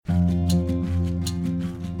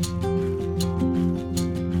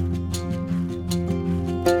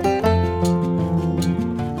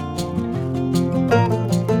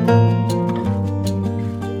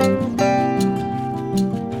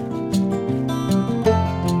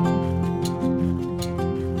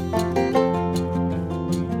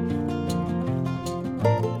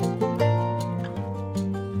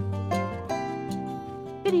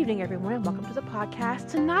podcast.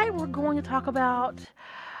 Tonight we're going to talk about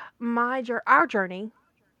our journey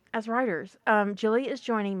as writers. Jilly is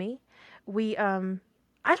joining me. We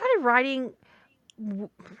I started writing w-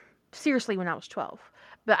 seriously when I was 12,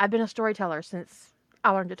 but I've been a storyteller since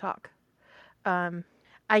I learned to talk. Um,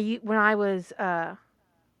 when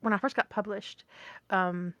I first got published,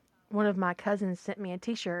 um, one of my cousins sent me a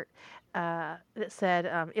T-shirt that said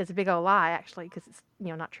it's a big old lie actually because it's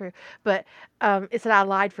not true, but it said I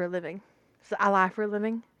lied for a living. So I lie for a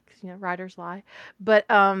living because writers lie, but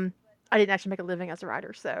I didn't actually make a living as a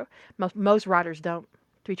writer. So most writers don't,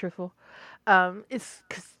 to be truthful. It's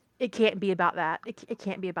because it can't be about that. It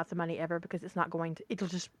can't be about the money ever because it's not going to. It'll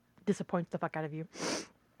just disappoint the fuck out of you.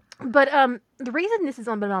 But the reason this has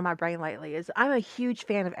been on my brain lately is I'm a huge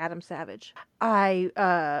fan of Adam Savage.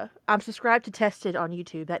 I'm subscribed to Tested on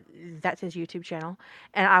YouTube. That's his YouTube channel,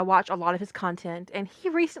 and I watch a lot of his content. And he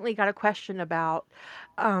recently got a question about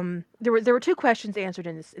there were two questions answered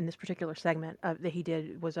in this particular segment that he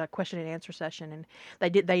did was a question and answer session, and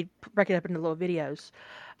they break it up into little videos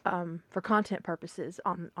for content purposes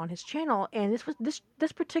on his channel. And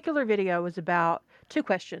this particular video was about two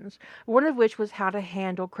questions. One of which was how to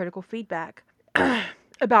handle critical feedback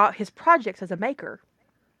about his projects as a maker,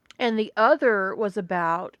 and the other was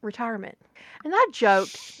about retirement. And I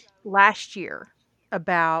joked last year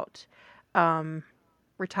about um,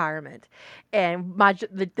 retirement, and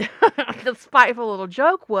the spiteful little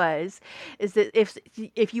joke is that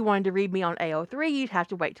if you wanted to read me on AO3, you'd have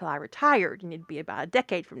to wait till I retired, and it'd be about a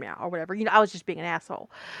decade from now or whatever. I was just being an asshole,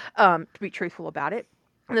 to be truthful about it.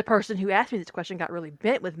 And the person who asked me this question got really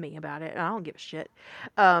bent with me about it, and I don't give a shit.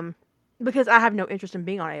 Um, because I have no interest in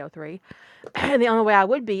being on AO3. And the only way I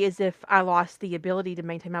would be is if I lost the ability to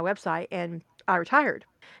maintain my website and I retired.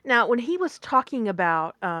 Now, when he was talking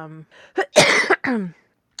about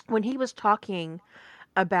when he was talking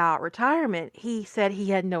about retirement, he said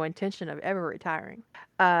he had no intention of ever retiring.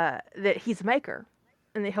 That he's a maker,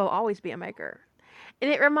 and that he'll always be a maker.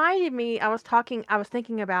 And it reminded me. I was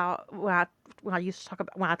thinking about when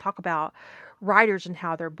I talk about writers and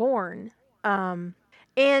how they're born. Um,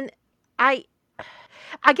 and I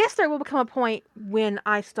I guess there will become a point when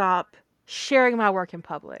I stop sharing my work in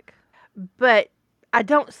public. But I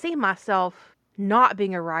don't see myself not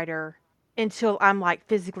being a writer until I'm like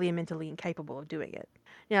physically and mentally incapable of doing it.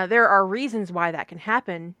 Now, there are reasons why that can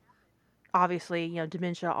happen. Obviously,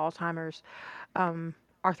 dementia, Alzheimer's,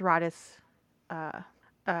 arthritis. Uh,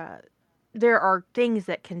 uh, there are things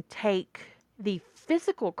that can take the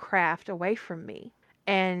physical craft away from me,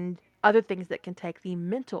 and other things that can take the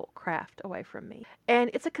mental craft away from me. And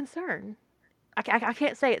it's a concern. I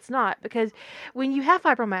can't say it's not because when you have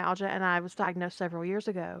fibromyalgia, and I was diagnosed several years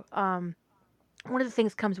ago, one of the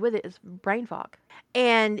things comes with it is brain fog.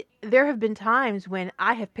 And there have been times when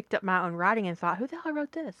I have picked up my own writing and thought, who the hell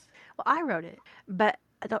wrote this? Well, I wrote it, but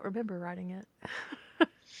I don't remember writing it.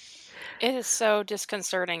 It is so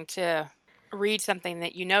disconcerting to read something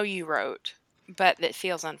that you know you wrote, but that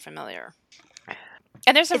feels unfamiliar.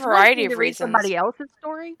 And there's a It's one variety thing to of read reasons. somebody else's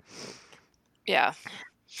story. Yeah.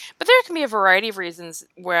 But there can be a variety of reasons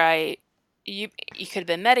where you could have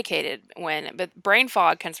been medicated but brain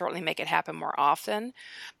fog can certainly make it happen more often.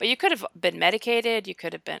 But you could have been medicated, you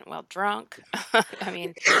could have been drunk. I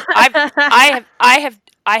mean, I've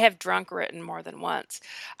I have drunk written more than once.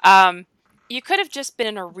 Um you could have just been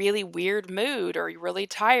in a really weird mood or you're really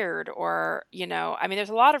tired or, I mean there's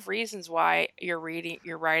a lot of reasons why your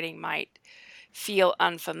writing might feel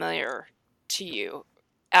unfamiliar to you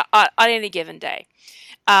on any given day.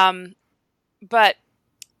 Um, but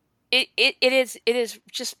it is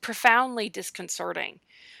just profoundly disconcerting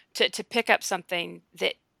to pick up something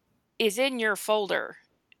that is in your folder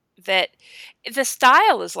that the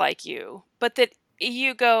style is like you, but that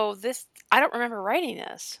you go, this I don't remember writing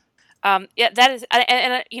this. Yeah, that is,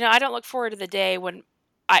 I don't look forward to the day when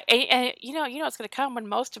it's going to come when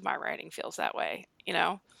most of my writing feels that way.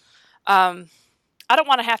 Um, I don't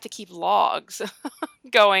want to have to keep logs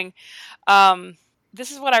going. Um,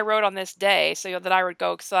 this is what I wrote on this day, so that I would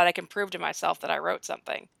go so that I can prove to myself that I wrote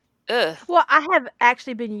something. Ugh. Well, I have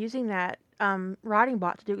actually been using that writing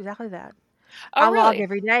bot to do exactly that. Oh, I log really?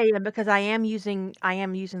 every day, and because I am using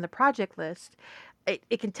the project list,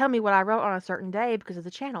 it can tell me what I wrote on a certain day because of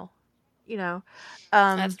the channel, you know.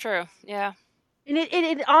 That's Um, true. Yeah. and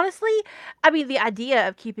it honestly, I mean, the idea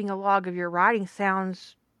of keeping a log of your writing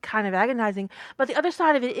sounds kind of agonizing, but the other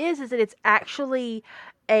side of it is that it's actually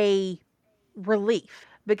a relief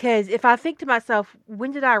because if I think to myself,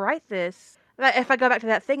 when did I write this? If I go back to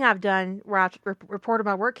that thing I've done where I reported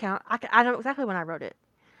my word count, I know exactly when I wrote it.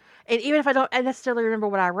 And even if I don't necessarily remember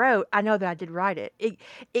what I wrote, I know that I did write it.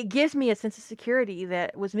 It gives me a sense of security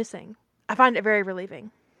that was missing. I find it very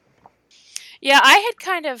relieving. Yeah, I had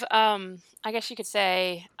kind of, I guess you could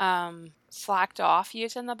say, slacked off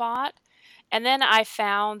using the bot. And then I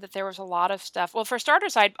found that there was a lot of stuff. Well, for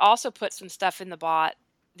starters, I'd also put some stuff in the bot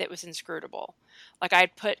that was inscrutable. Like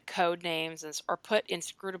I'd put code names or put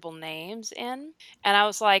inscrutable names in. And I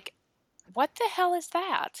was like, what the hell is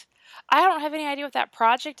that? I don't have any idea what that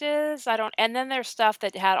project is. I don't, and then there's stuff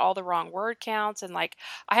that had all the wrong word counts. And like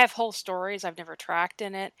I have whole stories I've never tracked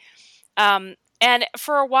in it. And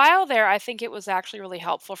for a while there, I think it was actually really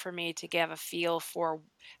helpful for me to give a feel for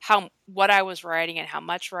what I was writing and how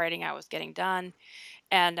much writing I was getting done,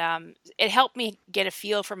 and it helped me get a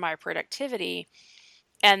feel for my productivity,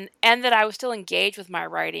 and that I was still engaged with my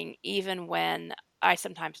writing even when I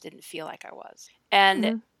sometimes didn't feel like I was. And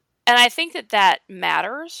Hmm. and I think that that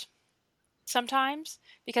matters sometimes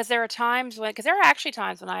because there are times when because there are actually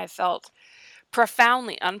times when I have felt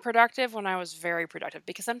profoundly unproductive when I was very productive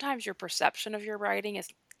because sometimes your perception of your writing is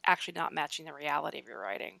actually not matching the reality of your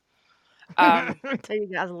writing. Um, I'll tell you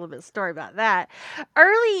guys a little bit of story about that.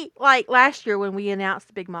 Early, like last year when we announced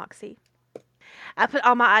the Big Moxie, I put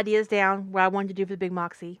all my ideas down, what I wanted to do for the Big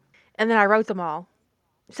Moxie, and then I wrote them all,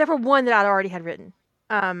 except for one that I'd already had written.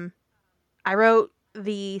 Um, I wrote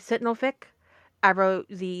the Sentinel fic. I wrote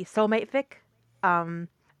the Soulmate fic. Um,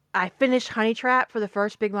 I finished Honey Trap for the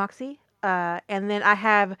first Big Moxie. And then I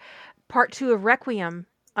have part two of Requiem,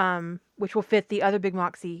 which will fit the other Big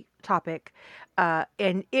Moxie topic.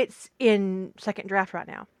 And it's in second draft right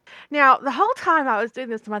now. Now, the whole time I was doing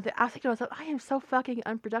this month, I was thinking to myself, I am so fucking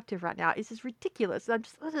unproductive right now. It's just ridiculous. I'm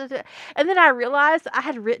just, and then I realized I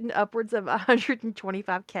had written upwards of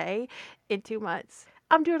 125K in 2 months.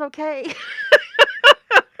 I'm doing okay.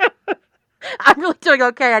 I'm really doing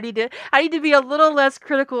okay. I need to be a little less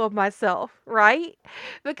critical of myself, right?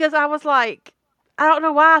 Because I was like, I don't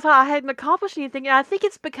know why I thought I hadn't accomplished anything. And I think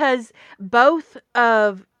it's because both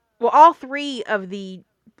of well, all three of the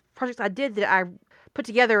projects I did that I put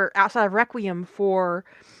together outside of Requiem for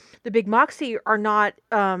the Big Moxie are not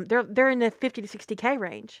they're in the 50 to 60K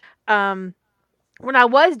range. When I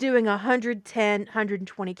was doing 110,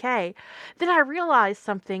 120K, then I realized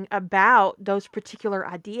something about those particular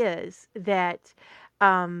ideas that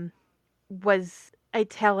um, was a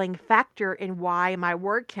telling factor in why my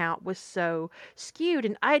word count was so skewed.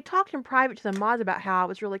 And I had talked in private to the mods about how I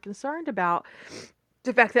was really concerned about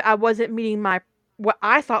the fact that I wasn't meeting my what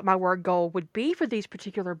I thought my word goal would be for these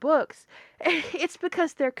particular books. It's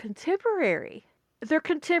because they're contemporary. They're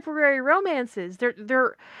contemporary romances.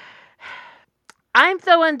 They're I'm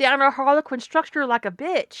throwing down a Harlequin structure like a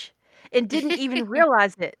bitch and didn't even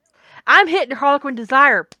realize it. I'm hitting Harlequin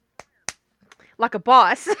desire like a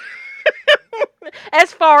boss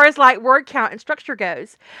as far as like word count and structure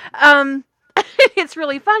goes. Um, it's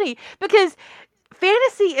really funny because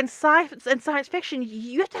fantasy and science fiction,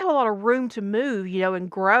 you have to have a lot of room to move, and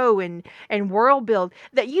grow and world build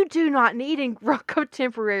that you do not need in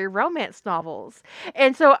contemporary romance novels.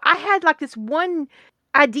 And so I had like this one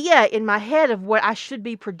idea in my head of what I should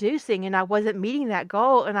be producing, and I wasn't meeting that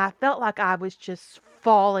goal, and I felt like I was just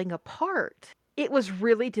falling apart. It was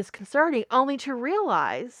really disconcerting, only to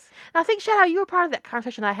realize. And I think Shadow, you were part of that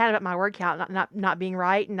conversation I had about my word count not being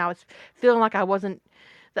right, and I was feeling like I wasn't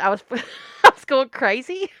that I was I was going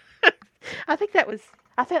crazy. I think that was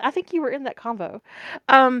I think you were in that convo.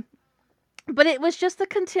 Um, but it was just the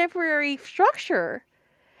contemporary structure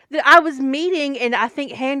that I was meeting and I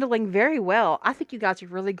think handling very well. I think you guys are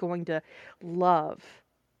really going to love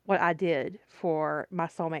what I did for my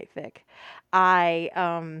soulmate fic. I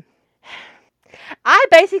I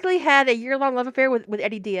basically had a year-long love affair with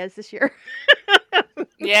Eddie Diaz this year.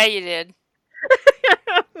 yeah, you did.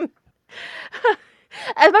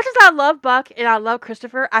 As much as I love Buck and I love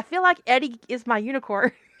Christopher, I feel like Eddie is my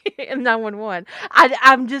unicorn in 911.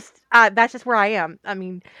 I'm just that's just where I am. I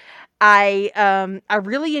mean, I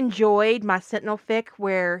really enjoyed my Sentinel fic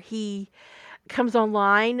where he comes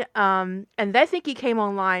online, and they think he came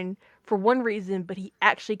online for one reason, but he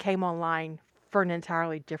actually came online for an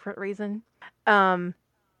entirely different reason. Um,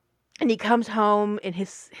 and he comes home and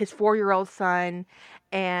his 4-year-old son,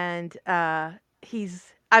 and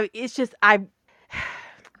it's just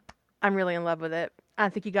I'm really in love with it. I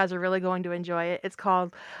think you guys are really going to enjoy it. It's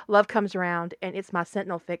called Love Comes Around, and it's my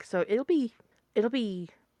Sentinel fix. So it'll be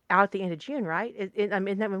out at the end of June, right? I mean,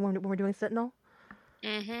 isn't that when we're doing Sentinel?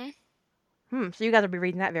 Mm-hmm. So you guys will be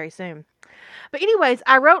reading that very soon. But anyways,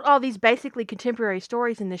 I wrote all these basically contemporary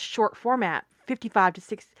stories in this short format, 55 to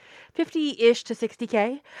 6, 50-ish to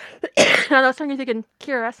 60K. And I know some of you thinking,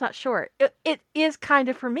 Kira, that's not short. It is kind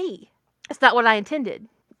of for me. It's not what I intended.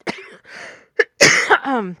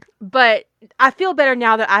 But I feel better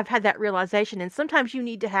now that I've had that realization. And sometimes you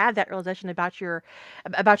need to have that realization about your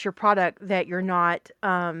product that you're not.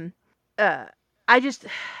 Uh, I just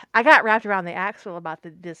I got wrapped around the axle about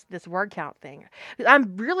this word count thing.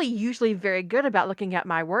 I'm really usually very good about looking at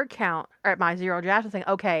my word count or at my zero draft and saying,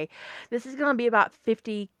 okay, this is going to be about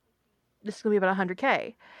 50. This is going to be about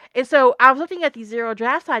 100K. And so I was looking at these zero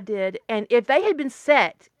drafts I did, and if they had been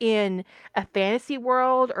set in a fantasy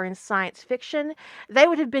world or in science fiction, they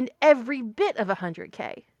would have been every bit of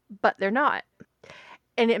 100K, but they're not.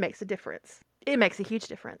 And it makes a difference. It makes a huge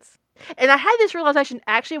difference. And I had this realization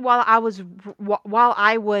actually while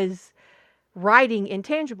I was writing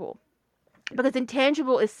Intangible, because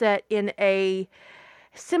Intangible is set in a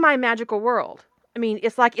semi-magical world. I mean,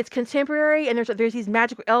 it's like it's contemporary, and there's these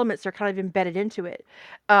magical elements that are kind of embedded into it,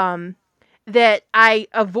 um, that I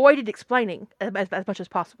avoided explaining as much as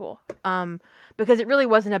possible, because it really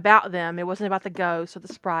wasn't about them. It wasn't about the ghosts or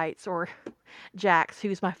the sprites or Jax,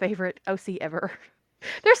 who's my favorite OC ever.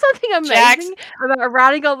 There's something Jax, amazing about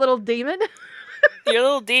riding a little demon. your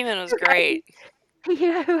little demon was great.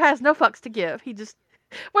 Who has no fucks to give. He just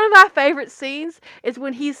one of my favorite scenes is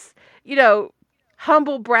when he's, you know,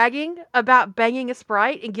 humble bragging about banging a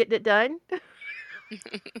sprite and getting it done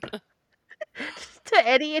to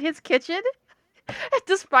Eddie in his kitchen,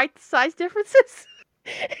 despite the size differences.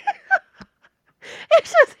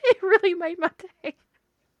 It really made my day.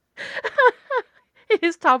 In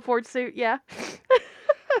his Tom Ford suit, yeah.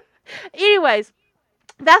 Anyways,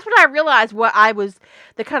 that's when I realized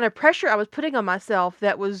the kind of pressure I was putting on myself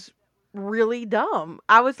that was really dumb.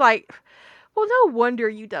 I was like, well, no wonder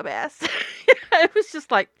you dumbass. It was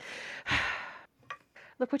just like,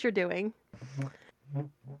 look what you're doing.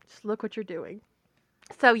 Just look what you're doing.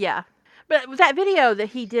 So yeah, but with that video that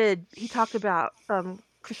he did, he talked about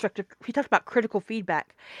constructive. He talked about critical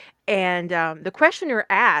feedback, and the questioner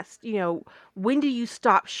asked, you know, when do you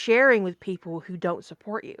stop sharing with people who don't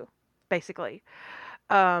support you, basically.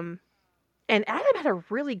 Um, and Adam had a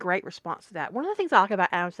really great response to that. One of the things I like about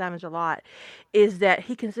Adam Savage a lot is that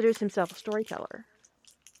he considers himself a storyteller,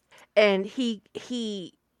 and he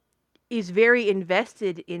is very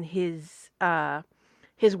invested in his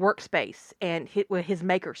workspace and his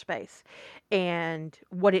maker space and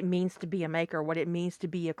what it means to be a maker, what it means to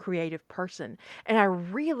be a creative person. And I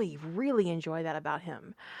really, really enjoy that about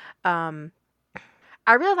him. Um,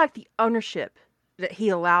 I really like the ownership that he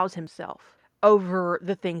allows himself over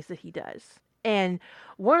the things that he does. And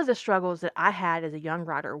one of the struggles that I had as a young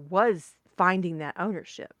writer was finding that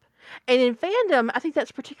ownership. And in fandom, I think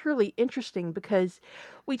that's particularly interesting because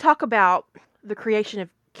we talk about the creation of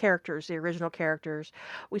characters, the original characters.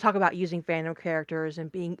 We talk about using fandom characters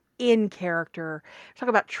and being in character. We talk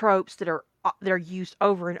about tropes that are used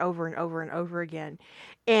over and over and over and over again.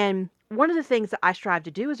 And one of the things that I strive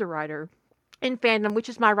to do as a writer in fandom, which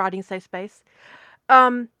is my writing safe space,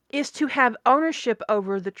 is to have ownership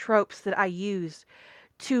over the tropes that I use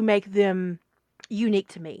to make them unique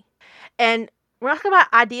to me. And we're not talking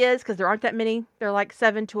about ideas because there aren't that many. They're like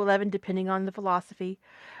 7 to 11, depending on the philosophy.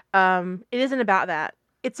 It isn't about that.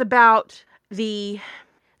 It's about the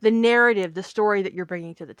narrative, the story that you're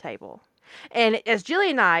bringing to the table. And as Jilly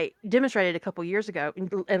and I demonstrated a couple years ago,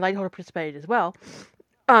 and Lady Holder participated as well,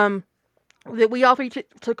 um, that we all three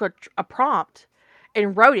took a prompt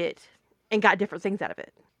and wrote it and got different things out of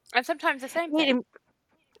it. And sometimes the same thing.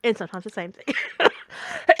 And sometimes the same thing.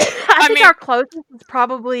 I think our closest is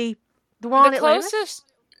probably the one on Atlantis. The closest,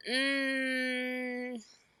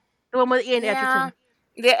 the one with Ian Edgerton.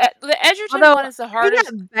 The Edgerton one is the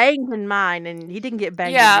hardest. He got banged in mine, and he didn't get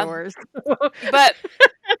banged in yours. But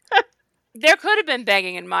there could have been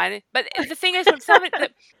banging in mine. But the thing is, when somebody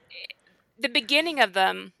the beginning of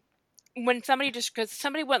them, when somebody because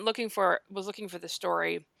somebody was looking for the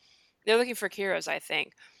story, they're looking for Kira's, I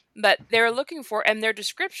think, but they were looking for, and their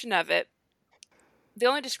description of it, they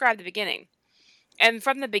only described the beginning, and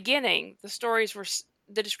from the beginning,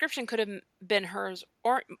 the description could have been hers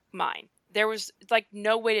or mine. There was like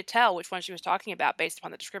no way to tell which one she was talking about based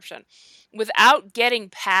upon the description, without getting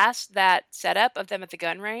past that setup of them at the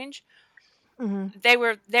gun range. Mm-hmm. They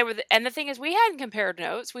were, and the thing is, we hadn't compared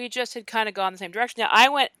notes. We just had kind of gone the same direction. Now, I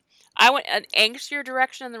went an angstier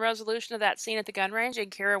direction in the resolution of that scene at the gun range, and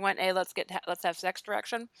Kira went, "Hey, let's have sex"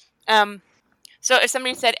 direction. So if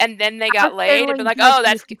somebody said, and then they got laid, it'd be like, "Oh,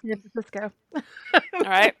 that's San Francisco." All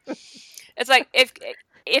right. It's like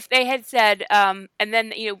if they had said, and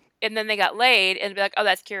then and then they got laid, and be like, oh,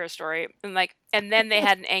 that's Kira's story, and and then they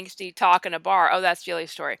had an angsty talk in a bar. Oh, that's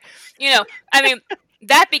Jilly's story. I mean,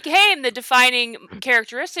 that became the defining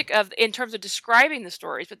characteristic of in terms of describing the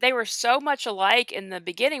stories. But they were so much alike in the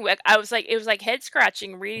beginning. I was like, it was like head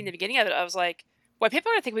scratching reading the beginning of it. I was like, well,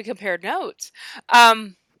 people are gonna think we compared notes.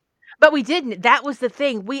 But we didn't. That was the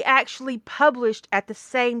thing. We actually published at the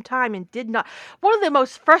same time and did not. One of the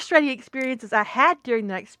most frustrating experiences I had during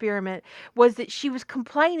that experiment was that she was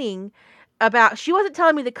complaining about. She wasn't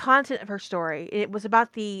telling me the content of her story. It was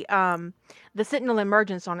about the Sentinel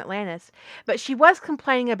emergence on Atlantis, but she was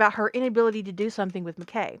complaining about her inability to do something with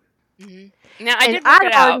McKay. Now I And did work I'd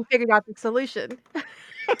it already out. figured out the solution.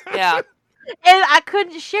 Yeah. And I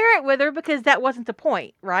couldn't share it with her because that wasn't the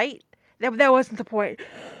point, right? That wasn't the point.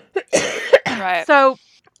 Right. So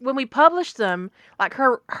when we published them, like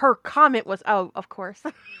her comment was, "Oh, of course."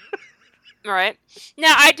 Right.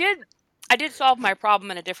 Now I did solve my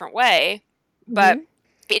problem in a different way, but Hmm.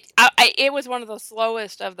 it was one of the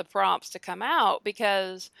slowest of the prompts to come out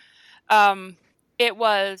because um, it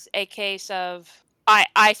was a case of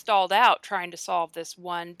I stalled out trying to solve this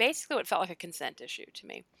one, basically what felt like a consent issue to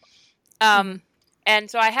me. Hmm.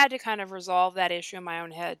 And so I had to kind of resolve that issue in my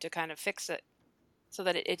own head to kind of fix it so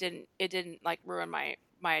that it didn't like ruin my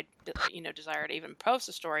desire to even post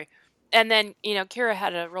a story. And then Kira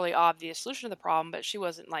had a really obvious solution to the problem, but she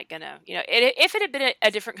wasn't like gonna if it had been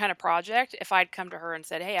a different kind of project, if I'd come to her and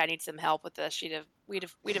said, hey, I need some help with this, we'd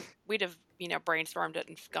have brainstormed it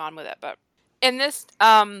and gone with it. But in this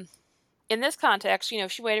context,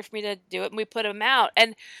 she waited for me to do it and we put them out.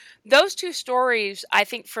 And those two stories, I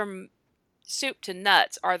think, from soup to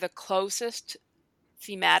nuts, are the closest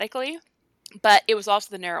thematically, but it was also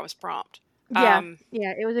the narrowest prompt. Yeah,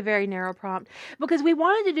 yeah, it was a very narrow prompt because we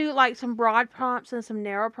wanted to do like some broad prompts and some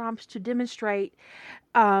narrow prompts to demonstrate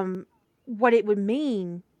what it would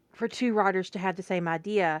mean for two writers to have the same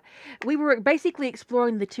idea. We were basically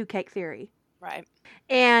exploring the two cake theory. Right.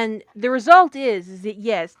 And the result is that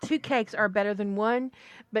yes, two cakes are better than one,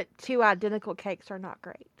 but two identical cakes are not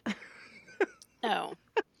great. No.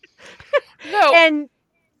 No. And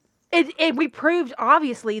we proved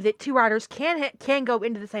obviously that two writers can go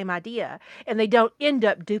into the same idea and they don't end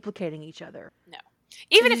up duplicating each other. No.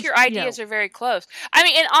 They Even if just, your ideas are very close. I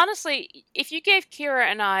mean, and honestly, if you gave Kira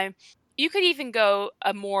and I, you could even go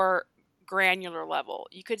a more granular level.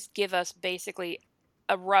 You could give us basically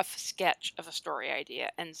a rough sketch of a story idea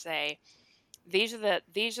and say, these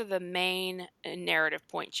are the main narrative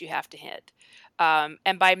points you have to hit.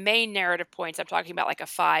 And by main narrative points, I'm talking about like like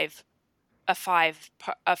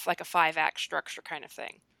a 5-act structure kind of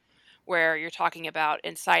thing, where you're talking about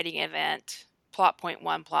inciting event, plot point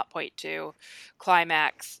 1, plot point 2,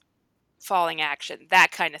 climax, falling action,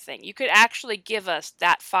 that kind of thing. You could actually give us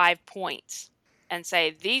that 5 points and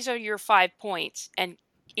say, these are your 5 points, and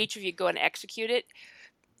each of you go and execute it.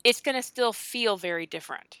 It's going to still feel very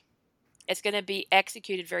different. It's going to be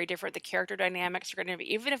executed very different. The character dynamics are going to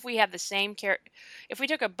be, even if we have the same character, if we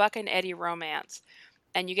took a Buck and Eddie romance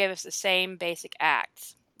and you gave us the same basic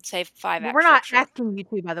acts, say 5-act we're not structure. asking you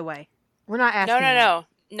to, by the way. We're not No, asking no, that.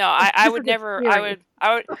 no. No, I This would is a never theory. I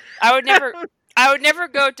would never I would never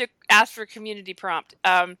go to ask for community prompt.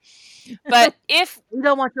 But if We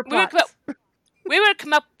don't want your we would come up, plots. we would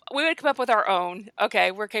come up we would come up with our own.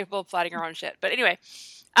 Okay, we're capable of plotting our own shit. But anyway,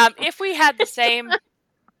 if we had the same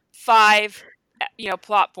 5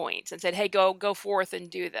 plot points and said, "Hey, go forth and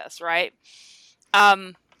do this," right?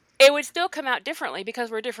 It would still come out differently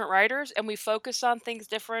because we're different writers and we focus on things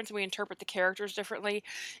different and we interpret the characters differently.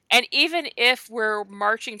 And even if we're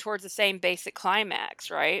marching towards the same basic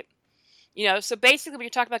climax, right? So basically, when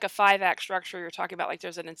you're talking about like a 5-act structure, you're talking about like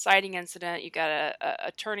there's an inciting incident, you got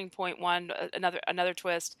a turning point one, another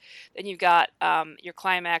twist, then you've got your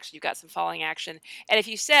climax, you've got some falling action. And if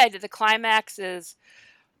you said that the climax is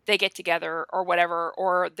they get together or whatever,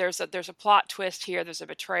 or there's a plot twist here, there's a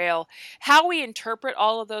betrayal, how we interpret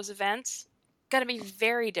all of those events going to be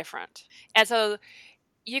very different. And so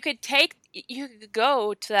you could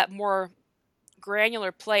go to that more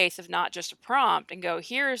granular place of not just a prompt and go,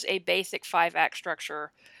 here's a basic 5-act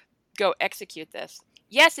structure, go execute this.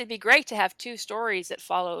 Yes, it'd be great to have 2 stories that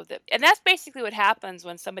follow the, and that's basically what happens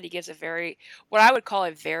when somebody gives what I would call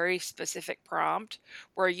a very specific prompt,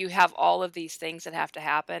 where you have all of these things that have to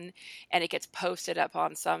happen, and it gets posted up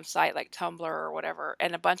on some site like Tumblr or whatever,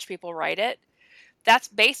 and a bunch of people write it. That's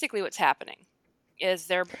basically what's happening. Is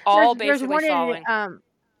they're all There's basically one in following.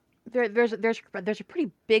 there's a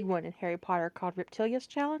pretty big one in Harry Potter called Reptilius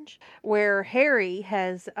Challenge, where Harry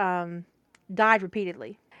has died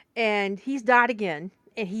repeatedly, and he's died again.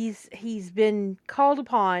 and he's been called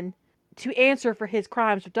upon to answer for his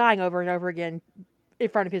crimes of dying over and over again in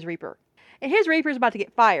front of his Reaper. And his Reaper is about to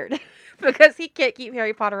get fired because he can't keep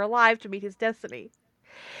Harry Potter alive to meet his destiny.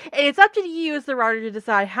 And it's up to you as the writer to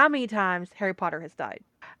decide how many times Harry Potter has died.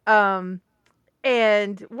 Um,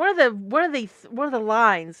 and one of the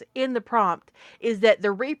lines in the prompt is that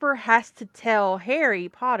the Reaper has to tell Harry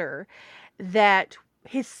Potter that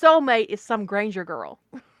his soulmate is some Granger girl.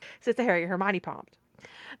 So it's a Harry Hermione prompt.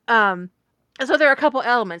 Um, so there are a couple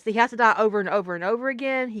elements. He has to die over and over and over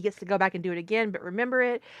again. He gets to go back and do it again, but remember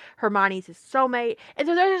it. Hermione's his soulmate, and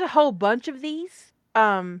so there's a whole bunch of these.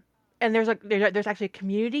 And there's actually a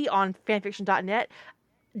community on fanfiction.net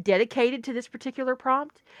dedicated to this particular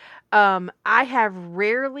prompt. I have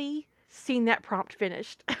rarely seen that prompt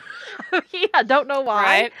finished. I don't know why.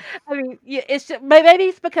 Right? I mean, yeah, it's just, maybe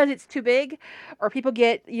it's because it's too big, or people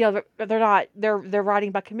get they're not they're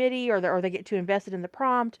writing by committee, or they get too invested in the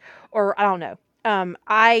prompt, or I don't know.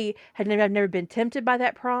 I had never I've never been tempted by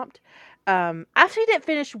that prompt. I've seen it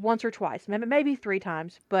finished once or twice, maybe three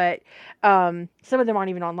times, but some of them aren't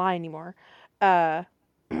even online anymore. Uh,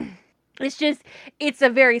 it's just it's a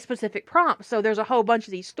very specific prompt. So there's a whole bunch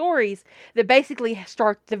of these stories that basically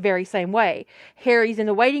start the very same way. Harry's in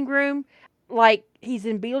the waiting room, like he's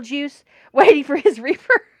in Beetlejuice, waiting for his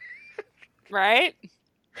Reaper. Right?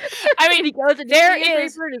 I And mean, he goes and there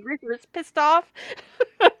his is, Reaper, and his Reaper is pissed off.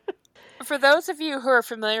 for those of you who are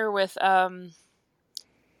familiar with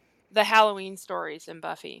the Halloween stories in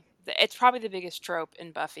Buffy, it's probably the biggest trope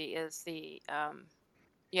in Buffy is the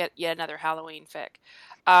yet another Halloween fic.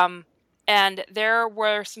 And there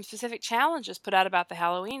were some specific challenges put out about the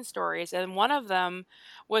Halloween stories, and one of them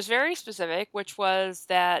was very specific, which was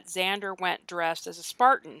that Xander went dressed as a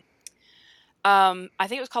Spartan. I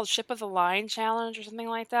think it was called Ship of the Line Challenge or something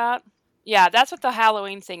like that. Yeah, that's what the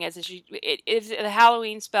Halloween thing is. The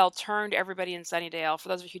Halloween spell turned everybody in Sunnydale. For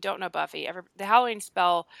those of you who don't know Buffy, the Halloween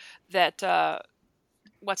spell that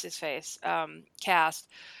what's his face cast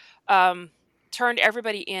turned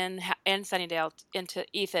everybody in Sunnydale into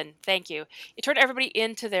Ethan. Thank you. It turned everybody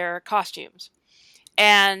into their costumes.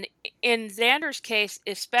 And in Xander's case,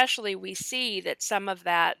 especially, we see that some of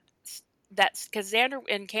that's because Xander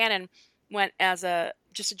in canon went as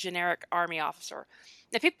just a generic army officer.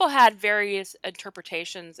 Now, people had various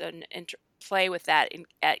interpretations and play with that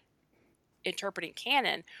at interpreting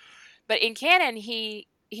canon, but in canon, he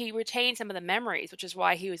retained some of the memories, which is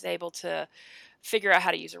why he was able to figure out how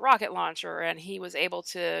to use a rocket launcher, and he was able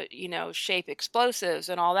to shape explosives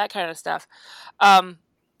and all that kind of stuff. Um,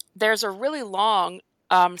 there's a really long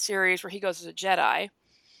series where he goes as a Jedi.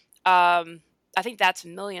 I think that's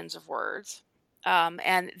millions of words,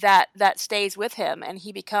 and that stays with him, and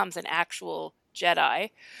he becomes an actual Jedi.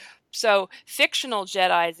 So fictional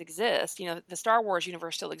Jedis exist. The Star Wars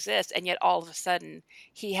universe still exists, and yet all of a sudden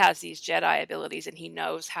he has these Jedi abilities, and he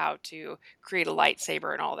knows how to create a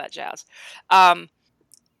lightsaber and all that jazz. Um,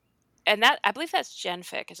 and that I believe that's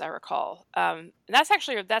Genfic, as I recall. And that's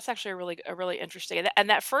actually a really interesting. And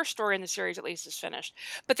that first story in the series, at least, is finished.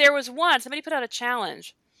 But there was one somebody put out a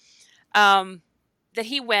challenge um, that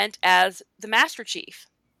he went as the Master Chief,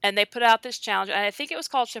 and they put out this challenge, and I think it was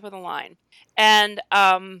called Ship of the Line. And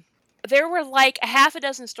there were like a half a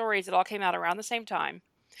dozen stories that all came out around the same time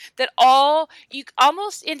that all you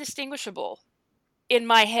almost indistinguishable in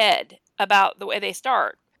my head about the way they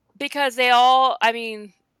start, because they all, I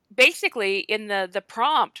mean, basically in the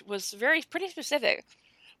prompt was pretty specific,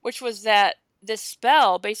 which was that this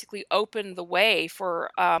spell basically opened the way for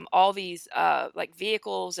all these like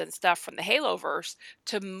vehicles and stuff from the Haloverse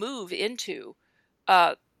to move into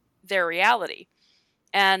uh, their reality.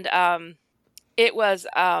 And it was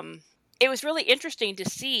it was really interesting to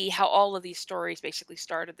see how all of these stories basically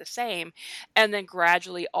started the same and then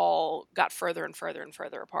gradually all got further and further and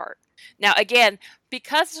further apart. Now, again,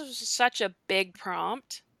 because this was such a big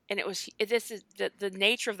prompt, and this is the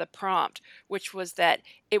nature of the prompt, which was that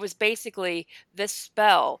it was basically this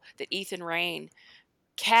spell that Ethan Rain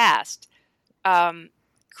cast um,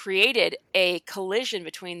 created a collision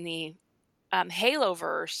between the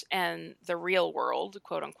Haloverse and the real world,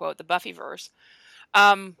 quote unquote, the Buffyverse,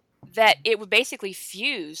 um, that it would basically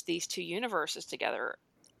fuse these two universes together.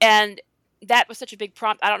 And that was such a big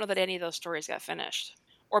prompt. I don't know that any of those stories got finished.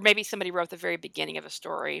 Or maybe somebody wrote the very beginning of a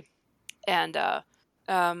story and um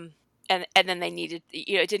and then they needed,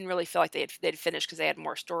 it didn't really feel like they'd finished because they had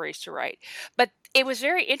more stories to write. But it was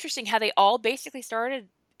very interesting how they all basically started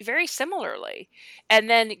very similarly and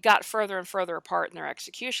then got further and further apart in their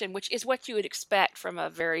execution, which is what you would expect from a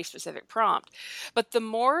very specific prompt. But the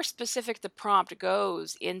more specific the prompt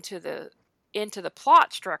goes into the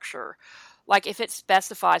plot structure, like if it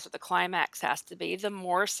specifies what the climax has to be, the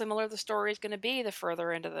more similar the story is going to be, the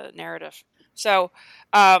further into the narrative. So,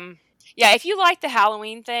 yeah, if you like the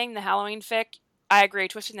Halloween thing, the Halloween fic, I agree.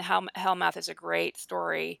 Twisting the Hellmouth is a great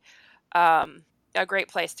story. A great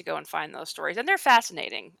place to go and find those stories, and they're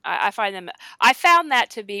fascinating. I find them. I found that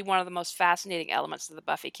to be one of the most fascinating elements of the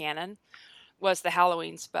Buffy canon was the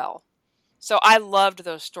Halloween spell. So I loved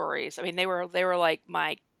those stories. I mean, they were like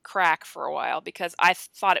my crack for a while because I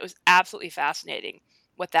thought it was absolutely fascinating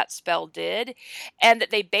what that spell did, and that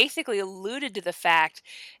they basically alluded to the fact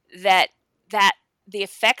that that the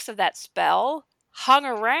effects of that spell hung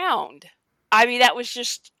around. I mean, that was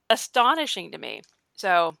just astonishing to me.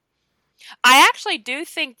 So I actually do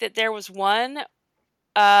think that there was one,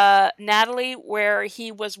 Natalie, where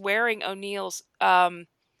he was wearing O'Neill's,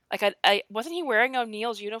 like wasn't he wearing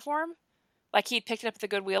O'Neill's uniform? Like he picked it up at the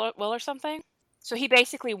Goodwill or something. So he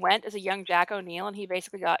basically went as a young Jack O'Neill, and he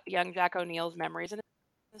basically got young Jack O'Neill's memories in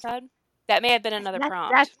his head. That may have been another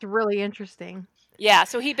prompt. That's really interesting. Yeah.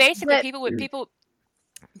 So he basically But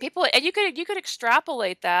people, and you could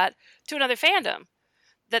extrapolate that to another fandom,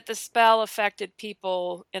 that the spell affected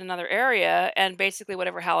people in another area, and basically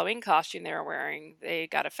whatever Halloween costume they were wearing, they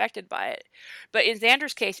got affected by it. But in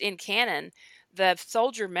Xander's case, in canon, the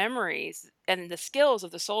soldier memories and the skills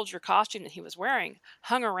of the soldier costume that he was wearing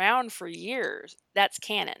hung around for years. That's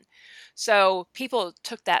canon. So people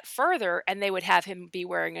took that further, and they would have him be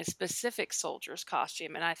wearing a specific soldier's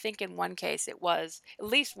costume. And I think in one case it was at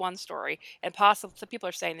least one story, and possibly some people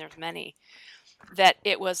are saying there's many, that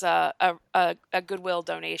it was a Goodwill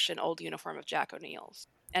donation old uniform of Jack O'Neill's.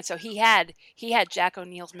 And so he had Jack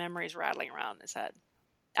O'Neill's memories rattling around in his head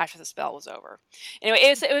after the spell was over. Anyway,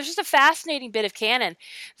 it was just a fascinating bit of canon,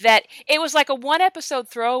 that it was like a one episode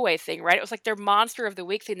throwaway thing, right? It was like their monster of the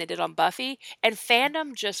week thing they did on Buffy, and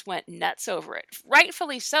fandom just went nuts over it.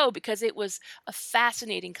 Rightfully so, because it was a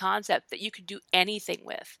fascinating concept that you could do anything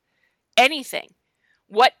with. Anything.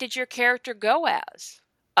 What did your character go as?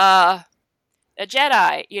 A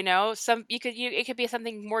Jedi, it could be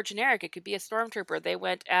something more generic. It could be a stormtrooper. They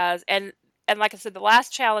went as, and like I said, the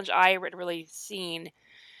last challenge I had really seen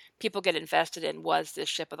people get invested in was this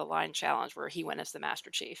Ship of the Line challenge, where he went as the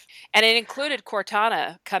Master Chief, and it included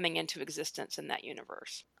Cortana coming into existence in that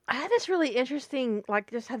universe. I had this really interesting,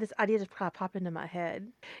 like, just had this idea just kind of pop into my head.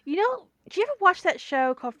 Do you ever watch that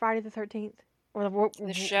show called Friday the 13th? The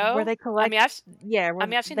Where show, they collect, yeah, where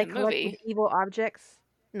I've seen they the collected movie. evil objects?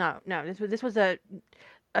 No, no, this was a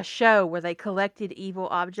show where they collected evil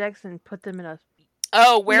objects and put them in a,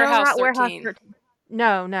 Oh, no, Warehouse not Warehouse 13. 13.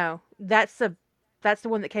 No, no. That's the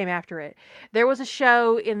one that came after it. There was a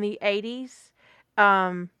show in the 80s,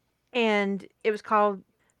 um, and it was called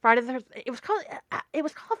it was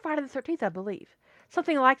called Friday the 13th, I believe.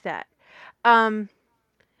 Something like that. Um,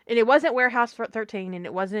 and it wasn't Warehouse 13, and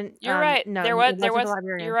it wasn't, You're right. no, it wasn't The You're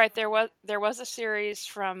Librarian. right. There was a series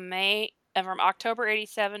from October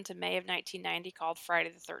 87 to May of 1990 called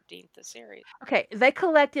Friday the 13th, the series. Okay, they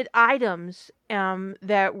collected items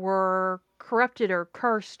that were corrupted or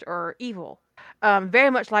cursed or evil. Very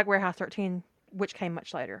much like Warehouse 13, which came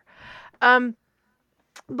much later. Um,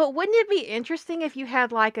 but wouldn't it be interesting if you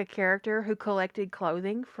had like a character who collected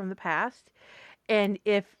clothing from the past, and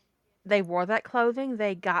if they wore that clothing,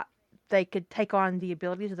 they could take on the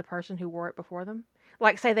abilities of the person who wore it before them?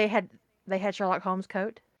 Like say they had Sherlock Holmes'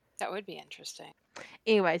 coat. That would be interesting.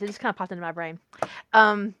 Anyways, it just kind of popped into my brain.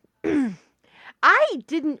 Um, I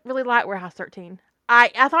didn't really like Warehouse 13. I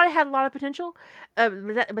thought it had a lot of potential,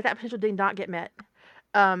 but that potential did not get met.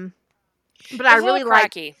 Um, but It I was a little really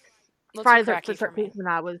liked cracky. A little too Friday the cracky for 13th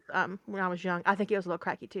me. when I was young. I think it was a little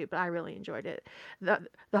cracky too, but I really enjoyed it.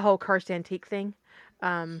 The whole cursed antique thing.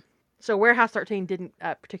 Um, so Warehouse 13 didn't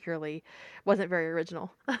particularly wasn't very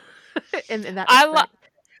original in that I li- respect.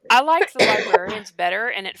 I liked the Librarians better,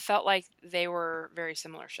 and it felt like they were very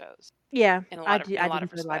similar shows Yeah, in a I lot of did. in a I lot did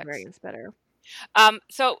of enjoy respects. librarians better.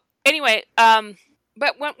 So anyway,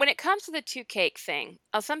 but when it comes to the two cake thing,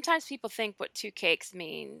 sometimes people think what two cakes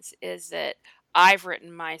means is that I've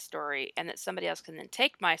written my story, and that somebody else can then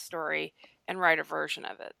take my story and write a version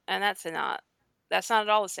of it, and that's not at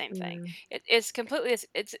all the same thing. Mm. It's completely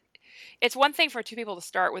it's one thing for two people to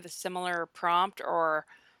start with a similar prompt,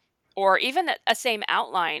 or even a same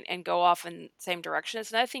outline and go off in the same direction.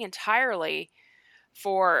 It's another thing entirely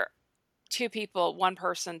for two people, one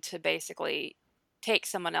person, to basically take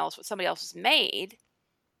what somebody else has made,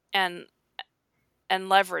 and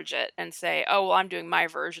leverage it and say, "Oh, well, I'm doing my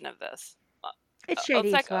version of this." It's It's shady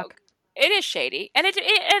as like, oh, fuck. it is shady, and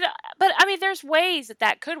but I mean, there's ways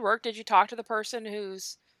that could work. Did you talk to the person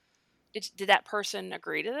who's did that person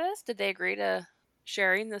agree to this? Did they agree to?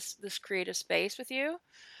 sharing this creative space with you.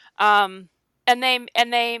 Um, and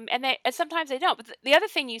sometimes they don't. But the other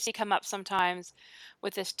thing you see come up sometimes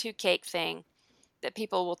with this two cake thing that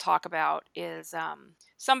people will talk about is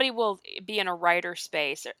somebody will be in a writer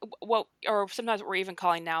space, or sometimes what we're even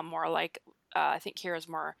calling now more like I think Kira's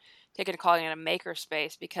more taken to calling it a maker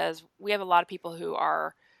space, because we have a lot of people who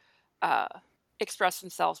are uh, express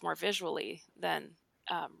themselves more visually than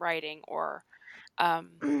writing or um,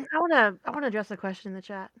 I wanna address a question in the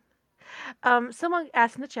chat. Someone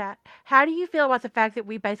asked in the chat, how do you feel about the fact that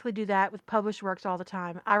we basically do that with published works all the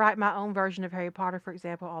time? I write my own version of Harry Potter, for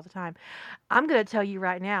example, all the time. I'm going to tell you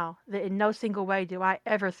right now that in no single way do I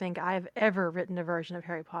ever think I have ever written a version of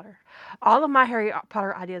Harry Potter. All of my Harry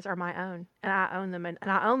Potter ideas are my own, and I own them, and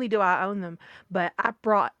not only do I own them, but I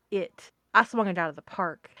swung it out of the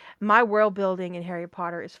park. My world building in Harry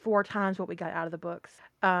Potter is 4 times what we got out of the books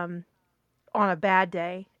um, on a bad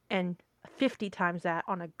day, and 50 times that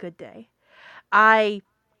on a good day. I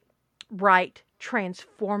write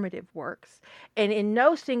transformative works, and in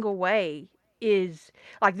no single way is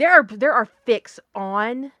like there are fics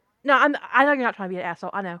on. No, I know you're not trying to be an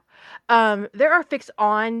asshole. I know. There are fics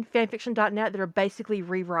on fanfiction.net that are basically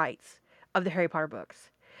rewrites of the Harry Potter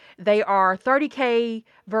books. They are 30K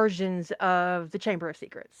versions of the Chamber of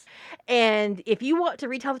Secrets. And if you want to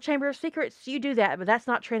retell the Chamber of Secrets, you do that, but that's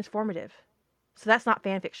not transformative. So that's not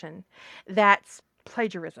fan fiction. That's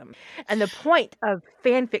plagiarism. And the point of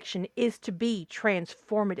fan fiction is to be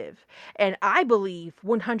transformative. And I believe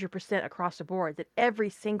 100% across the board that every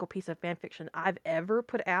single piece of fan fiction I've ever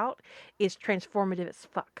put out is transformative as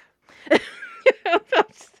fuck.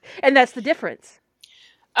 And that's the difference.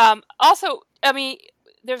 Also, I mean,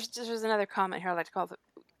 there's another comment here I'd like to call it.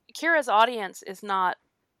 Kira's audience is not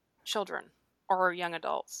children or young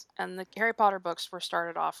adults, and the Harry Potter books were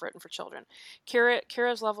started off written for children.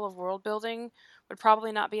 Kira's level of world building would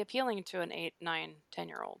probably not be appealing to an 8, 9,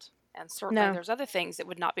 10-year old. And certainly No. there's other things that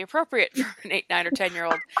would not be appropriate for an 8, 9, or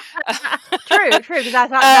 10-year-old. True, true, because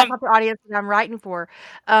that's not the audience that I'm writing for.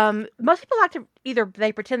 Most people like to either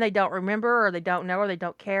they pretend they don't remember, or they don't know, or they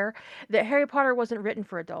don't care that Harry Potter wasn't written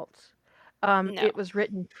for adults. No. It was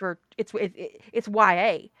written for it's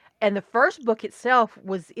YA, and the first book itself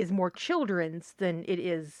is more children's than it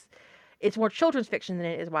is. It's more children's fiction than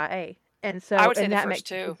it is YA, and I so would say and the that first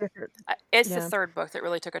makes a two. big difference. It's the Yeah. third book that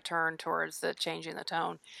really took a turn towards the changing the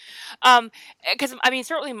tone. Because I mean,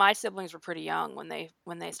 certainly my siblings were pretty young when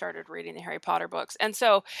they started reading the Harry Potter books, and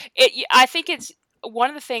so I think it's one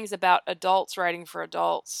of the things about adults writing for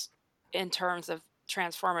adults in terms of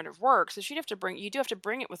transformative works is you do have to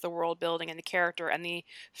bring it with the world building and the character and the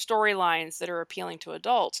storylines that are appealing to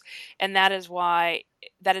adults, and that is one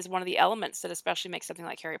of the elements that especially makes something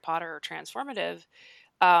like Harry Potter transformative.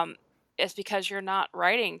 Um, is because you're not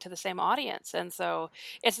writing to the same audience, and so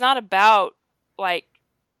it's not about like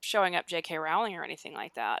showing up J.K. Rowling or anything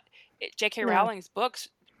like that. J.K. No. Rowling's books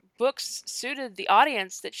suited the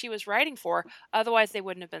audience that she was writing for. Otherwise, they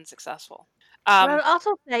wouldn't have been successful. What I Um, would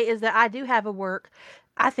also say is that I do have a work,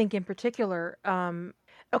 I think in particular.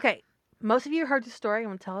 Okay, most of you heard the story. I'm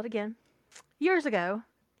gonna tell it again. Years ago,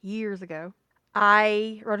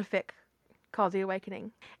 I wrote a fic called The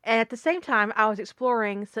Awakening. And at the same time, I was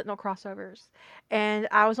exploring Sentinel crossovers. And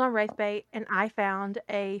I was on Wraithbait, and I found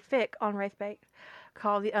a fic on Wraithbait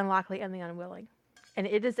called The Unlikely and the Unwilling. And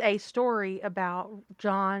it is a story about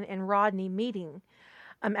John and Rodney meeting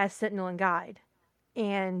as Sentinel and Guide.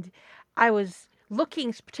 And I was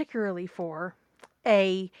looking particularly for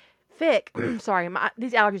a fic. Sorry,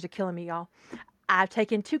 these allergies are killing me, y'all. I've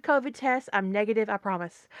taken 2 COVID tests. I'm negative, I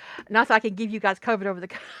promise. Not that I can give you guys COVID over the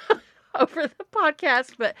over the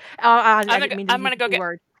podcast, but I didn't mean to I'm use gonna the go B get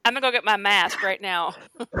word. I'm gonna go get my mask right now.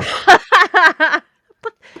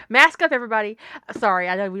 Mask up, everybody. Sorry,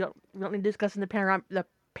 I know we don't need to discuss the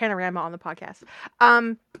panorama on the podcast.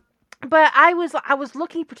 Um, but I was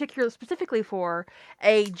looking particularly specifically for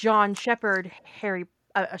a John Shepherd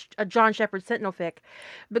a John Shepherd Sentinel fic,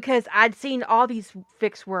 because I'd seen all these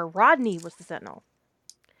fics where Rodney was the Sentinel,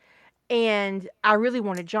 and I really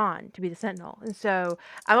wanted John to be the Sentinel. And so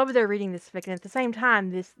I'm over there reading this fic, and at the same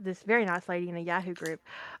time, this very nice lady in a Yahoo group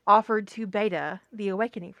offered to beta The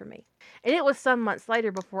Awakening for me. And it was some months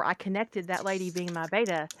later before I connected that lady being my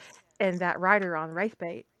beta and that writer on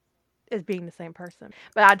Wraithbait as being the same person.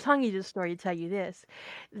 But I'm telling you this story to tell you this.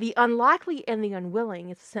 The Unlikely and the Unwilling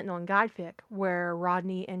is a Sentinel and Guide fic where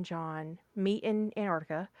Rodney and John meet in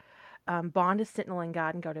Antarctica, bond as Sentinel and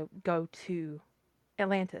Guide, and go to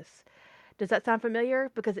Atlantis. Does that sound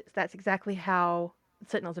familiar? Because that's exactly how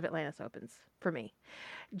Sentinels of Atlantis opens for me.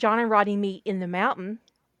 John and Rodney meet in the mountain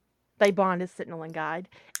They bond as Sentinel and Guide,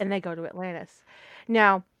 and they go to Atlantis.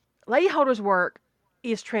 Now, Lady Holder's work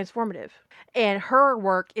is transformative, and her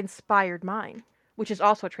work inspired mine, which is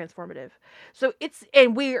also transformative. So it's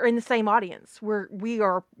and we are in the same audience. We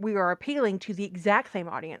are appealing to the exact same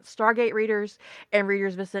audience: Stargate readers and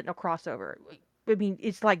readers of a Sentinel crossover. I mean,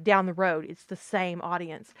 it's like down the road. It's the same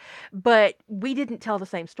audience, but we didn't tell the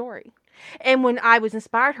same story. And when I was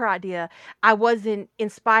inspired her idea, I wasn't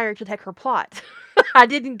inspired to take her plot. I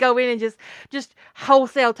didn't go in and just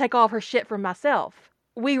wholesale take all of her shit from myself.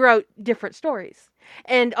 We wrote different stories,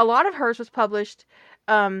 and a lot of hers was published.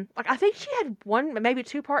 Like I think she had one, maybe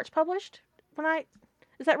two parts published. When I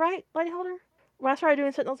is that right, Lady Holder? When I started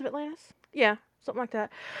doing Sentinels of Atlantis, yeah, something like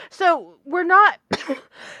that. So we're not.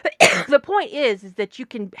 The point is that you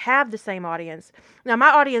can have the same audience. Now, my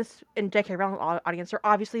audience and J.K. Rowling audience are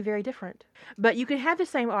obviously very different, but you can have the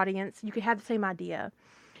same audience. You can have the same idea.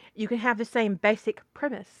 You can have the same basic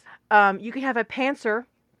premise. You can have a pantser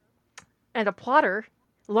and a plotter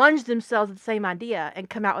lunge themselves at the same idea and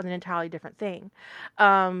come out with an entirely different thing.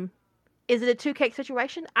 Um, is it a two cake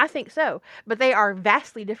situation? I think so, but they are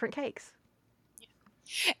vastly different cakes.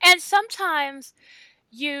 And sometimes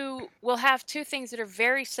you will have two things that are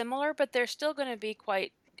very similar, but they're still going to be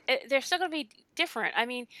they're still going to be different. I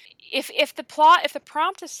mean, if the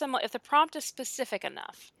prompt is similar, if the prompt is specific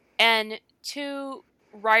enough, and two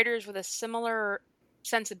writers with a similar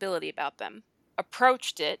sensibility about them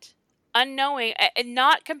approached it unknowing and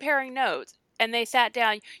not comparing notes, and they sat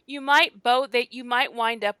down, you might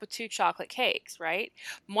wind up with two chocolate cakes, right?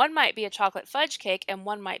 One might be a chocolate fudge cake and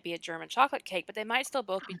one might be a German chocolate cake, but they might still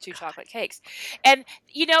both be two chocolate cakes. And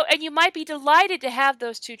and you might be delighted to have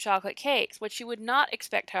those two chocolate cakes. What you would not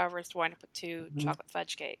expect, however, is to wind up with two chocolate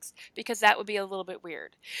fudge cakes, because that would be a little bit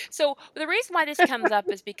weird. So the reason why this comes up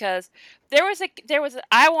is because there was a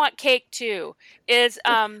I want cake too. Is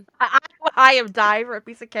I am dying for a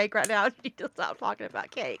piece of cake right now. You just stop talking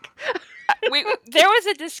about cake. there was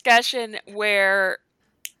a discussion where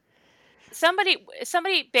somebody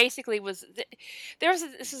basically was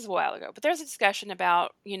this is a while ago, but there was a discussion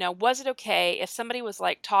about, was it okay if somebody was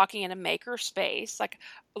like talking in a maker space,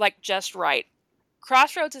 like Just Right.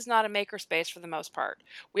 Crossroads is not a maker space for the most part.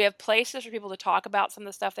 We have places for people to talk about some of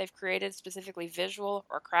the stuff they've created, specifically visual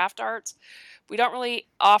or craft arts. We don't really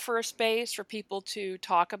offer a space for people to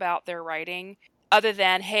talk about their writing other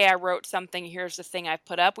than, hey, I wrote something, here's the thing I've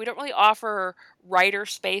put up. We don't really offer writer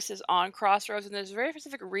spaces on Crossroads, and there's a very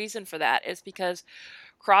specific reason for that. Is because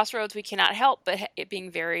Crossroads, we cannot help but it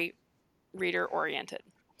being very reader oriented,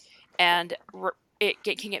 and it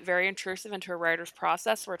can get very intrusive into a writer's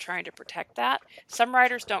process. We're trying to protect that. Some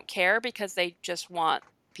writers don't care because they just want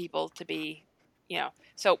people to be,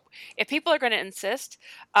 so if people are going to insist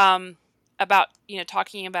about,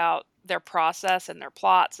 talking about their process and their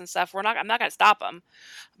plots and stuff, I'm not going to stop them,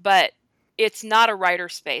 but it's not a writer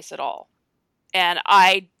space at all. And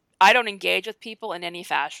I don't engage with people in any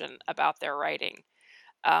fashion about their writing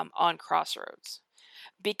on Crossroads,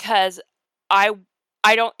 because I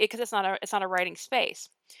I don't, because it's not a writing space.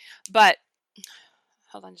 But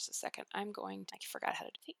hold on just a second. I forgot how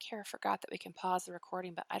to. I think Kara forgot that we can pause the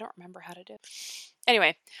recording, but I don't remember how to do it.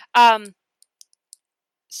 Anyway,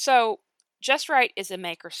 so Just Right is a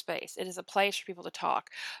maker space. It is a place for people to talk.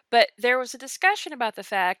 But there was a discussion about the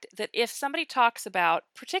fact that if somebody talks about,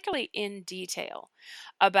 particularly in detail,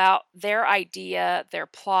 about their idea, their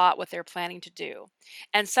plot, what they're planning to do,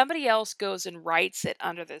 and somebody else goes and writes it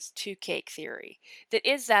under this two cake theory,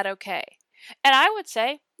 is that okay? And I would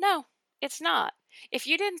say, no, it's not. If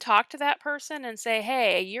you didn't talk to that person and say,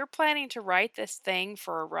 hey, you're planning to write this thing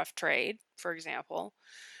for a rough trade, for example,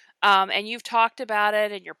 and you've talked about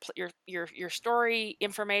it, and your story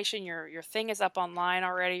information, your thing is up online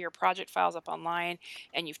already, your project file's up online,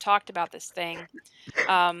 and you've talked about this thing.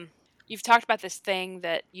 You've talked about this thing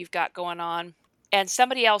that you've got going on, and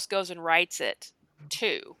somebody else goes and writes it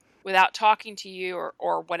too, without talking to you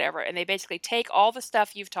or whatever, and they basically take all the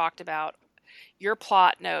stuff you've talked about, your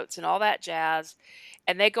plot notes and all that jazz,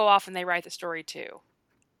 and they go off and they write the story too.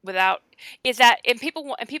 Without is that and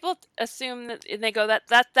people assume that, and they go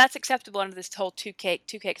that's acceptable under this whole two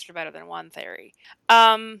cakes are better than one theory.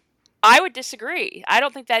 I would disagree. I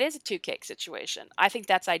don't think that is a two cake situation. I think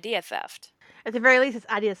that's idea theft. At the very least, it's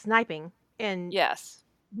idea sniping, and Yes.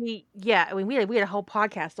 I mean, we had a whole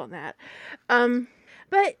podcast on that.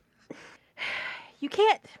 But you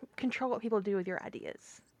can't control what people do with your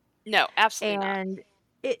ideas, No, absolutely not. and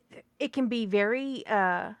it it can be very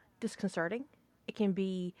disconcerting. It can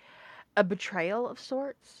be a betrayal of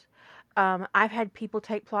sorts. I've had people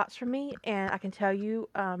take plots from me, and I can tell you,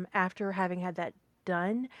 after having had that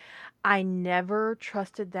done, I never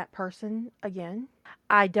trusted that person again.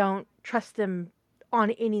 I don't trust them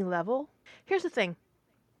on any level. Here's the thing,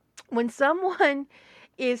 when someone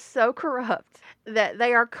is so corrupt that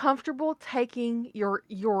they are comfortable taking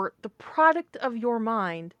the product of your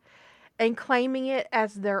mind and claiming it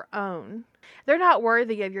as their own, they're not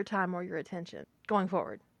worthy of your time or your attention going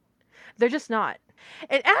forward. They're just not.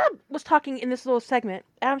 And Adam was talking in this little segment.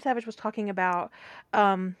 Adam Savage was talking about,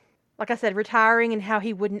 um, like I said, retiring and how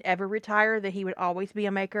he wouldn't ever retire, that he would always be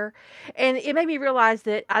a maker. And it made me realize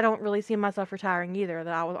that I don't really see myself retiring either,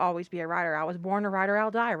 that I will always be a writer. I was born a writer,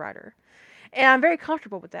 I'll die a writer. And I'm very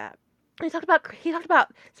comfortable with that. And he talked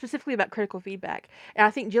about specifically about critical feedback. And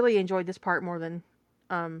I think Jilly enjoyed this part more than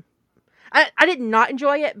um, I did not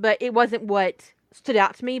enjoy it, but it wasn't what stood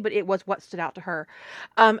out to me, but it was what stood out to her.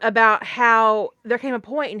 About how there came a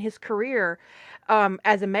point in his career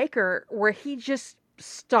as a maker where he just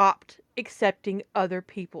stopped accepting other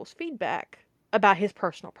people's feedback about his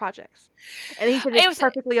personal projects. And he said It it's was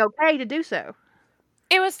perfectly okay to do so.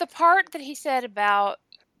 it was the part that he said about,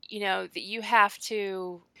 that you have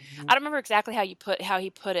to. I don't remember exactly how he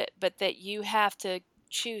put it, but that you have to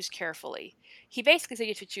choose carefully. He basically said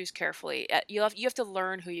you have to choose carefully. You have to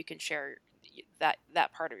learn who you can share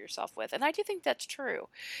that part of yourself with, and I do think that's true.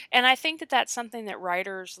 And I think that that's something that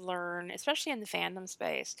writers learn, especially in the fandom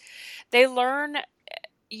space. They learn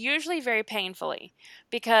usually very painfully,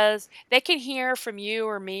 because they can hear from you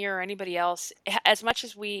or me or anybody else as much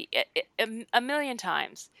as a million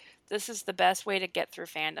times, this is the best way to get through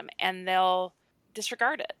fandom, and they'll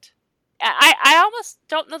disregard it. I almost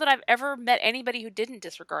don't know that I've ever met anybody who didn't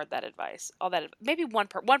disregard that advice. All that, maybe one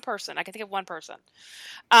person. I can think of one person.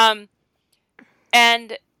 Um,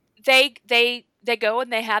 and they go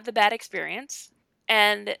and they have the bad experience,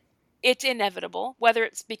 and it's inevitable, whether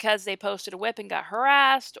it's because they posted a whip and got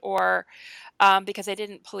harassed, or because they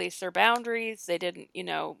didn't police their boundaries, they didn't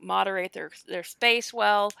moderate their space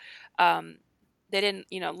well, um, they didn't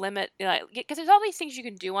limit, because there's all these things you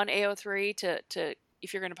can do on AO3 to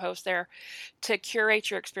if you're going to post there, to curate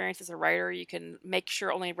your experience as a writer. You can make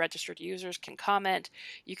sure only registered users can comment.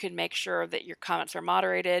 You can make sure that your comments are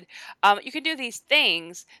moderated. You can do these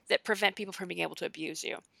things that prevent people from being able to abuse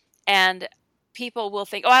you. And people will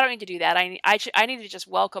think, oh, I don't need to do that. I need to just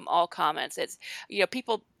welcome all comments. It's,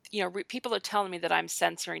 people, people are telling me that I'm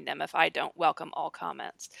censoring them if I don't welcome all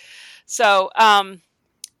comments. So, and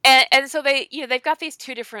so they've got these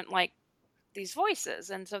two different, like, these voices,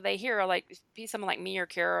 and so they hear, like, be someone like me or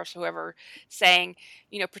Kara or whoever saying,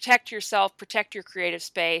 protect yourself, protect your creative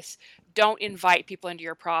space, don't invite people into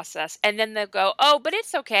your process, and then they'll go, oh, but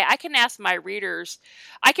it's okay, I can ask my readers,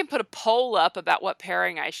 I can put a poll up about what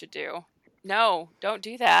pairing I should do. No, don't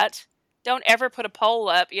do that. Don't ever put a poll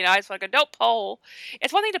up. I just want to go, don't poll.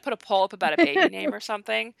 It's one thing to put a poll up about a baby name or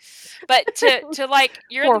something, but to like,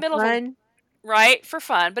 you're in the For middle of a fun. right, for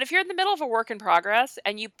fun. But if you're in the middle of a work in progress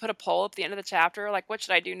and you put a poll at the end of the chapter, like, what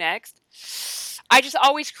should I do next? I just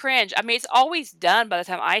always cringe. I mean, it's always done by the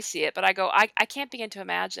time I see it, but I go, I can't begin to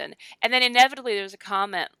imagine. And then inevitably there's a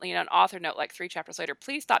comment, an author note like 3 chapters later,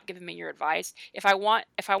 please stop giving me your advice. If I want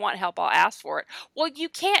help, I'll ask for it. Well, you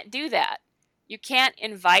can't do that. You can't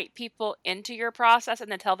invite people into your process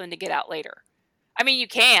and then tell them to get out later. I mean, you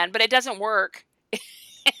can, but it doesn't work.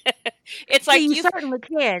 It's See, like you certainly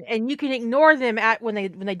can, and you can ignore them at when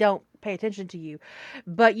they don't pay attention to you,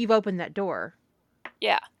 but you've opened that door.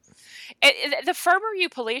 yeah. The firmer you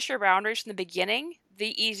police your boundaries from the beginning,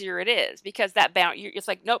 the easier it is, because it's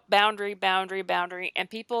like, nope, boundary, boundary, boundary, and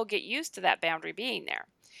people get used to that boundary being there.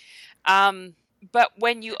 But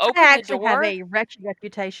when you I open the actually have door, a wretched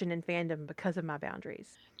reputation in fandom because of my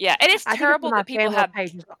boundaries. yeah, and it's I think it's why terrible my that people fan love have,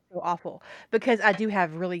 page is so awful because I do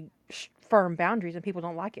have really firm boundaries and people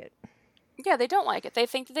don't like it. yeah, they don't like it. They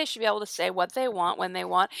think that they should be able to say what they want when they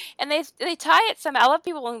want, and they tie it some. I love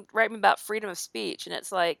people who write me about freedom of speech, and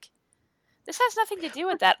it's like, this has nothing to do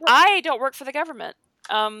with that. I don't work for the government.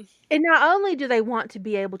 And not only do they want to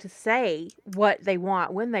be able to say what they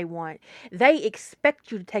want when they want, they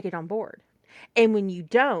expect you to take it on board. And when you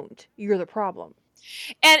don't, you're the problem.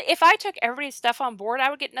 And if I took everybody's stuff on board, I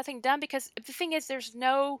would get nothing done, because the thing is, there's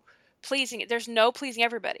no pleasing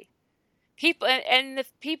everybody. People, and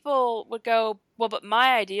if people would go, well, but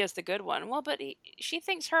my idea is the good one. Well, but she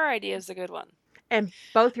thinks her idea is the good one. And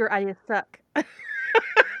both your ideas suck. I'm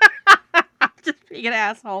just being an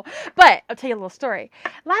asshole. But I'll tell you a little story.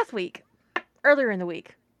 Last week, earlier in the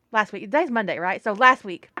week, last week, today's Monday, right? So last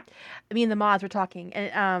week, me and the mods were talking,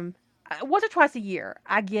 and once or twice a year,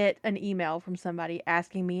 I get an email from somebody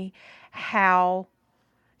asking me how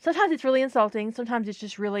Sometimes it's really insulting. Sometimes it's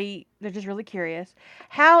just really, they're just really curious.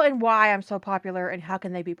 How and why I'm so popular and how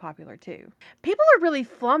can they be popular too? People are really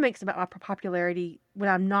flummoxed about my popularity when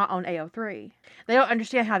I'm not on AO3. They don't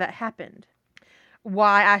understand how that happened.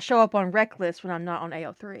 Why I show up on Reckless when I'm not on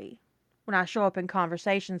AO3. When I show up in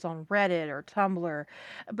conversations on Reddit or Tumblr,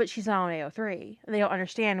 but she's not on AO3. They don't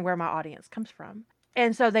understand where my audience comes from.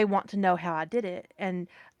 And so they want to know how I did it. And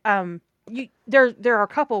there are a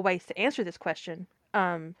couple of ways to answer this question.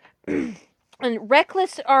 Um, and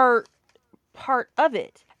Reckless are part of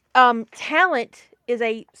it. Talent is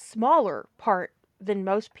a smaller part than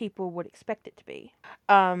most people would expect it to be.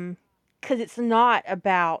 Because it's not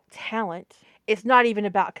about talent. It's not even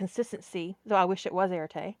about consistency, though I wish it was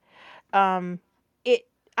Arete. Um, it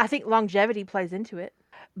I think longevity plays into it,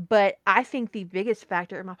 but I think the biggest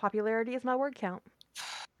factor in my popularity is my word count.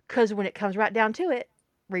 Because when it comes right down to it,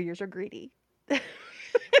 readers are greedy.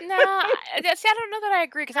 No, see, I don't know that I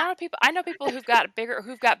agree because I know people who've got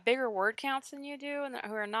bigger word counts than you do, and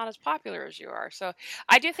who are not as popular as you are. So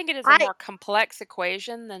I do think it is a I more complex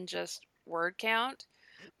equation than just word count.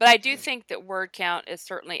 But I do think that word count is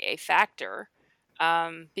certainly a factor,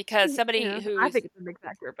 because somebody I who's think it's a big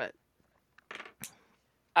factor, but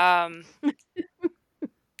um,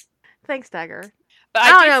 thanks, Dagger. but I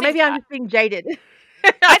I don't do know. think Maybe I'm just being jaded.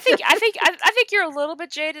 I think you're a little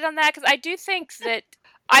bit jaded on that because I do think that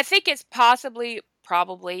I think it's probably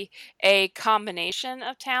a combination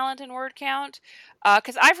of talent and word count.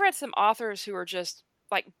 Because I've read some authors who are just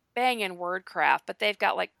like banging wordcraft, but they've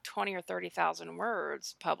got like 20 or 30,000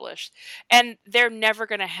 words published, and they're never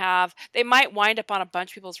going to have. They might wind up on a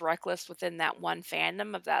bunch of people's rec list within that one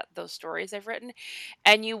fandom of those stories they've written,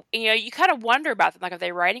 and you kind of wonder about them, like, are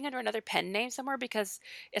they writing under another pen name somewhere? Because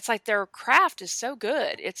it's like their craft is so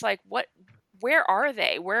good. It's like, where are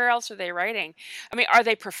they? Where else are they writing? I mean, are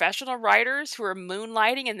they professional writers who are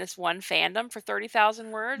moonlighting in this one fandom for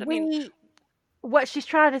 30,000 words? I mean, we What she's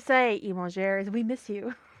trying to say, Emonger, is we miss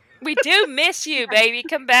you. we do miss you, baby.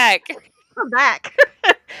 Come back. Come back.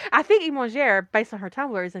 I think Emonger, based on her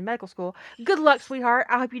Tumblr, is in medical school. Good luck, sweetheart.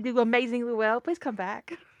 I hope you do amazingly well. Please come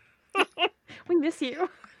back. We miss you.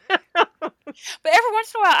 But every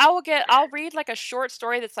once in a while, I'll read like a short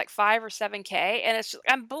story that's like 5 or 7K, and it's just,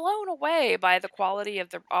 I'm blown away by the quality of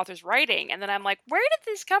the author's writing. And then I'm like, where did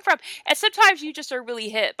this come from? And sometimes you just are really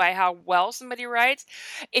hit by how well somebody writes.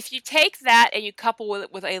 If you take that and you couple with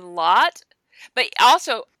it with a lot,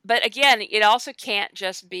 but again, it also can't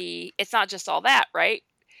just be, it's not just all that, right?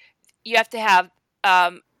 You have to have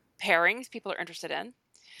um, pairings people are interested in.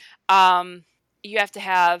 Um, you have to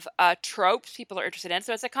have tropes people are interested in.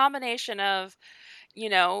 So it's a combination of, you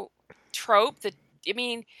know, trope that I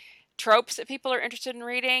mean, tropes that people are interested in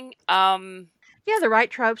reading. Yeah, the right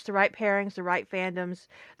tropes, the right pairings, the right fandoms,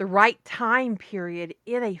 the right time period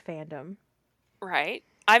in a fandom. Right.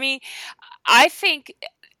 I mean, I think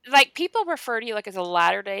like people refer to you like as a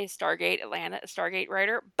latter day Stargate Atlanta Stargate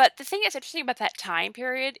writer, but the thing that's interesting about that time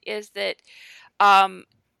period is that um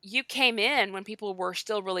you came in when people were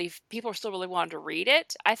still really wanting to read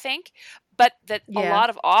it, I think, but that a Yeah. lot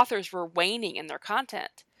of authors were waning in their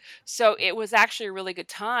content. So it was actually a really good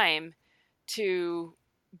time to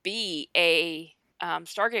be a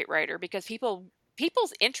Stargate writer because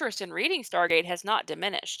people's interest in reading Stargate has not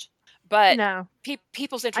diminished, but No.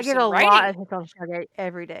 people's I interest get in a lot writing of hits on Stargate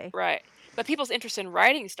every day. right, but people's interest in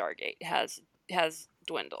writing Stargate has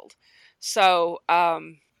dwindled. So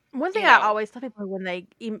One thing you I know, always tell people when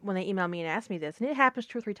when they email me and ask me this, and it happens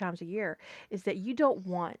 2 or 3 times a year, is that you don't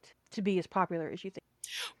want to be as popular as you think.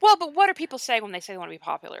 well, but what are people saying when they say they want to be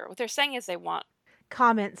popular? What they're saying is they want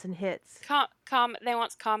Comments and hits. they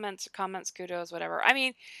want comments, kudos, whatever. I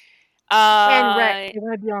mean, And uh they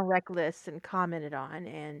want to be on rec lists and commented on,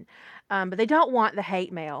 and but they don't want the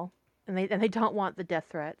hate mail, and they don't want the death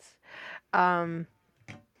threats. Um,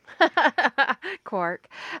 Cork.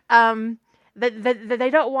 Um, that they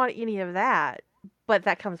don't want any of that, but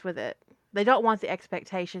that comes with it. They don't want the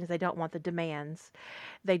expectations. They don't want the demands.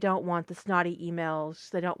 They don't want the snotty emails.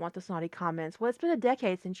 They don't want the snotty comments. Well, it's been a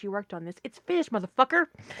decade since you worked on this. It's finished, motherfucker.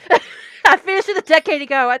 I finished it a decade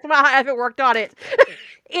ago. That's why I haven't worked on it.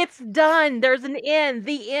 It's done. There's an end.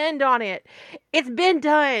 The end on it. It's been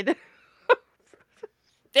done.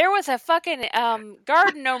 there was a fucking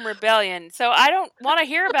garden gnome rebellion, so I don't want to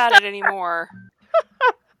hear about it anymore.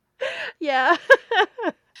 Yeah.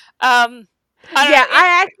 Um I don't Yeah, know.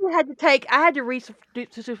 I actually had to I had to do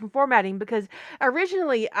some formatting because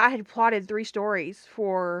originally I had plotted 3 stories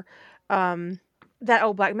for um that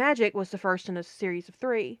old black magic was the first in a series of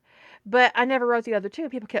 3, But I never wrote the other two.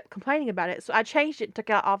 People kept complaining about it, so I changed it and took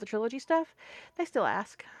out all the trilogy stuff. They still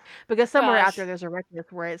ask because somewhere Well, out there there's a record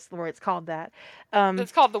where it's called that.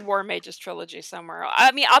 it's called the War Mages trilogy somewhere.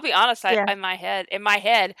 I mean, I'll be honest, Yeah, in my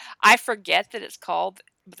head, I forget that it's called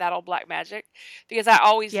That Old Black Magic because I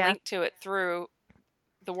always yeah. link to it through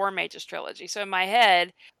the War Mages trilogy. So in my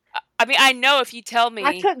head, I mean, I know if you tell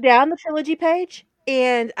I me, took down the trilogy page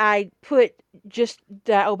and I put just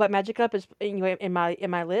that Old Black Magic up as anyway in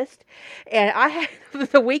my list. And I had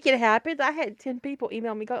the week it happened, I had 10 people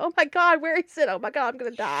email me going, "Oh my god, where is it? Oh my god, I'm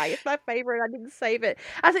gonna die. It's my favorite. I didn't save it."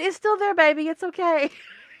 I said, "It's still there, baby. It's okay.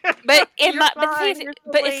 You're but the thing fine. is, Here's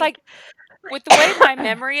the but it's link." like with the way my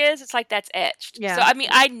memory is, it's like that's etched. So Yeah. I mean,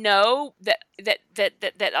 I know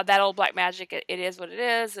that old black magic. It is what it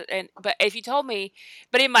is. And but if you told me,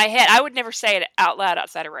 but in my head, I would never say it out loud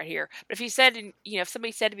outside of right here. But if you said, if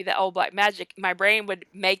somebody said to me that old black magic, my brain would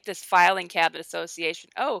make this filing cabinet association.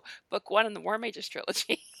 Oh, book one in the War Mages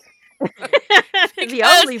trilogy, The because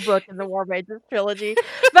only book in the War Mages trilogy.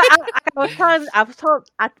 But I was told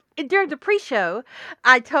during the pre-show,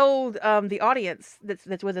 I told the audience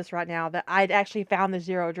that's with us right now that I'd actually found the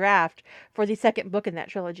zero draft for the second book in that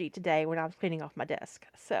trilogy today when I was cleaning off my desk.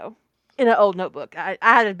 So in an old notebook, I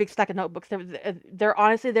had a big stack of notebooks. There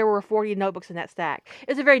honestly there were 40 notebooks in that stack. It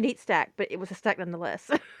was a very neat stack, but it was a stack nonetheless.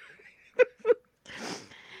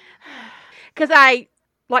 Because I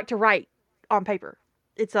like to write on paper.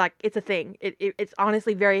 It's like it's a thing. It's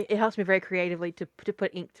honestly very. It helps me very creatively to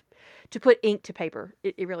put ink to paper.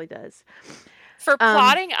 It really does. for Um,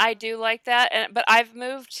 plotting, I do like that. But I've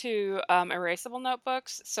moved to erasable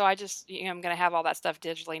notebooks, so I just I'm gonna have all that stuff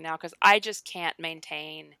digitally now because I just can't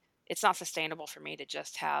maintain. It's not sustainable for me to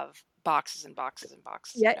just have boxes and boxes and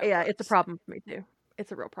boxes of yeah, yeah, it's a notebooks. problem for me too.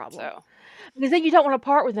 It's a real problem So because then you don't want to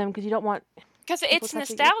part with them because you don't want because people it's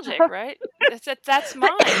touching your nostalgic, stuff. right? That's mine.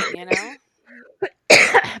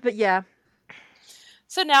 But yeah,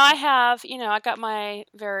 So now I have, I got my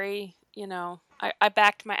very, I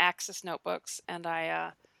backed my Axis notebooks, and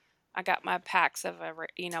I got my packs of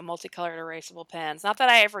multicolored erasable pens. Not that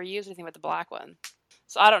I ever use anything but the black one.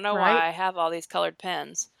 So I don't know right. why I have all these colored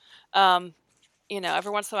pens. Um,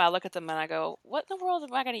 every once in a while I look at them and I go, "What in the world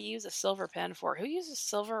am I going to use a silver pen for? Who uses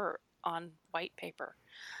silver on white paper?"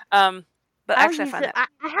 Um, but I'll actually I use find it. that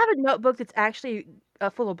I have a notebook that's actually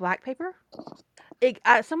full of black paper.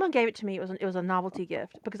 Someone gave it to me. It was a novelty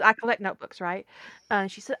gift because I collect notebooks, right?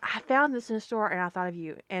 She said I found this in a store and I thought of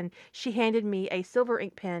you. And she handed me a silver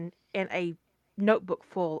ink pen and a notebook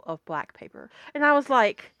full of black paper. And I was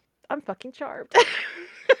like, I'm fucking charmed.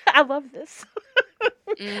 I love this.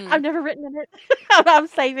 I've mm. never written in it. I'm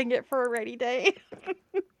saving it for a rainy day.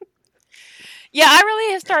 Yeah, I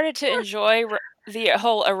really have started to enjoy the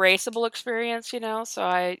whole erasable experience, so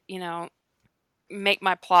I make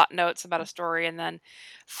my plot notes about a story and then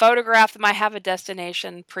photograph them. I have a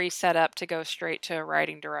destination pre-set up to go straight to a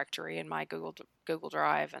writing directory in my Google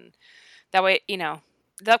Drive, and that way,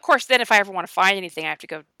 of course, then if I ever want to find anything, I have to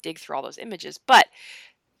go dig through all those images. But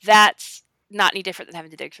that's not any different than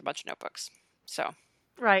having to dig through a bunch of notebooks. So,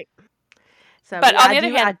 Right. So, but but yeah, on the other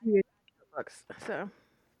I hand, do use notebooks. So,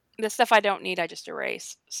 the stuff I don't need, I just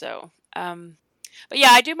erase. So, but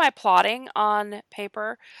yeah, I do my plotting on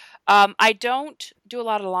paper. I don't do a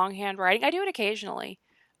lot of longhand writing. I do it occasionally.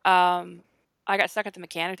 Um, I got stuck at the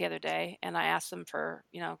mechanic the other day, and I asked them for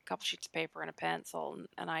a couple sheets of paper and a pencil,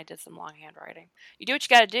 and I did some longhand writing. You do what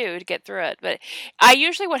you got to do to get through it. But I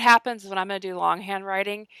usually what happens when I'm going to do longhand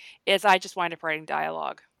writing is I just wind up writing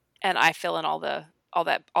dialogue, and I fill in all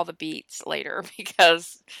the beats later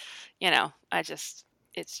because I just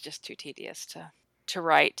it's just too tedious to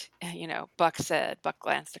write, Buck said, Buck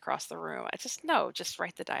glanced across the room. I just no, just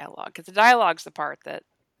write the dialogue because the dialogue's the part that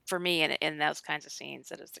for me in those kinds of scenes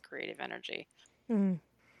that is the creative energy. mm,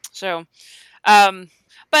 So, um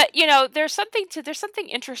but there's something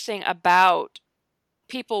interesting about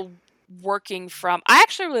people working from I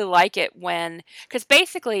actually really like it when because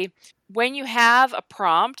basically when you have a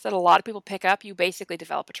prompt that a lot of people pick up, you basically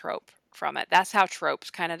develop a trope from it. That's how tropes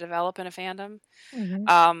kind of develop in a fandom. hmm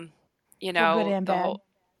Um, for good and the bad. whole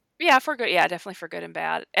yeah, for good, yeah, definitely for good and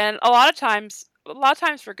bad. And a lot of times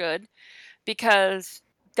for good because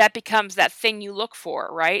that becomes that thing you look for,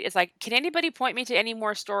 right? It's like, can anybody point me to any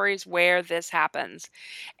more stories where this happens?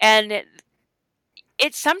 And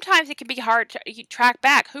it's sometimes it can be hard to track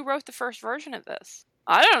back who wrote the first version of this.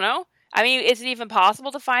 I don't know. I mean, is it even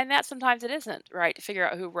possible to find that? Sometimes it isn't, right? To figure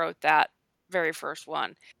out who wrote that very first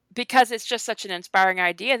one. Because it's just such an inspiring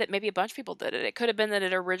idea that maybe a bunch of people did it. It could have been that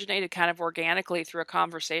it originated kind of organically through a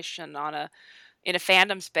conversation on a in a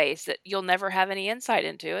fandom space that you'll never have any insight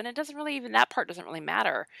into, and it doesn't really even that part doesn't really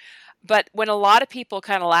matter. But when a lot of people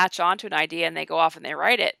kind of latch onto an idea and they go off and they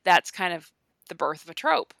write it, that's kind of the birth of a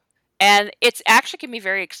trope. And it's actually can be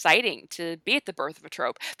very exciting to be at the birth of a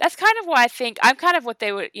trope. That's kind of why I think I'm kind of what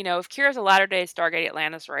they would, if Kira's a latter day Stargate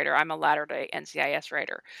Atlantis writer, I'm a latter day NCIS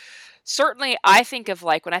writer. Certainly, I think of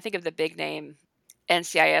like when I think of the big name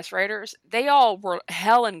NCIS writers, they all were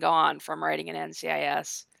hell and gone from writing an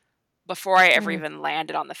NCIS before I ever Mhm. even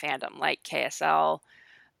landed on the fandom, like KSL.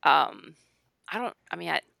 Um, I mean,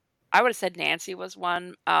 I would have said Nancy was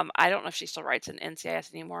one. I don't know if she still writes in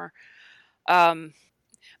NCIS anymore. Um,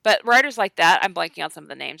 but writers like that, I'm blanking on some of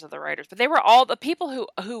the names of the writers, but they were all the people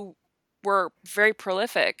who were very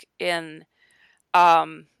prolific in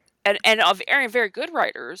um and of very very good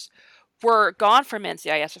writers were gone from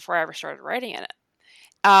NCIS before I ever started writing in it.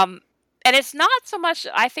 Um, and it's not so much,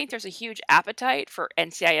 I think there's a huge appetite for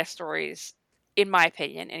NCIS stories, in my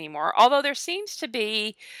opinion, anymore. Although there seems to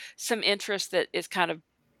be some interest that is kind of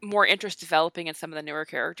more interest developing in some of the newer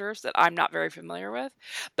characters that I'm not very familiar with.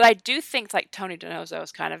 But I do think like Tony DiNozzo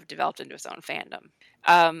has kind of developed into his own fandom.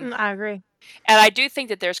 Um, I agree. and I do think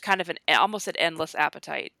that there's kind of an almost an endless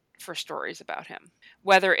appetite for stories about him,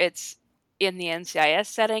 whether it's in the NCIS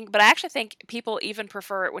setting, but I actually think people even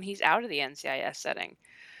prefer it when he's out of the NCIS setting,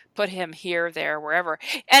 put him here, there, wherever.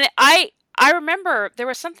 And I remember there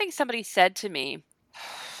was something somebody said to me.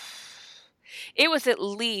 It was at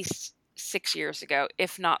least 6 years ago,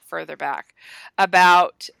 if not further back,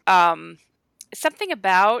 about something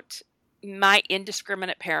about my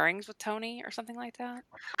indiscriminate pairings with Tony or something like that.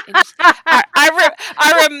 Indis-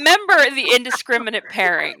 I remember the indiscriminate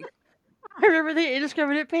pairing. I remember the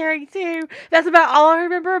indiscriminate pairing too. That's about all I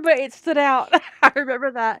remember, but it stood out. I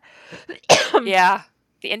remember that. Yeah,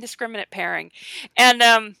 the indiscriminate pairing, and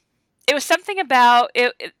it was something about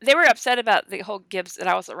they were upset about the whole Gibbs that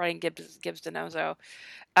I was writing Gibbs DiNozzo,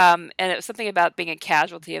 and it was something about being a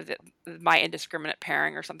casualty of my indiscriminate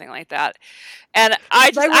pairing or something like that. And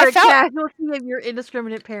They I were a felt casualty of your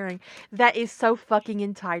indiscriminate pairing. That is so fucking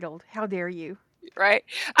entitled. How dare you? right.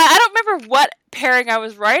 I don't remember what pairing I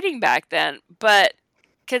was writing back then, but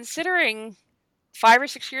considering 5 or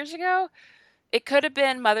 6 years ago, it could have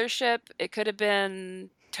been Mothership. It could have been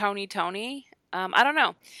Tony. I don't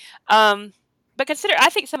know. Um, but consider, I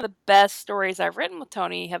think some of the best stories I've written with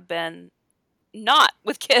Tony have been not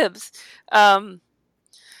with Gibbs. Um,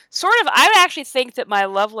 sort of, I actually think that my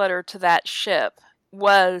love letter to that ship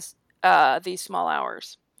was These Small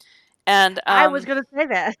Hours. And I was gonna say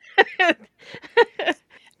that.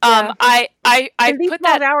 Yeah. I And These put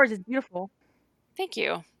Small that, Hours is beautiful. thank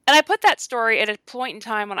you. And I put that story at a point in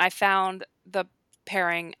time when I found the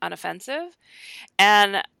pairing unoffensive.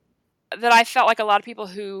 And that I felt like a lot of people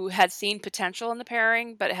who had seen potential in the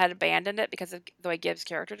pairing but had abandoned it because of the way Gibbs'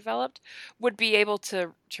 character developed would be able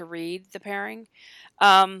to read the pairing.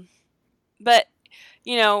 Um, but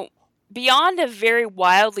you know, beyond a very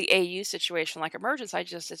wildly AU situation like Emergence,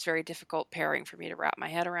 it's very difficult pairing for me to wrap my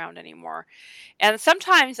head around anymore. And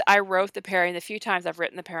sometimes I wrote the pairing. The few times I've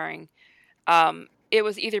written the pairing, it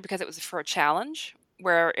was either because it was for a challenge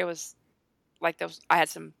where it was like those I had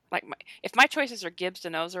some like if my choices are Gibbs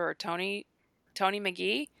DiNozzo or Tony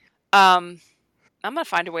McGee, um, I'm gonna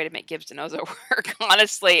find a way to make Gibbs DiNozzo work.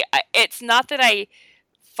 Honestly, it's not that I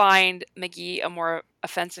find McGee a more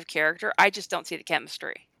offensive character. I just don't see the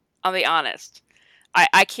chemistry. I'll be honest.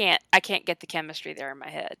 I can't get the chemistry there in my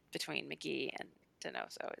head between McGee and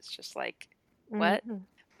DiNozzo. It's just like what Mhm.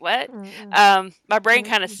 what. Mm-mm. My brain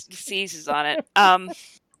kind of Mm-mm. seizes on it.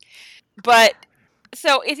 But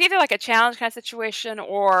so it's either like a challenge kind of situation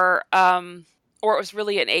or it was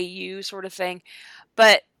really an AU sort of thing.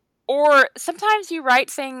 But or sometimes you write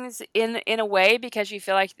things in a way because you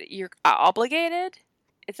feel like that you're obligated.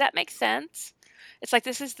 Does that make sense? It's like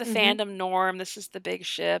this is the Mhm. fandom norm, this is the big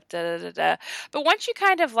ship, da da da da. But once you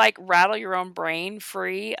kind of like rattle your own brain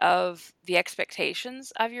free of the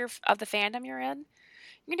expectations of the fandom you're in,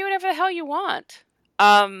 you can do whatever the hell you want.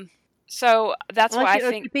 Um, so that's why I Unless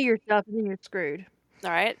think you be yourself, and then you're screwed.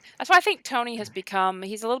 all right. That's why I think Tony has become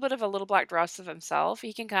he's a little bit of a little black dress of himself.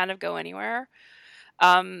 He can kind of go anywhere.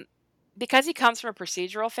 Um, because he comes from a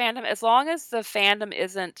procedural fandom, as long as the fandom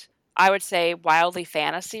isn't, I would say, wildly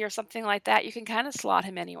fantasy or something like that, you can kind of slot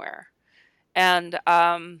him anywhere. And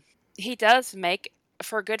he does make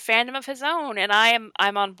for a good fandom of his own, and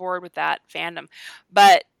I'm on board with that fandom.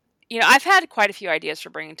 But I've had quite a few ideas for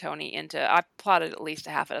bringing Tony into. I've plotted at least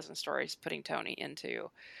a half a dozen stories putting Tony into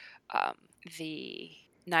um, the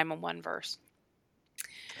 911 verse.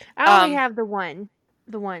 I only Um, have the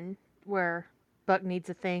one where Buck needs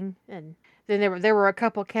a thing, and then there were a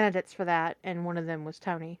couple candidates for that, and one of them was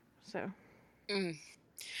Tony. So Mm.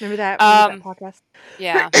 remember that Um, podcast?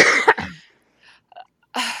 yeah.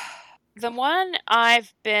 The one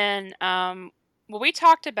I've been, well, we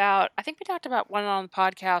talked about, I think we talked about one on the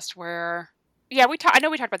podcast where, yeah, I know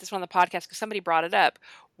we talked about this one on the podcast because somebody brought it up,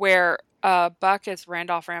 where Buck is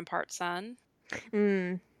Randolph Rampart's son.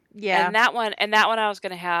 Yeah. And that one I was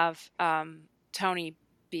going to have Tony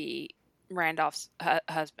be Randolph's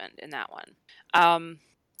husband in that one.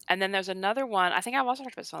 And then there's another one, I think I've also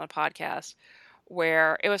talked about this on the podcast,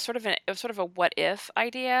 where it was sort of a what if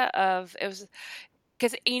idea of, it was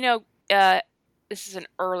because this is an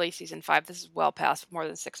early season 5. This is well past, more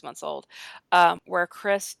than 6 months old, where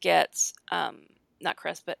Chris gets not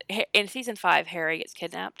Chris, but in season 5, Harry gets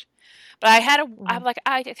kidnapped. But I had a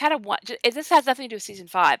one. This has nothing to do with season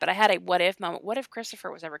 5, but I had a what if moment. What if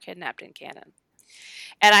Christopher was ever kidnapped in canon?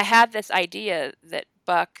 And I had this idea that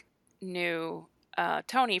Buck knew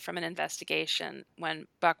Tony from an investigation when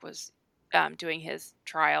Buck was doing his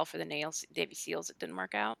trial for the Navy SEALs. It didn't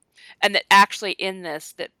work out, and that actually in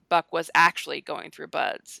this, that Buck was actually going through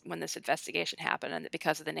BUD/S when this investigation happened, and that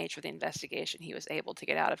because of the nature of the investigation, he was able to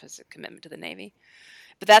get out of his commitment to the Navy.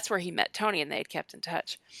 But that's where he met Tony, and they had kept in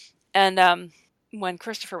touch. And when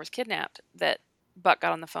Christopher was kidnapped, that Buck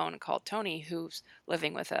got on the phone and called Tony, who's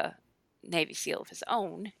living with a Navy SEAL of his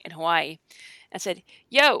own in Hawaii, and said,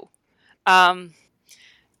 "Yo, um,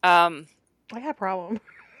 um, I had a problem.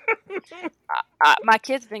 my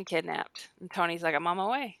kid's been kidnapped." And Tony's like, "I'm on my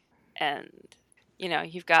way." And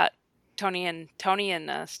you've got Tony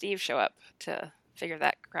and Steve show up to figure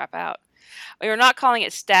that crap out. We were not calling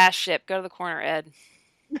it Stash Ship. Go to the corner, Ed.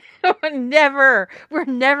 Never. We're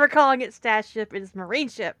never calling it Stash Ship. It's Marine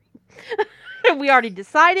Ship. We already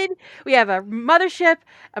decided. We have a mothership,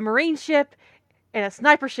 a Marine ship, and a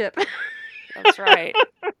sniper ship. That's right.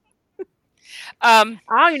 I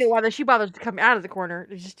don't even know why she bothers to come out of the corner.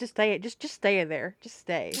 Just stay. Just stay in there. Just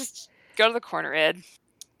stay. Just go to the corner, Ed.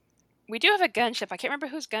 We do have a gunship. I can't remember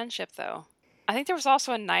whose gunship though. I think there was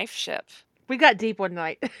also a knife ship. We got deep one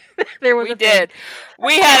night. There was. We did.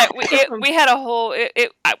 We had we had a whole.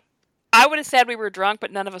 I would have said we were drunk,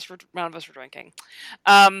 but none of us were drinking.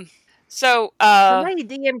 So somebody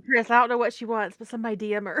DM Chris. I don't know what she wants, but somebody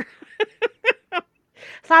DM her.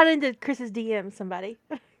 Slide into Chris's DM. Somebody.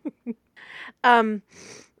 That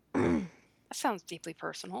sounds deeply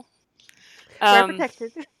personal. We're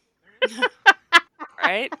protected.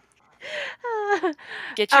 Right?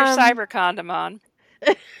 Get your cyber condom on.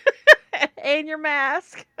 And your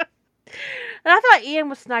mask. And I thought Ian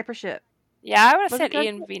was sniper ship. Yeah, I would have said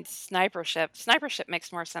Ian would be sniper ship. Sniper ship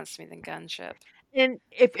makes more sense to me than gunship. And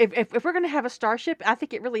if we're gonna have a starship, I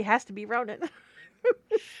think it really has to be Ronan.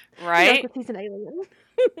 Right? He's an alien.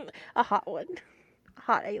 A hot one. A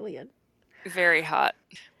hot alien. Very hot.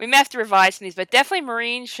 We may have to revise these, but definitely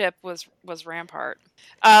Marine ship was Rampart.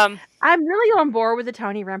 I'm really on board with the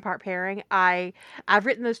Tony Rampart pairing. I've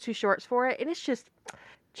written those 2 shorts for it, and it's just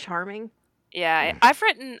charming. Yeah, I've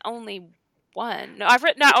written only one. No, I've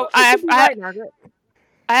written. No, I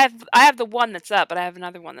have the one that's up, but I have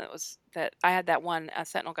another one that I had that one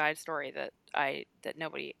Sentinel Guide story that I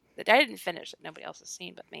didn't finish, that nobody else has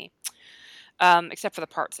seen but me, except for the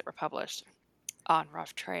parts that were published on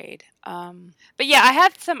Rough Trade. But yeah, I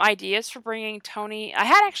had some ideas for bringing Tony. I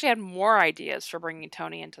had more ideas for bringing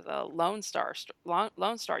Tony into the Lone Star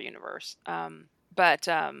universe. But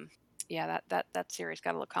yeah, that series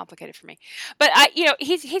got a little complicated for me. But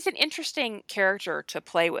he's an interesting character to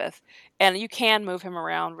play with, and you can move him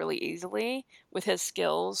around really easily with his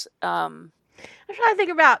skills. I'm trying to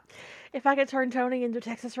think about if I could turn Tony into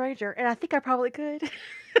Texas Ranger, and I think I probably could.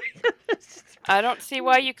 I don't see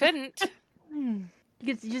why you couldn't. You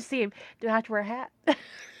just see him. Do I have to wear a hat?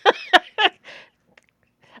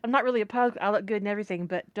 I'm not really a pug. I look good and everything,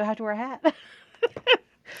 but do I have to wear a hat?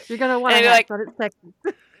 You're gonna want a hat, but it's Texas.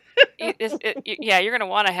 Yeah, you're gonna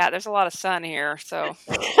want a hat. There's a lot of sun here, so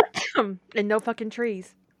and no fucking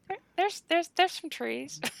trees. There's some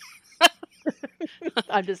trees.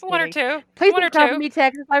 I'm just one kidding. or two. Please one don't come to me,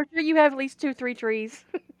 Texas. I'm sure you have at least 2-3 trees.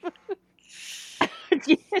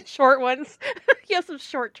 Short ones. You have some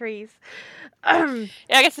short trees. Yeah,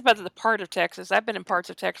 I guess about the part of Texas. I've been in parts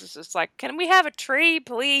of Texas. It's like, can we have a tree,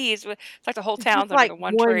 please? It's like the whole town's under the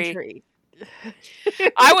one tree.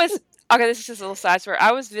 Okay, this is just a little side story.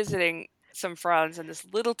 I was visiting some friends in this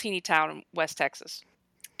little teeny town in West Texas,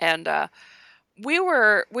 and we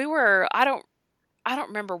were. I don't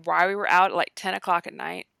remember why we were out at like 10 o'clock at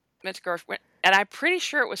night. And I'm pretty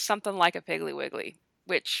sure it was something like a Piggly Wiggly,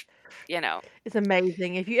 which you know, It's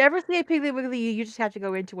amazing. If you ever see a Piggly Wiggly, you just have to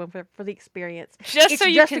go into one for the experience. just so It's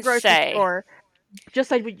you just a can grocery say, store, just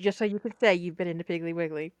so you can say you've been into Piggly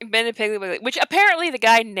Wiggly. been a Piggly Wiggly, which apparently the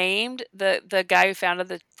guy named the guy who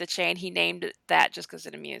founded the chain, he named it that just because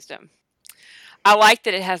it amused him. I like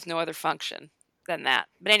that it has no other function than that.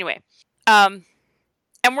 But anyway, um,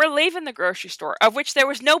 and we're leaving the grocery store, of which there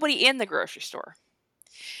was nobody in the grocery store.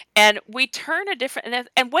 And we turn a different,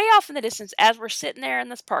 and way off in the distance, as we're sitting there in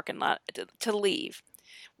this parking lot to leave,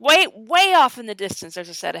 way off in the distance, there's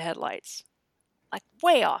a set of headlights, like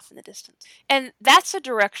way off in the distance. And that's the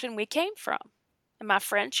direction we came from. And my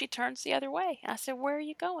friend, she turns the other way. And I said, "Where are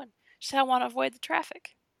you going?" She said, "I want to avoid the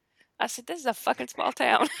traffic." I said, "This is a fucking small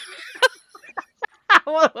town." I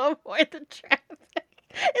want to avoid the traffic.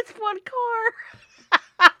 It's one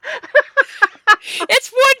car. It's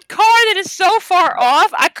one car that is so far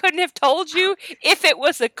off, I couldn't have told you if it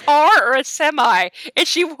was a car or a semi. And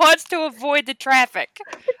she wants to avoid the traffic.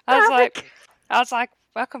 I was like, Traffic.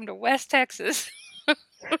 welcome to West Texas.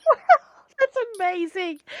 That's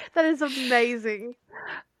amazing. That is amazing.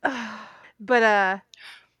 But I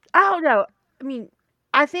don't know. I mean,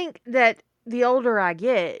 I think that the older I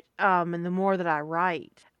get, and the more that I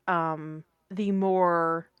write, the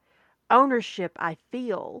more ownership I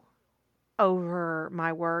feel over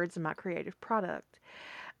my words and my creative product.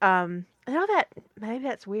 I know that maybe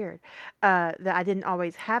that's weird, that I didn't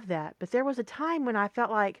always have that, but there was a time when I felt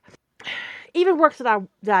like even works that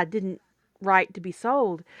I didn't write to be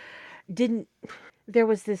sold didn't. There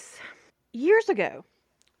was this years ago.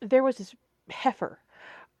 There was this heifer.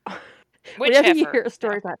 Which Whenever you heifer? hear a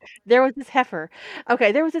story about, there was this heifer.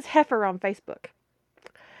 Okay, there was this heifer on Facebook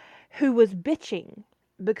who was bitching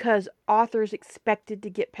because authors expected to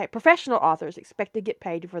get paid, professional authors expect to get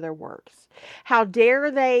paid for their works. How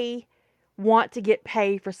dare they want to get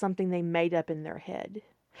paid for something they made up in their head?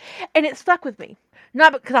 And it stuck with me.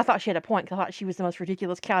 Not because I thought she had a point, because I thought she was the most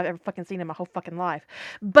ridiculous cow I've ever fucking seen in my whole fucking life.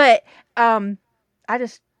 But I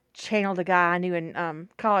just channeled a guy I knew in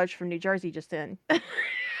college from New Jersey just then.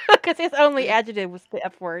 Because his only Mm. adjective was the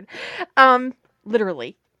F word. Um,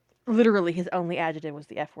 literally. Literally, his only adjective was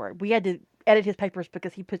the F word. We had to edit his papers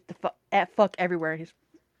because he put the fuck everywhere in his.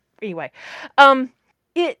 Anyway, um,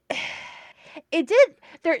 it it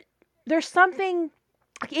did there's something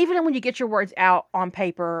like even when you get your words out on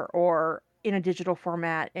paper or in a digital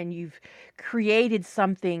format and you've created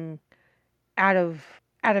something out of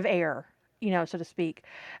air, so to speak.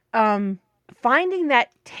 Um, Finding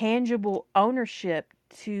that tangible ownership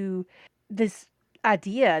to this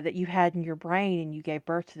idea that you had in your brain and you gave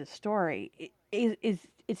birth to the story is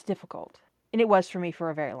it's difficult, and it was for me for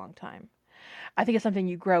a very long time. I think it's something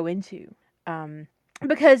you grow into. Um,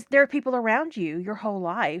 because there are people around you your whole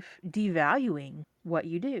life devaluing what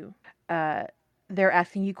you do. Uh, they're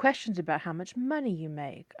asking you questions about how much money you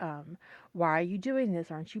make. Why are you doing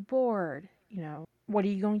this? Aren't you bored? What are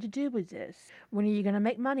you going to do with this? When are you going to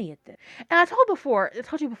make money at this? And I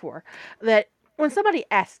told you before that when somebody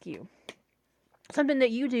asks you something that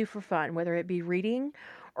you do for fun, whether it be reading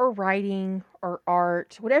or writing or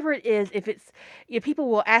art, whatever it is, if it's, people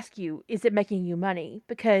will ask you, is it making you money?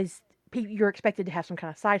 Because you're expected to have some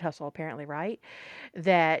kind of side hustle, apparently, right?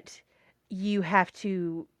 That you have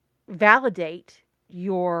to validate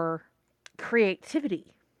your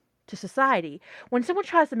creativity to society. When someone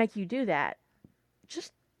tries to make you do that,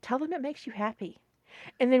 just tell them it makes you happy.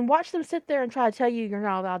 And then watch them sit there and try to tell you you're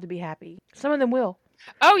not allowed to be happy. Some of them will.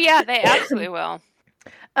 Oh yeah, they absolutely will.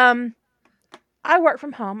 um, I work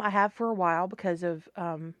from home. I have for a while because of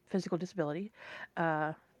physical disability.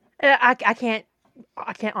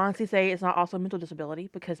 I can't honestly say it's not also mental disability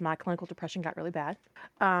because my clinical depression got really bad.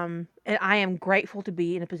 And I am grateful to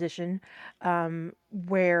be in a position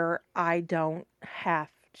where I don't have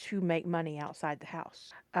to make money outside the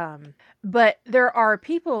house. But there are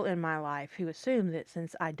people in my life who assume that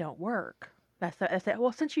since I don't work, that's it.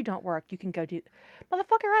 Well, since you don't work, you can go do.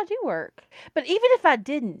 Motherfucker, I do work. But even if I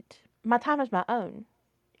didn't, my time is my own,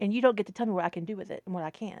 and you don't get to tell me what I can do with it and what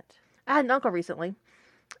I can't. I had an uncle recently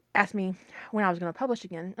asked me when I was going to publish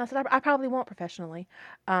again. I said I probably won't professionally,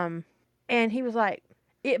 and he was like,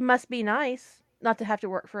 "It must be nice not to have to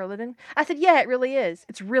work for a living." I said, "Yeah, it really is.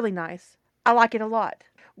 It's really nice. I like it a lot.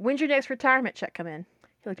 When's your next retirement check come in?"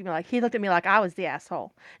 He looked at me like I was the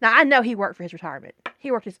asshole. Now I know he worked for his retirement.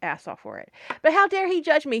 He worked his ass off for it. But how dare he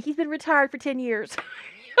judge me? He's been retired for 10 years.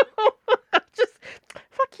 Just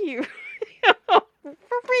fuck you. For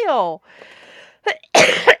real.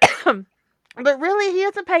 But really, he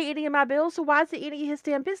doesn't pay any of my bills, so why is it any of his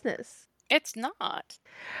damn business? It's not.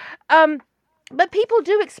 Um, but people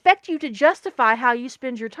do expect you to justify how you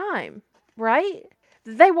spend your time, right?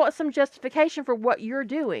 They want some justification for what you're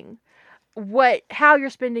doing, how you're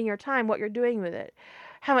spending your time, what you're doing with it.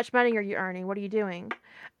 How much money are you earning? What are you doing?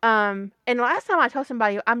 And last time I told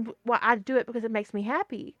somebody I do it because it makes me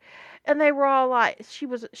happy, and they were all like, she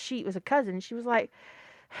was a cousin. She was like,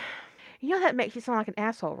 you know that makes you sound like an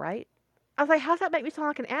asshole, right? I was like, how's that make me sound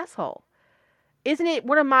like an asshole? Isn't it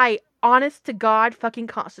one of my honest to God fucking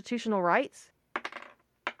constitutional rights?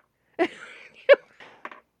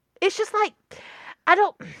 It's just like I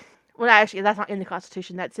don't. Well, actually, that's not in the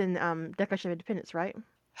Constitution. That's in Declaration of Independence, right?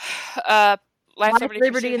 Life, Life, liberty,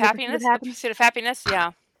 liberty, pursuit of and the pursuit of happiness. happiness. Pursuit of happiness.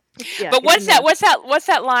 Yeah. Yeah, But it's in there. what's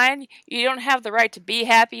that line? You don't have the right to be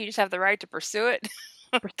happy. You just have the right to pursue it.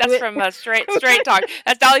 Pursue That's it. from Straight Talk.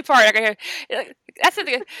 That's Dolly Parton. That's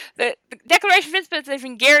the Declaration of Independence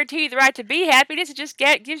doesn't guarantee you the right to be happy. It just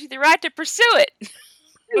gives you the right to pursue it.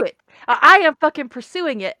 Pursue it. I am fucking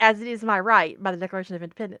pursuing it as it is my right by the Declaration of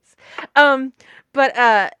Independence. Um, but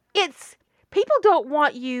it's people don't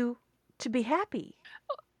want you to be happy.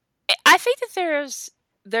 I think that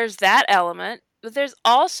there's that element, but there's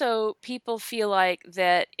also people feel like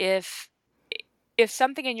that if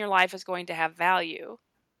something in your life is going to have value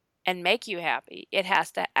and make you happy, it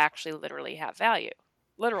has to actually literally have value,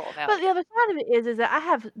 literal But value. the other side of it is that I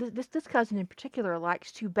have this cousin in particular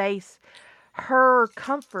likes to base her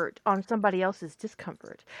comfort on somebody else's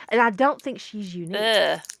discomfort, and I don't think she's unique.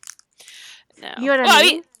 Ugh, You no. know what I Well, I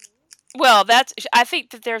mean, mean? well, I think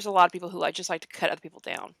that there's a lot of people who just like to cut other people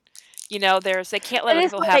down. They can't let And other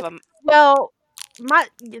it's people have like, them. well, my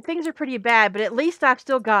things are pretty bad, but at least I've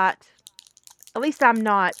still got. At least I'm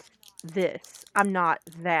not this. I'm not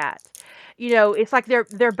that. It's like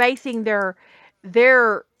they're basing their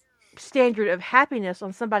standard of happiness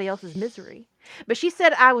on somebody else's misery. But she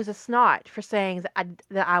said I was a snot for saying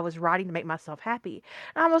that I was writing to make myself happy.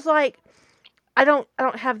 And I was like, I don't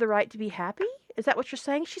have the right to be happy? Is that what you're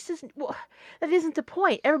saying? She says, well, that isn't the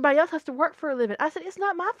point. Everybody else has to work for a living. I said, it's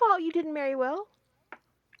not my fault you didn't marry well.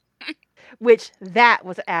 Which that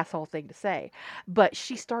was an asshole thing to say. But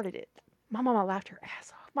she started it. My mama laughed her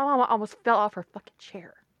ass off. My mama almost fell off her fucking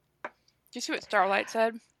chair. Do you see what Starlight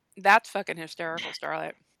said? That's fucking hysterical,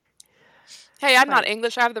 Starlight. Hey, I'm not Like,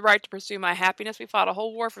 English. I have the right to pursue my happiness. We fought a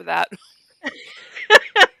whole war for that.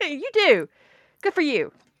 you do. Good for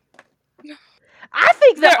you. I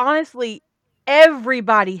think that There, honestly,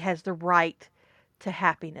 everybody has the right to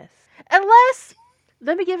happiness. Unless,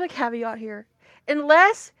 let me give a caveat here.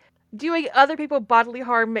 Unless doing other people bodily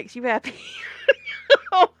harm makes you happy,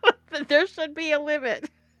 there should be a limit.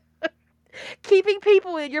 Keeping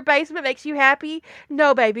people in your basement makes you happy?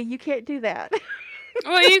 No, baby, you can't do that.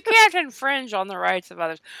 well, you can't infringe on the rights of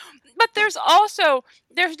others. But there's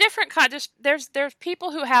different kinds. There's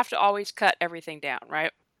people who have to always cut everything down,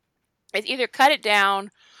 right? It's either cut it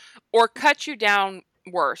down or cut you down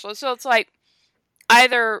worse. So it's like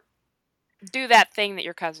either do that thing that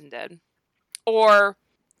your cousin did, or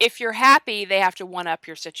if you're happy, they have to one up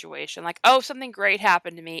your situation. Like, oh, something great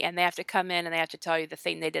happened to me, and they have to come in and they have to tell you the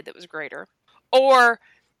thing they did that was greater. Or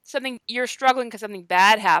something you're struggling because something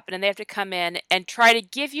bad happened, and they have to come in and try to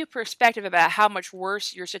give you perspective about how much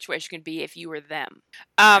worse your situation could be if you were them.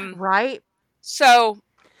 Right? So,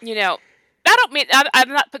 you know, I don't mean I'm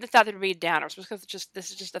not putting this out there to be downers because this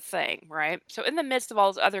is just a thing, right? So in the midst of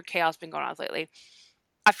all this other chaos been going on lately,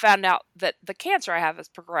 I found out that the cancer I have has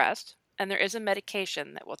progressed, and there is a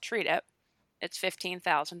medication that will treat it. It's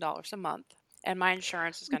 $15,000 a month, and my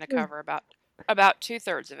insurance is going to cover about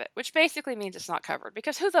 2/3 of it, which basically means it's not covered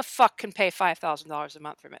because who the fuck can pay $5,000 a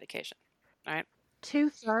month for medication, right?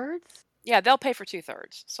 2/3? Yeah, they'll pay for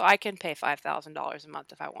 2/3, so I can pay $5,000 a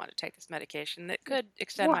month if I want to take this medication that could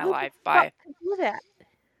extend Well, my who the life fuck by. can do that?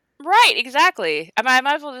 Right, exactly. I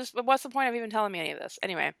might as well just. What's the point of even telling me any of this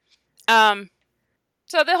anyway? Um,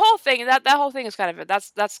 So the whole thing that whole thing is kind of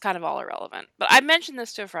that's kind of all irrelevant. But I mentioned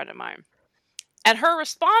this to a friend of mine, and her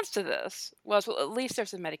response to this was, "Well, at least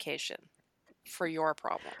there's a medication for your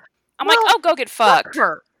problem." I'm like, Well, "Oh, go get fuck fucked."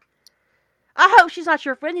 her. I hope she's not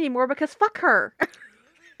your friend anymore because fuck her.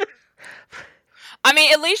 I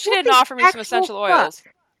mean, at least she What didn't the offer me some actual essential fuck? oils.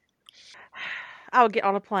 I'll get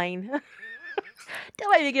on a plane. Don't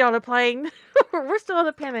let me get on a plane. We're still in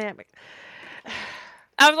the pandemic.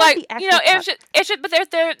 I was That'd like, be actually fun. but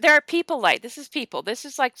there are people like this is people. This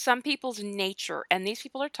is like some people's nature, and these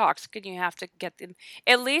people are toxic, and you have to get them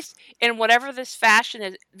at least in whatever this fashion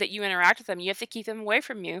is that you interact with them. You have to keep them away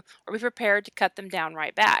from you, or be prepared to cut them down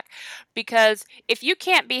right back. Because if you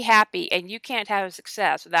can't be happy and you can't have a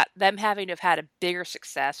success without them having to have had a bigger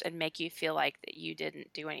success and make you feel like that you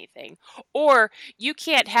didn't do anything, or you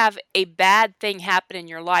can't have a bad thing happen in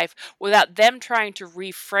your life without them trying to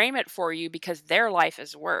reframe it for you because their life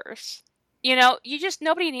is worse. You just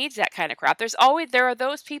nobody needs that kind of crap. There are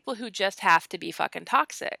those people who just have to be fucking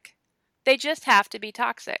toxic. They just have to be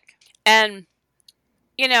toxic. And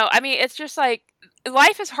I mean, it's just like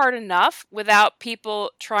life is hard enough without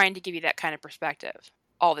people trying to give you that kind of perspective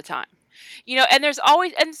all the time. And there's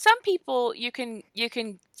always and some people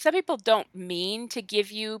some people don't mean to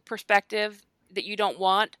give you perspective that you don't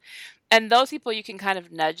want. And those people, you can kind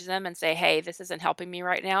of nudge them and say, hey, this isn't helping me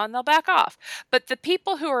right now, and they'll back off. But the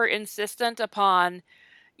people who are insistent upon,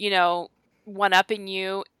 you know, one upping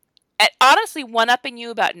you, honestly, one upping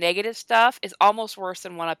you about negative stuff is almost worse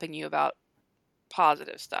than one upping you about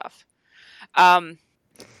positive stuff.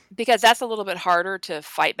 Because that's a little bit harder to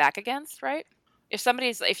fight back against, right?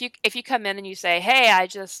 If you come in and you say, hey, I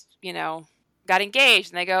just, got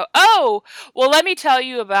engaged, and they go, oh, well, let me tell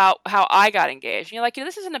you about how I got engaged. And you're like,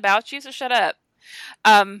 this isn't about you, so shut up.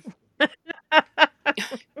 Um,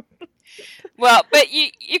 well, but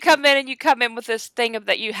you come in and you come in with this thing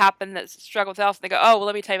that you happen that struggle with health, and they go, oh, well,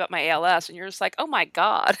 let me tell you about my ALS, and you're just like, oh my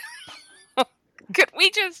God. Could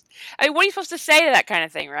we just? I mean, what are you supposed to say to that kind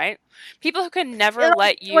of thing, right? People who can never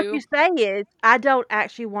let What you you. say is, I don't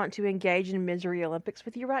actually want to engage in misery Olympics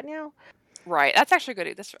with you right now. Right. That's actually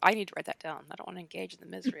good. I need to write that down. I don't want to engage in the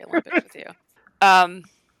misery Olympics with you. Um,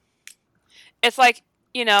 it's like,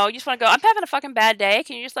 you just want to go, I'm having a fucking bad day.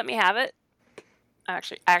 Can you just let me have it? I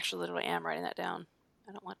actually literally am writing that down.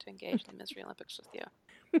 I don't want to engage in the misery Olympics with you.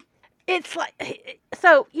 It's like,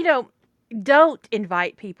 so, don't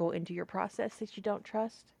invite people into your process that you don't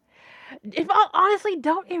trust. Honestly,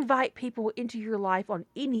 don't invite people into your life on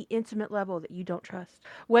any intimate level that you don't trust.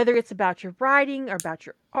 Whether it's about your writing, or about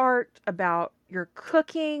your art, about your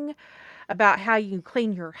cooking, about how you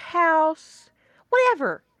clean your house,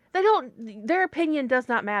 whatever. Their opinion does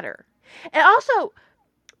not matter. And also,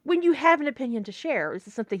 when you have an opinion to share, this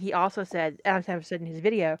is something he also said, Adam Sandler said in his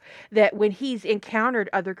video, that when he's encountered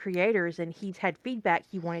other creators and he's had feedback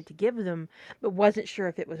he wanted to give them, but wasn't sure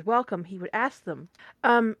if it was welcome, he would ask them,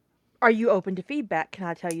 are you open to feedback? Can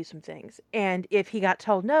I tell you some things? And if he got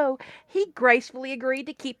told no, he gracefully agreed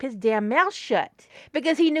to keep his damn mouth shut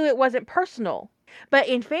because he knew it wasn't personal. But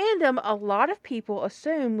in fandom, a lot of people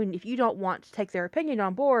assume if you don't want to take their opinion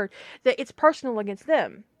on board, that it's personal against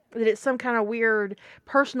them, that it's some kind of weird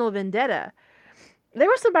personal vendetta. There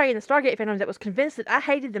was somebody in the Stargate fandom that was convinced that I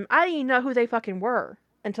hated them. I didn't even know who they fucking were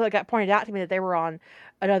until it got pointed out to me that they were on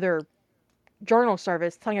another journal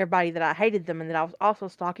service telling everybody that I hated them and that I was also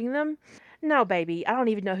stalking them. No, baby, I don't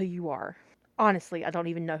even know who you are. Honestly, I don't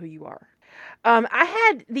even know who you are. I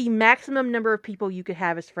had the maximum number of people you could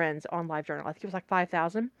have as friends on LiveJournal. I think it was like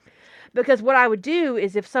 5,000. Because what I would do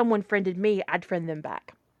is if someone friended me, I'd friend them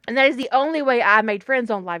back. And that is the only way I made friends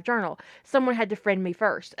on LiveJournal. Someone had to friend me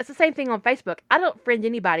first. It's the same thing on Facebook. I don't friend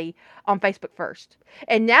anybody on Facebook first.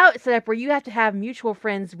 And now it's set up where you have to have mutual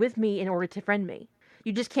friends with me in order to friend me.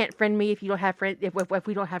 You just can't friend me if you don't have if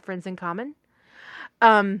we don't have friends in common.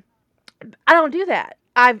 Um, I don't do that.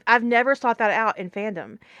 I've never sought that out in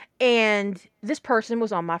fandom, and this person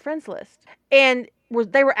was on my friends list, and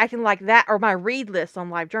they were acting like that, or my read list on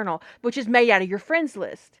LiveJournal, which is made out of your friends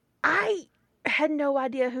list. I had no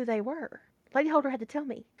idea who they were. Lady Holder had to tell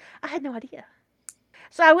me. I had no idea.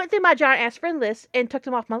 So I went through my giant ass friend list and took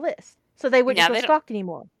them off my list, so they wouldn't Now feel they don't. stalked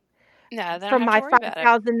anymore. No, they don't From have to my worry five about it.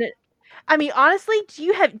 thousand. I mean, honestly, do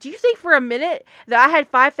you think for a minute that I had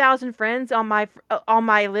 5,000 friends on my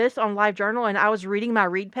list on LiveJournal and I was reading my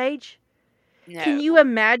read page? Can No, you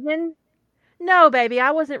imagine? No, baby,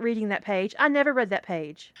 I wasn't reading that page. I never read that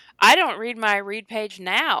page. I don't read my read page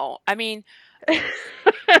now. I mean,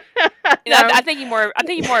 No. I'm thinking more. I'm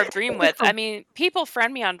thinking more of Dreamwidth. I mean, people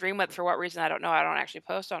friend me on Dreamwidth for what reason I don't know. I don't actually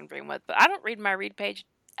post on Dreamwidth, but I don't read my read page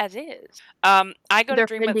as is. I go to They're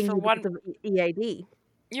Dreamwidth friending for you because one. of EAD.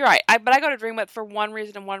 You're right. But I go to Dreamwidth for one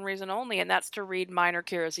reason and one reason only, and that's to read Minor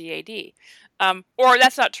Kira's EAD. Or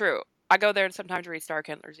that's not true. I go there sometimes to read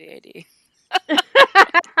Starkindler's EAD.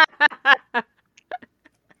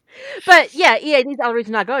 But yeah, EAD is the only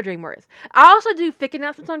reason I go to DreamWorks. I also do fic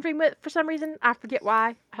announcements on DreamWorks for some reason. I forget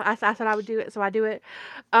why. I said I would do it, so I do it.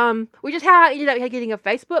 Which is how I ended up getting a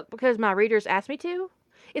Facebook because my readers asked me to.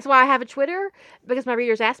 It's why I have a Twitter because my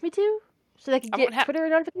readers asked me to. so they could I wouldn't get have Twitter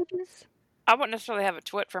notifications? I wouldn't necessarily have a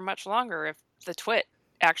twit for much longer if the twit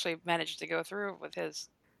actually managed to go through with his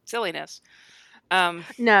silliness. Um,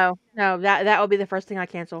 No, no, that will be the first thing I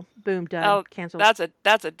cancel. Boom, done, oh, canceled.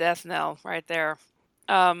 that's a death knell right there.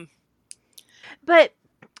 Um, But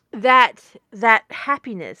that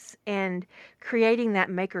happiness and creating that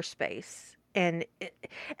makerspace, and I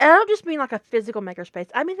don't just mean like a physical makerspace.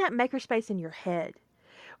 I mean that makerspace in your head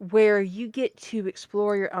where you get to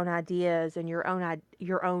explore your own ideas and your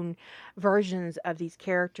own versions of these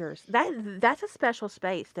characters. That's a special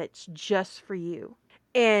space that's just for you.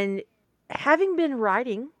 And having been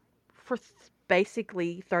writing for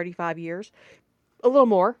basically 35 years, a little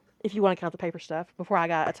more if you want to count the paper stuff before I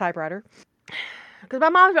got a typewriter, because my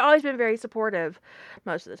mom's always been very supportive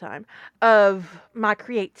most of the time of my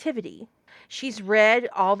creativity. She's read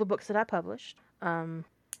all the books that I published. my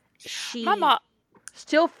She mom,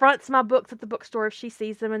 still fronts my books at the bookstore. If she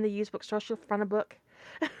sees them in the used bookstore, she'll front a book.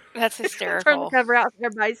 that's Turn the hysterical. cover out so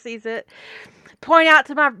everybody sees it. Point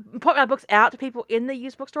my books out to people in the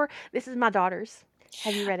used bookstore. This is my daughter's.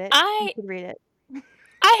 Have you read it? You I should read it.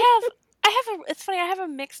 it's funny. I have a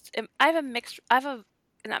mixed. I have a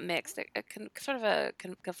not mixed, sort of a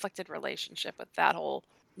conflicted relationship with that whole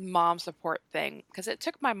mom support thing because it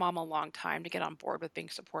took my mom a long time to get on board with being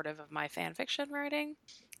supportive of my fan fiction writing,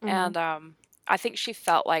 Hmm. and I think she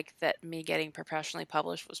felt like that me getting professionally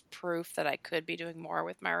published was proof that I could be doing more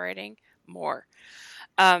with my writing, more.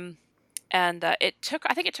 Um, and I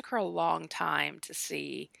think it took her a long time to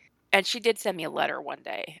see. And she did send me a letter one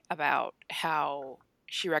day about how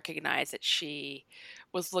she recognized that she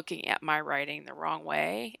was looking at my writing the wrong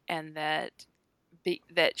way, and that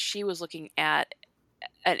she was looking at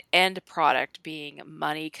an end product being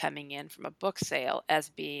money coming in from a book sale as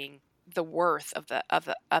being the worth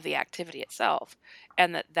of the activity itself,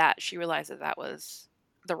 and that she realized that that was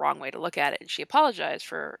the wrong way to look at it, and she apologized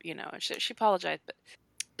for, she apologized. But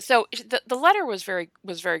so the letter was very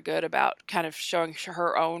good about kind of showing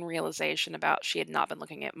her own realization about she had not been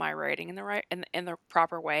looking at my writing in the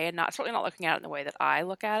proper way, and not certainly not looking at it in the way that I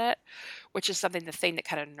look at it, which is the thing that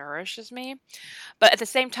kind of nourishes me. But at the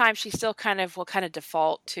same time, she still will kind of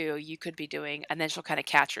default to you could be doing, and then she'll kind of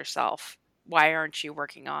catch herself. Why aren't you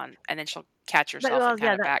working on? And then she'll catch But herself well, and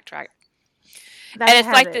kind yeah, of backtrack. that's And a it's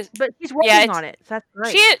like habit. this, But she's yeah, working on it, so that's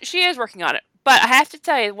great. she is working on it. But I have to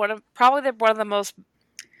tell you, one of the most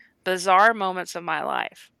bizarre moments of my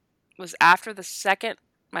life was after the second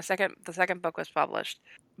book was published.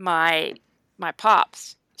 My my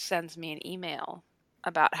pops sends me an email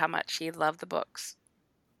about how much he loved the books,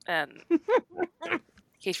 and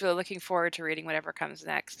he's really looking forward to reading whatever comes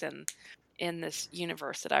next and in this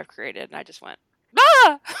universe that I've created. And I just went,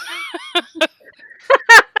 ah!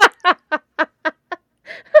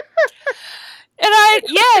 And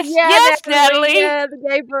Yeah, yes, Natalie. Natalie. Yeah, the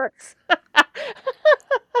gay books.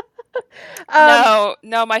 um,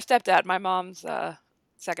 No, my stepdad, my mom's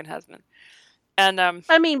second husband. And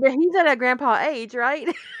I mean, but he's at a grandpa age, right?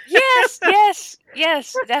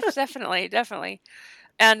 yes, that's definitely.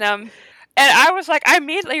 And I was like, I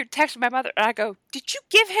immediately texted my mother and I go, "Did you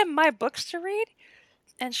give him my books to read?"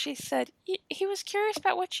 And she said, he was curious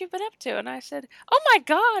about what you've been up to. And I said, "Oh my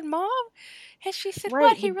God, Mom." And she said, "What?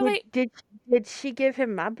 Wait, He really, did she give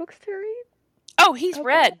him my books to read? oh, Okay.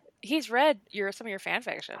 he's read some of your fan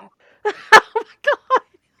fiction. Oh my god.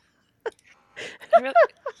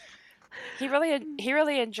 He really, he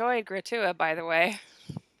really enjoyed Gratua, by the way.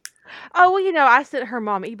 Oh well, I sent her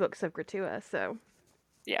mom ebooks of Gratua, so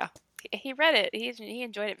Yeah. He read it. He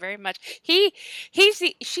enjoyed it very much.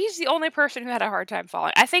 She's the only person who had a hard time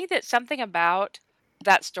following. I think that something about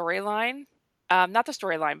that storyline, not the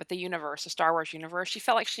storyline, but the universe, the Star Wars universe, she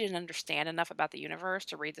felt like she didn't understand enough about the universe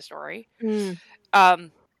to read the story. mm.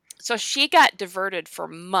 Um, so she got diverted for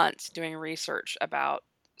months doing research about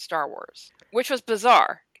Star Wars, which was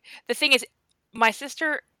bizarre. The thing is, my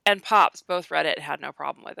sister and Pops both read it and had no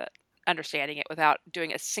problem with it, understanding it without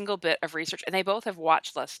doing a single bit of research, and they both have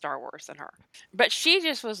watched less Star Wars than her. But she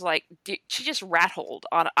just was like, she just rat-holed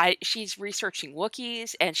on. She's researching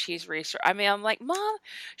Wookiees, and she's research. I mean, I'm like, Mom,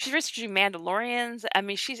 she's researching Mandalorians. I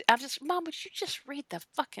mean, I'm just, Mom, would you just read the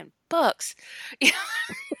fucking books?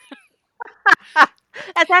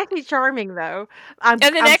 That's actually charming, though. I'm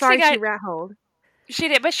And the I'm next sorry thing she rat holed. she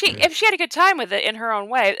did, but if she had a good time with it in her own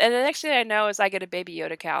way. And the next thing I know is I get a Baby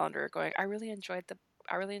Yoda calendar going, I really enjoyed the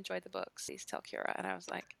books. Please tell Kira. And I was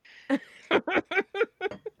like,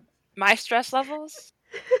 my stress levels,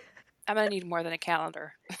 I'm gonna need more than a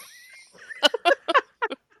calendar.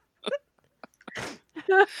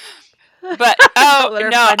 But oh Let her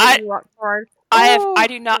no, find it. You walk hard. I Oh,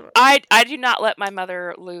 do not I do not let my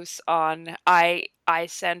mother loose on I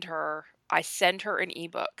send her an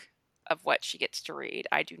ebook of what she gets to read.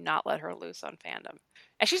 I do not let her loose on fandom.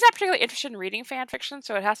 And she's not particularly interested in reading fan fiction,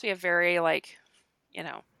 so it has to be a very like, you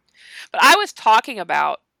know. But I was talking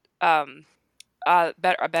about um a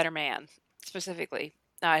better man specifically.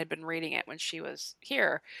 I had been reading it when she was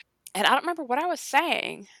here, and I don't remember what I was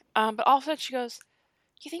saying. But all of a sudden she goes,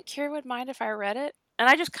 "You think Kira would mind if I read it?" And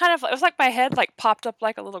I just kind of, it was like my head like popped up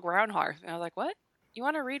like a little groundhog. And I was like, "What? You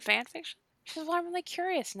want to read fan fiction?" She says, "Well, I'm really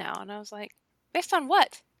curious now." And I was like, "Based on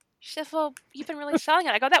what?" She says, "Well, you've been really selling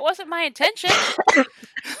it." I go, "That wasn't my intention."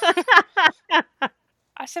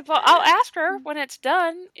 I said, "Well, I'll ask her when it's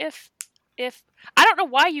done if I don't know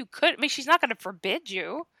why you could. I mean, she's not going to forbid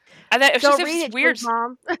you." And then it was just don't read this it, please, weird.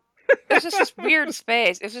 Mom. It was just this weird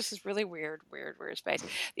space. It was just this really weird space.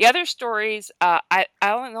 The other stories, I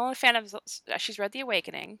only the only fan of she's read The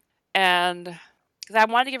Awakening, and because I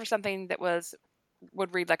wanted to give her something that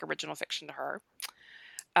would read like original fiction to her.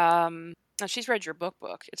 And she's read your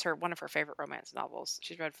book. It's one of her favorite romance novels.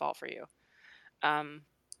 She's read Fall for You. Um,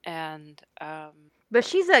 and But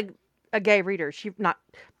she's a gay reader.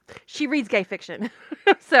 She reads gay fiction.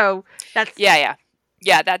 So that's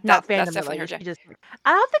yeah, not that's fandom definitely her related. jam. She just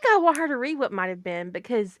I don't think I want her to read what might have been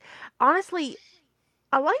because honestly,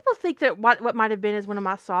 a lot of people think that what might have been is one of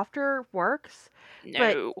my softer works,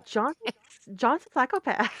 but No, John's a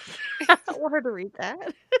psychopath. I don't want her to read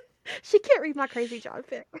that. She can't read my crazy John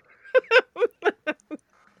fic.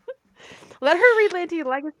 Let her read Lanty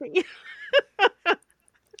Legacy.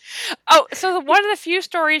 oh, so one of the few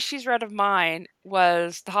stories she's read of mine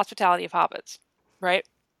was The Hospitality of Hobbits, right?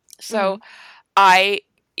 So Hmm. I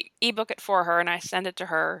ebook it for her and I send it to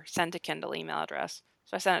her, send to Kindle email address.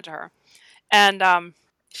 So I send it to her. And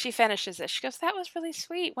she finishes it. She goes, "That was really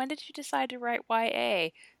sweet. When did you decide to write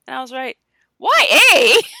YA?" And I was like,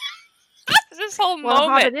 "YA?" This whole Well, moment.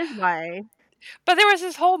 Hobbit is YA. But there was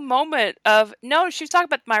this whole moment of no, she was talking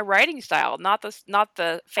about my writing style, not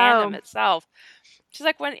the fandom Oh, itself. She's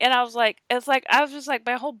like when and I was like it's like I was just like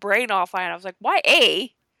my whole brain offline. I was like,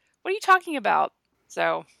 "YA? What are you talking about?"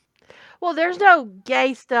 So well, there's no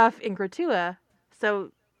gay stuff in Gratua,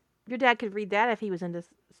 so your dad could read that if he was into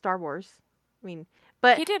Star Wars. I mean,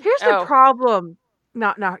 but he did. here's the Oh, problem.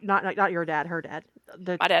 Not your dad, her dad,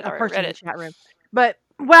 my dad a already person read in the it. chat room. But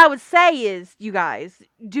what I would say is, you guys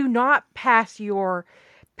do not pass your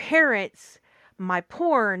parents my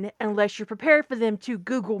porn unless you're prepared for them to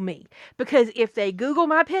Google me. Because if they Google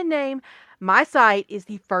my pen name, my site is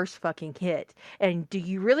the first fucking hit. And do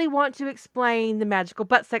you really want to explain the magical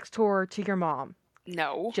butt sex tour to your mom?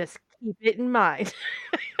 No. Just keep it in mind.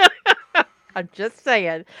 I'm just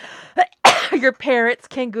saying. Your parents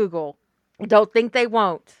can Google. Don't think they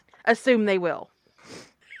won't. Assume they will.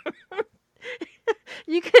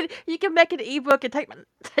 You can make an ebook and take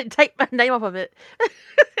my name off of it.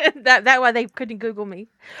 That way they couldn't Google me.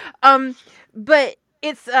 But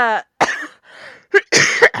it's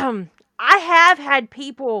I have had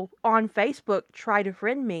people on Facebook try to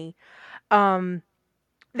friend me um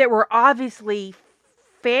that were obviously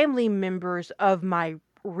family members of my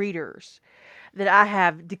readers that I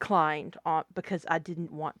have declined on because I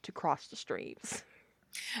didn't want to cross the streams.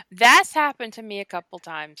 That's happened to me a couple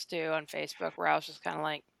times too on Facebook where I was just kind of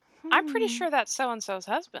like, "I'm pretty Hmm. sure that's so and so's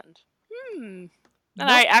husband." Hmm. And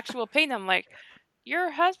I Nope. actually will ping them like,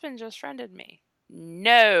 "Your husband just friended me."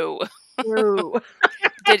 No. No.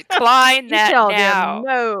 Decline You that tell them now.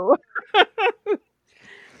 no.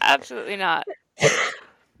 Absolutely not.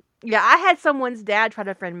 Yeah, I had someone's dad try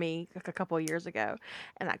to friend me like a couple of years ago,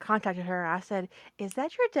 and I contacted her. And I said, "Is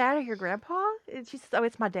that your dad or your grandpa?" And she said, "Oh,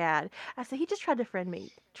 it's my dad." I said, "He just tried to friend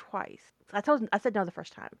me twice." I said no the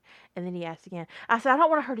first time, and then he asked again. I said, "I don't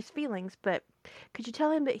want to hurt his feelings, but could you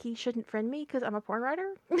tell him that he shouldn't friend me because I'm a porn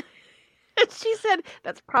writer?" And she said,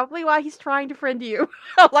 "That's probably why he's trying to friend you."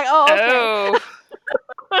 I'm like, "Oh, okay." Oh,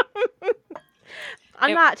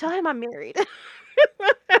 I'm it, not. Tell him I'm married.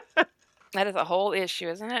 that is a whole issue,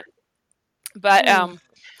 isn't it? But Mm.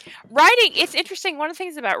 writing, it's interesting. One of the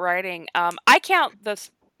things about writing, I count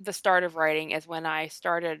the start of writing as when I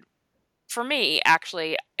started. For me,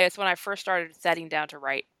 actually, it's when I first started setting down to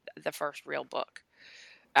write the first real book.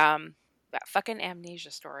 That fucking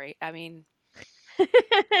amnesia story. I mean,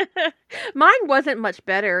 Mine wasn't much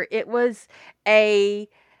better. It was a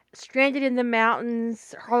stranded in the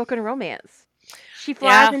mountains Harlequin romance. She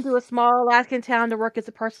flies yeah, into a small Alaskan town to work as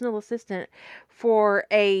a personal assistant for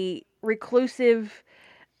a reclusive,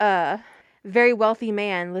 uh, very wealthy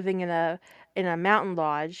man living in a mountain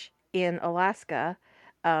lodge in Alaska,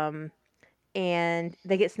 um, and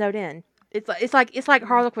they get snowed in. It's like mm,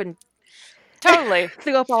 Harlequin. Totally.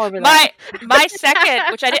 to go up all over that. My second,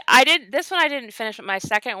 which I did this one I didn't finish, but my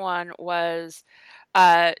second one was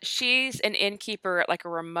she's an innkeeper at like a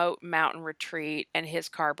remote mountain retreat and his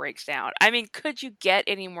car breaks down. I mean, could you get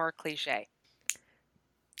any more cliche?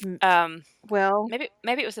 Um Well, maybe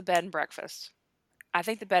it was a bed and breakfast. I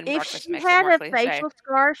think the bed and if breakfast she makes it had more a cliche. facial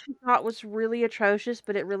scar she thought was really atrocious,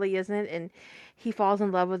 but it really isn't, and he falls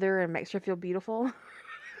in love with her and makes her feel beautiful.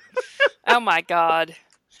 Oh my god.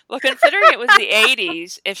 Well, considering it was the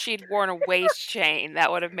 80s, if she'd worn a waist chain,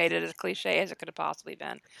 that would have made it as cliche as it could have possibly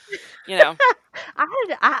been. You know,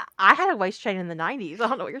 I had a waist chain in the 90s. I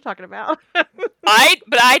don't know what you're talking about.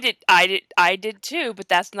 I did too, but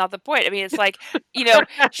that's not the point. I mean, it's like, you know,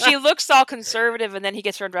 she looks all conservative and then he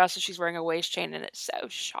gets her undressed and she's wearing a waist chain and it's so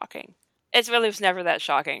shocking. It really was never that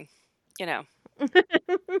shocking, you know.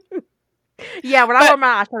 Yeah, when I But wore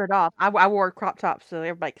mine, I turned it off. I wore a crop top so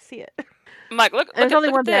everybody could see it. I'm like, And there's only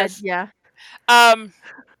look at one bed. this. Yeah. Um,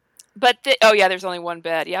 but oh yeah, there's only one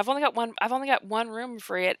bed. Yeah, I've only got one room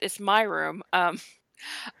free. It's my room. No,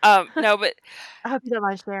 but I hope you don't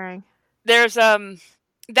mind sharing. there's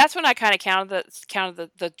that's when I kind of counted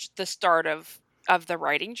the start of the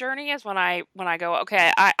writing journey is when I go,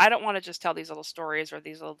 okay, I don't want to just tell these little stories or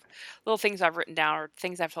these little things I've written down or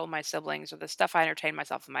things I've told my siblings or the stuff I entertain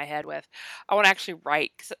myself in my head with. I want to actually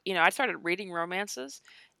write 'cause, you know, I started reading romances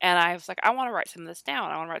and I was like, I want to write some of this down.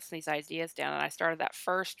 I want to write some of these ideas down, and I started that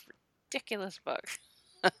first ridiculous book,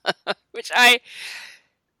 which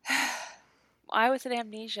why was it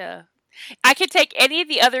amnesia? I could take any of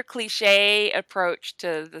the other cliche approach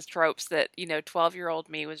to the tropes that, you know, 12-year-old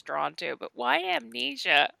me was drawn to, but why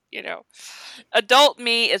amnesia? You know, adult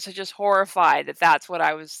me is just horrified that that's what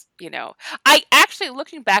I was, you know. I actually,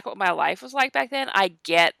 looking back at what my life was like back then, I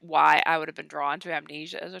get why I would have been drawn to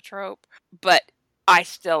amnesia as a trope, but I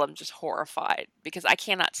still am just horrified because I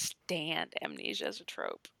cannot stand amnesia as a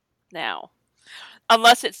trope now.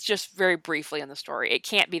 Unless it's just very briefly in the story. It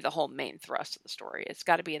can't be the whole main thrust of the story. It's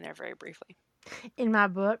got to be in there very briefly. In my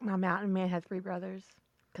book, my mountain man had 3 brothers.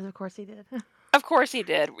 Because of course he did. Of course he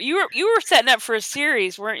did. You were setting up for a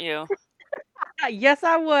series, weren't you? Yes,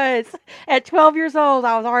 I was. At 12 years old,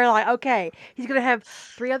 I was already like, okay, he's going to have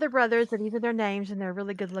 3 other brothers, and these are their names, and they're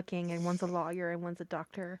really good looking, and one's a lawyer, and one's a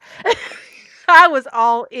doctor. I was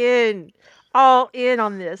all in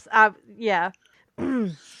on this. Yeah.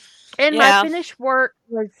 And my Yeah. finished work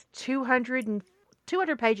was 200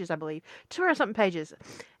 pages, I believe. 200 something pages.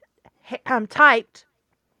 Typed,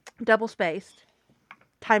 double spaced,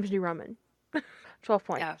 Times New Roman. 12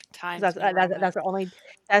 point. Yeah, Times That's, New Roman.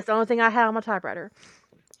 that's the only thing I had on my typewriter.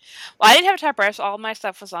 Well, I didn't have a typewriter, so all my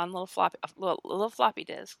stuff was on little floppy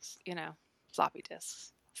disks, you know. Floppy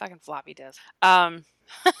disks. Fucking floppy disks. Oh,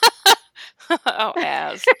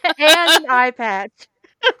 as. And an eye patch.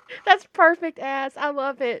 That's perfect, ass. I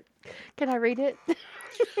love it. Can I read it?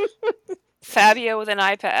 Fabio with an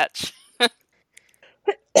eye patch.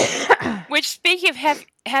 Which, speaking of,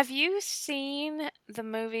 have you seen the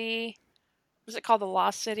movie? Was it called The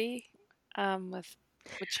Lost City? With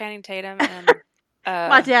Channing Tatum and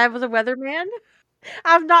My dad was a weatherman.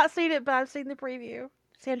 I've not seen it, but I've seen the preview.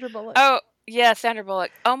 Sandra Bullock. oh yeah, Sandra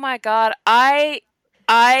Bullock. Oh my god, I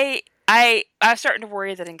was starting to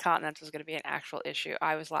worry that incontinence was going to be an actual issue.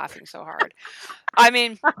 I was laughing so hard. I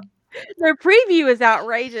mean, Their preview is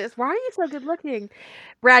outrageous. Why are you so good looking?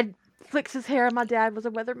 Brad flicks his hair, and my dad was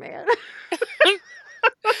a weatherman.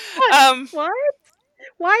 What? um, What?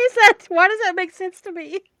 Why is that? Why does that make sense to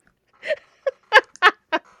me?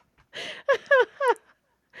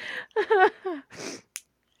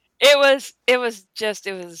 it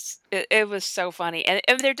was so funny, and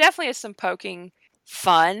there definitely is some poking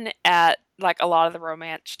fun at like a lot of the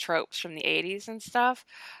romance tropes from the 80s and stuff,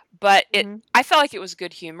 but Mhm. I felt like it was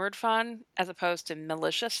good humored fun as opposed to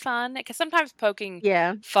malicious fun, because sometimes poking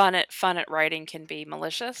Yeah. fun at writing can be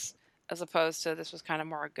malicious as opposed to this was kind of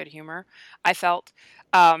more good humor. I felt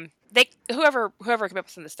they whoever came up with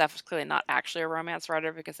some of the stuff was clearly not actually a romance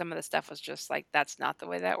writer, because some of the stuff was just like, that's not the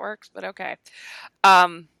way that works, but okay.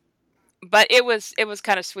 um but it was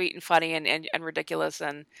kind of sweet and funny and ridiculous,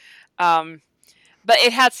 and um but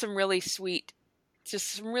it had some really sweet, just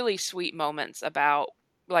some really sweet moments about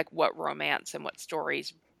like what romance and what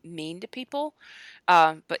stories mean to people.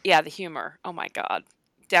 But yeah, the humor, oh my god,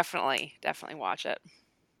 definitely watch it.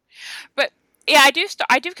 But yeah, I do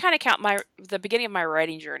kind of count the beginning of my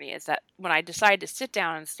writing journey is that when I decided to sit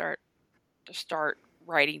down and start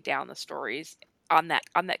writing down the stories on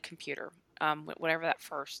that computer, whatever that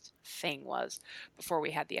first thing was before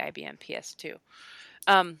we had the IBM PS2.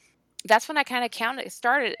 Um, that's when I kind of counted. It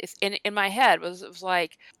started in my head was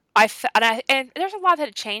like, and there's a lot that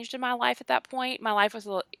had changed in my life at that point. My life was a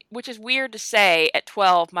little, which is weird to say at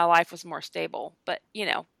 12, my life was more stable, but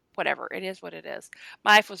whatever. It is what it is.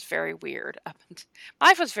 My life was very weird. My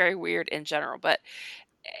life was very weird in general, but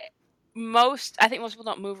I think most people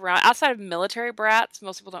don't move around outside of military brats.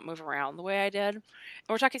 Most people don't move around the way I did. And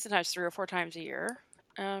we're talking sometimes 3 or 4 times a year.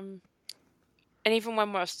 And even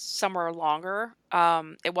when we're somewhere longer,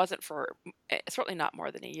 it wasn't certainly not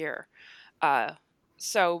more than a year.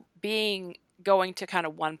 So going to kind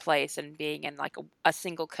of one place and being in like a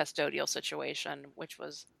single custodial situation, which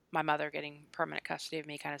was my mother getting permanent custody of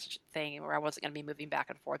me, kind of thing, where I wasn't going to be moving back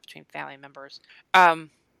and forth between family members.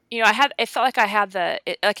 It felt like I had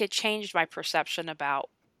it changed my perception about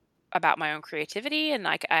my own creativity, and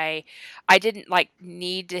like I didn't like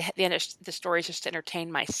need the stories just to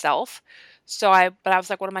entertain myself. But I was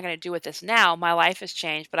like, what am I going to do with this now? My life has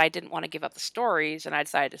changed, but I didn't want to give up the stories, and I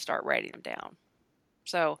decided to start writing them down.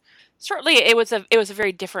 So certainly it was a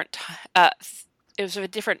very different it was a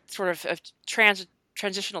different sort of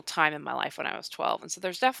transitional time in my life when I was 12, and so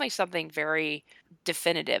there's definitely something very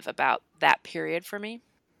definitive about that period for me,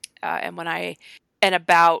 and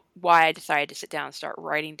about why I decided to sit down and start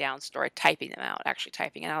writing down typing them out, actually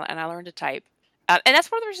typing, and I learned to type, and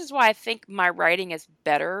that's one of the reasons why I think my writing is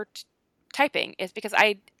better typing, is because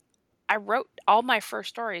I wrote all my first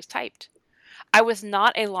stories typed. I was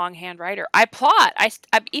not a longhand writer. I plot. I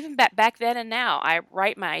even back then and now, I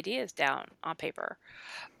write my ideas down on paper,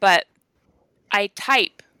 but I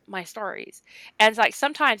type my stories. And it's like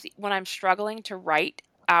sometimes when I'm struggling to write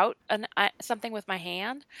out something with my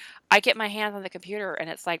hand, I get my hands on the computer, and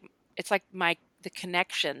it's like the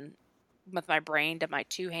connection with my brain to my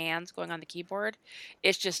two hands going on the keyboard.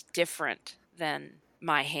 It's just different than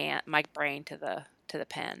my brain to the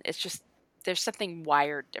pen. It's just there's something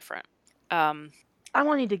wired different. I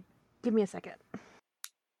want you to give me a second.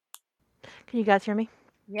 Can you guys hear me?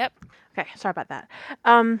 Yep. Okay, sorry about that.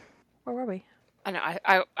 Where were we? I know.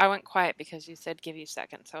 I went quiet because you said give you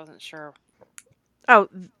seconds. So I wasn't sure. Oh,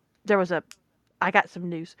 there was I got some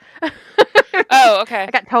news. Oh, okay.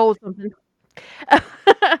 I got told something.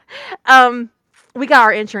 We got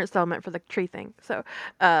our insurance settlement for the tree thing. So,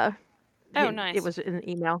 Oh, nice. it was in an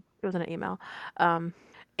email. It was in an email. And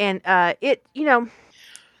it,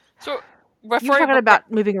 So you're talking about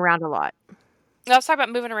moving around a lot. I was talking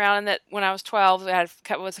about moving around, and that when I was 12,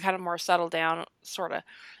 it was kind of more settled down, sort of,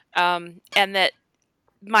 and that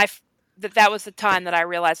that was the time that I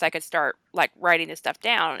realized I could start like writing this stuff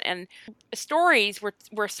down. And stories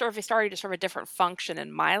were sort of starting to serve a different function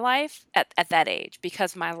in my life at that age,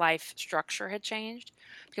 because my life structure had changed,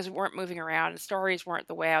 because we weren't moving around, and stories weren't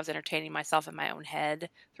the way I was entertaining myself in my own head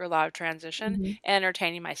through a lot of transition Mm-hmm. and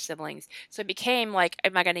entertaining my siblings. So it became like,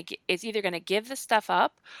 it's either going to give this stuff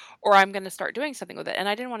up, or I'm going to start doing something with it. And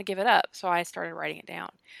I didn't want to give it up, so I started writing it down.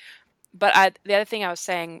 But the other thing I was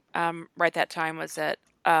saying right that time was that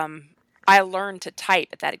I learned to type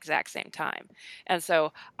at that exact same time. And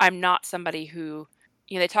so I'm not somebody who,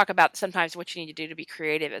 they talk about sometimes what you need to do to be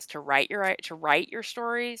creative is to write your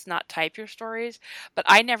stories, not type your stories. But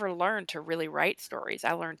I never learned to really write stories.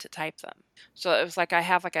 I learned to type them. So it was like I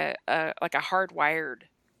have like a hardwired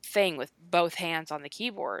thing with both hands on the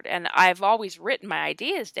keyboard. And I've always written my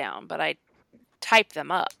ideas down, but I type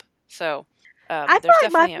them up. So I feel there's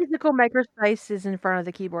like my definitely physical makerspace is in front of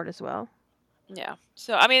the keyboard as well. Yeah.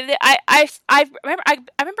 So I mean, I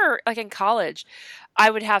remember like in college, I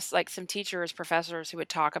would have like some teachers, professors who would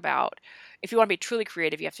talk about, if you want to be truly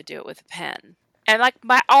creative, you have to do it with a pen. And like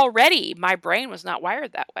my brain was not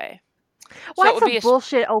wired that way. Well, So it that's would a be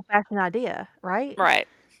bullshit old fashioned idea, right? right.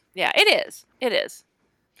 Yeah, it is. It is.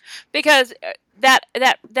 Because that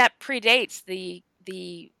predates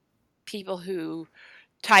the people who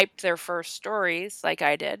typed their first stories like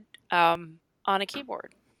I did on a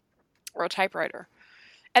keyboard or a typewriter.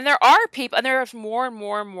 And there are people, and there's more and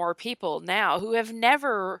more and more people now who have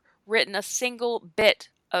never written a single bit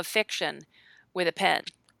of fiction with a pen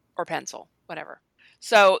or pencil, whatever.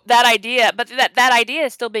 So that idea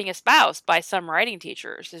is still being espoused by some writing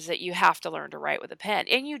teachers, is that you have to learn to write with a pen,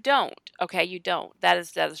 and you don't. Okay, you don't.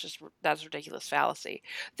 That's ridiculous fallacy.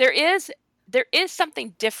 There is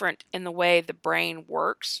something different in the way the brain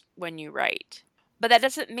works when you write, but that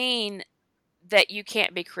doesn't mean that you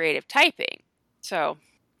can't be creative typing. So,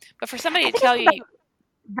 but for somebody I to think tell it's you,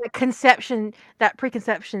 that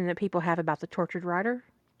preconception that people have about the tortured writer.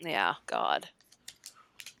 yeah, God,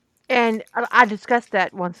 And I discussed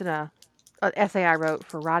that once in an essay I wrote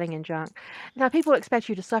for Writing and Junk. Now, people expect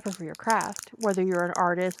you to suffer for your craft, whether you're an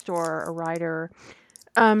artist or a writer.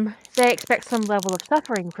 They expect some level of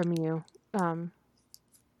suffering from you,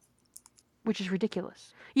 which is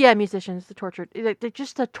ridiculous. Yeah, musicians, the tortured,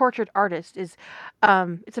 just the tortured artist is,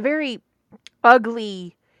 it's a very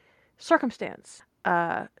ugly circumstance,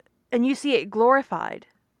 and you see it glorified.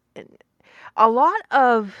 And a lot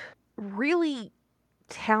of really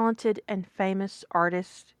talented and famous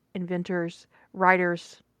artists, inventors,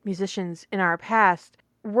 writers, musicians in our past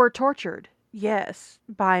were tortured, yes,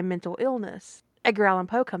 by mental illness. Edgar Allan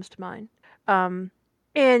Poe comes to mind. Um,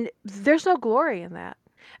 and there's no glory in that.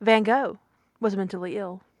 Van Gogh was mentally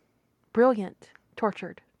ill, brilliant,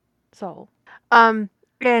 tortured soul. Um,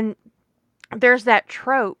 and there's that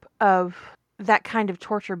trope of that kind of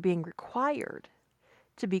torture being required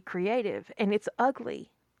to be creative, and it's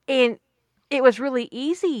ugly. And it was really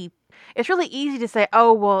easy. It's really easy to say,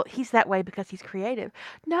 "Oh, well, he's that way because he's creative."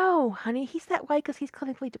 No, honey, he's that way because he's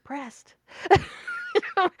clinically depressed.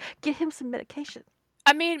 Get him some medication.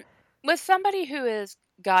 I mean, with somebody who has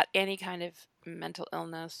got any kind of mental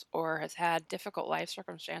illness or has had difficult life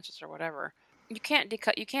circumstances or whatever, you can't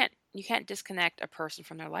disconnect a person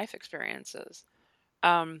from their life experiences.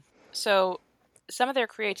 Um, so some of their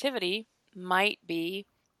creativity might be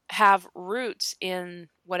have roots in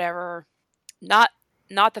whatever, not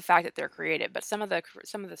not the fact that they're creative, but some of the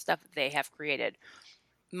stuff that they have created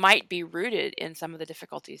might be rooted in some of the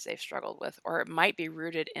difficulties they've struggled with, or it might be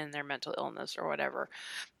rooted in their mental illness or whatever.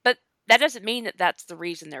 But that doesn't mean that that's the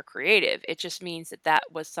reason they're creative. It just means that that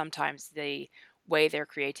was sometimes the way their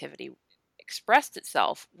creativity expressed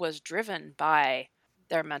itself was driven by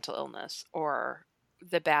their mental illness or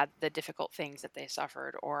the difficult things that they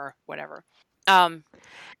suffered or whatever. Um,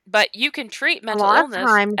 but you can treat A mental lot of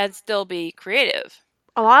illness times, and still be creative.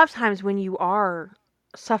 when you are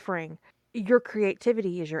suffering, your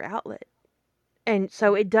creativity is your outlet. And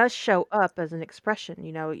so Mhm. it does show up as an expression,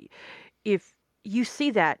 if you see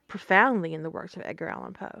that profoundly in the works of Edgar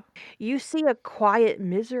Allan Poe. You see a quiet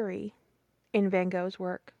misery in Van Gogh's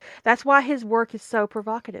work. That's why his work is so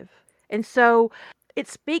provocative. And so it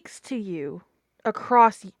speaks to you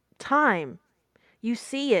across time. You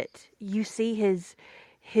see it. You see his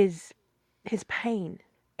his pain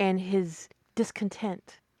and his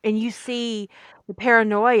discontent. And you see the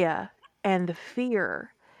paranoia and the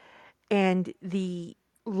fear and the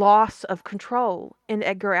loss of control in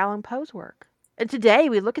Edgar Allan Poe's work. And today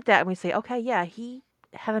we look at that and we say, okay, yeah, he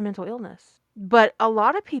had a mental illness. But a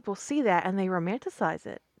lot of people see that and they romanticize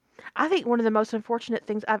it. I think one of the most unfortunate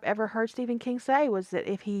things I've ever heard Stephen King say was that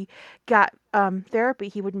if he got therapy,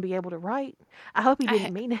 he wouldn't be able to write. I hope he I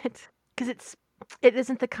didn't mean it because it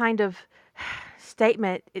isn't the kind of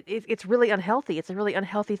statement. It's really unhealthy. It's a really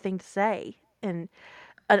unhealthy thing to say and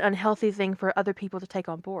an unhealthy thing for other people to take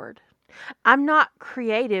on board. I'm not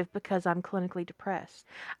creative because I'm clinically depressed.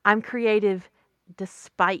 I'm creative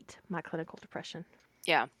despite my clinical depression.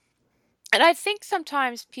 yeah. And I think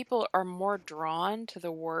sometimes people are more drawn to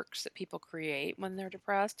the works that people create when they're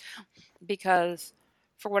depressed because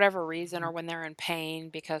for whatever reason, or when they're in pain,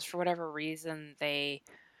 because for whatever reason they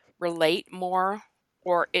relate more,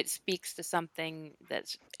 or it speaks to something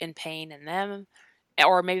that's in pain in them,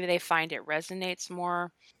 or maybe they find it resonates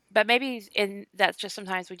more. But maybe in that's just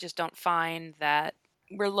sometimes we just don't find that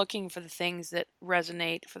we're looking for the things that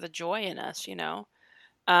resonate for the joy in us, you know?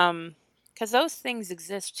 Because those things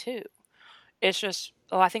exist too. It's just,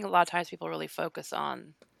 I think a lot of times people really focus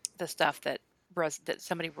on the stuff that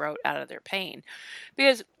somebody wrote out of their pain,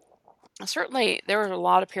 because certainly there was a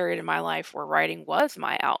lot of period in my life where writing was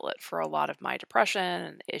my outlet for a lot of my depression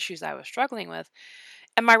and the issues I was struggling with,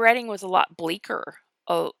 and my writing was a lot bleaker,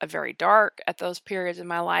 very dark at those periods in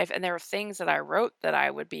my life, and there were things that I wrote that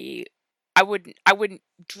I wouldn't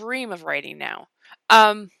dream of writing now.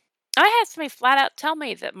 Um, I had somebody flat out tell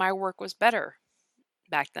me that my work was better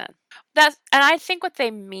back then. And I think what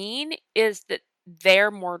they mean is that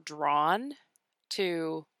they're more drawn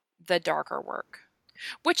to the darker work,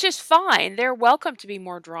 which is fine. They're welcome to be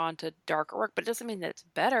more drawn to darker work, but it doesn't mean that it's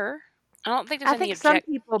better. I don't think there's I any think some object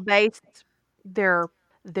people base their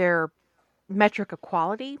their metric of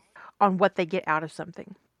quality on what they get out of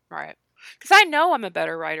something. right. Because I know I'm a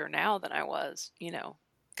better writer now than I was,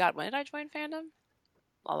 God, when did I join fandom?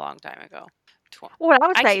 A long time ago. Tw- What I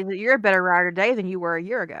would I say can't, is that you're a better writer today than you were a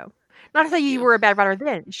year ago. Not to say thank you you. were a bad writer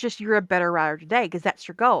then. It's just you're a better writer today because that's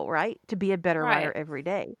your goal, right? To be a better writer Right. every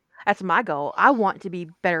day. That's my goal. I want to be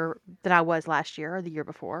better than I was last year or the year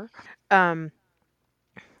before. Um,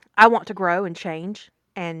 I want to grow and change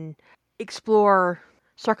and explore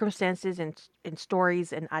circumstances and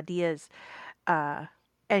stories and ideas, uh,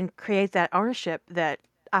 and create that ownership that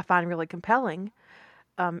I find really compelling,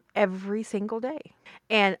 every single day.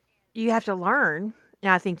 And you have to learn,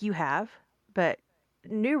 and I think you have, but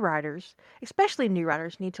new writers, especially new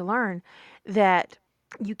writers, need to learn that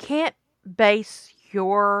you can't base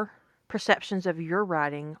your perceptions of your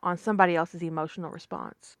writing on somebody else's emotional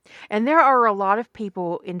response. And there are a lot of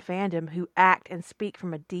people in fandom who act and speak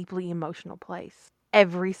from a deeply emotional place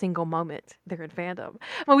every single moment they're in fandom.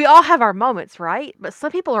 Well, we all have our moments, right? But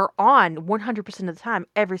some people are on 100% of the time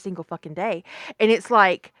every single fucking day. And it's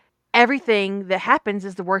like everything that happens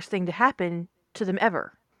is the worst thing to happen to them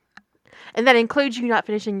ever. And that includes you not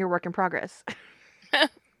finishing your work in progress.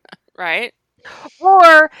 Right?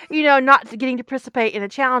 Or, not getting to participate in a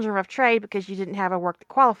challenge in rough trade because you didn't have a work that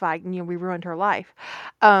qualified and, we ruined her life.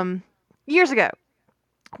 Um, Years ago,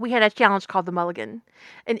 we had a challenge called the Mulligan.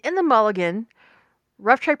 And in the Mulligan,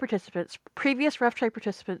 previous rough trade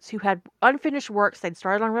participants who had unfinished works they'd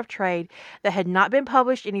started on rough trade that had not been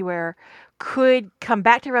published anywhere could come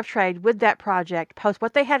back to rough trade with that project, post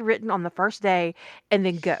what they had written on the first day, and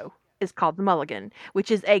then go. It's called the Mulligan,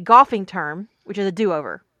 which is a golfing term, which is a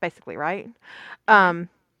do-over, basically, right? Hmm. Um,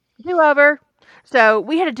 Do-over. So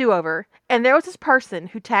we had a do-over, and there was this person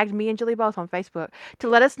who tagged me and Jilly both on Facebook to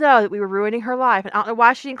let us know that we were ruining her life. And I don't know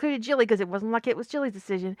why she included Jilly because it wasn't like it was Jilly's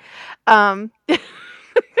decision. Um,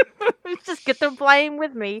 just get the blame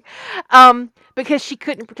with me, because she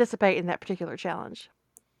couldn't participate in that particular challenge.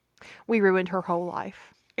 We ruined her whole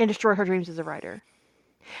life and destroyed her dreams as a writer.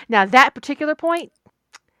 Now that particular point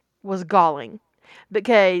was galling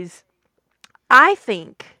because I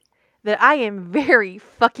think that I am very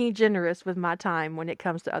fucking generous with my time when it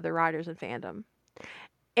comes to other writers in fandom.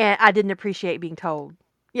 And I didn't appreciate being told.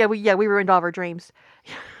 Yeah, we ruined all of our dreams.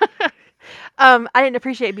 I didn't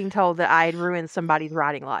appreciate being told that I had ruined somebody's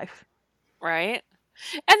writing life. Right?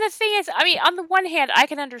 And the thing is, I mean, on the one hand, I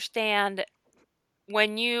can understand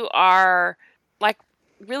when you are like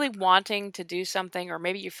really wanting to do something, or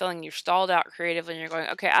maybe you're feeling you're stalled out creatively and you're going,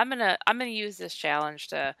 okay, I'm gonna use this challenge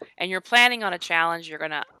to, and you're planning on a challenge, you're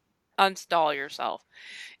gonna unstall yourself.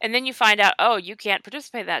 And then you find out, oh, you can't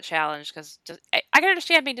participate in that challenge because I can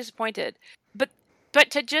understand being disappointed. But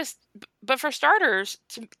but for starters,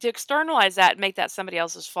 to externalize that and make that somebody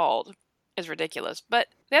else's fault is ridiculous. But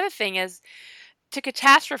the other thing is to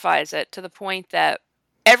catastrophize it to the point that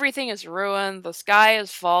everything is ruined, the sky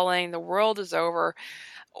is falling, the world is over.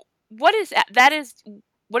 What is that? That is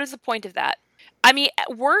what is the point of that? I mean,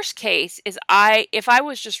 worst case is if I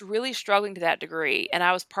was just really struggling to that degree and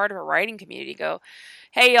I was part of a writing community, go,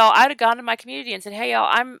 hey y'all, I'd have gone to my community and said, hey y'all,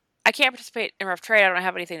 I can't participate in rough trade. I don't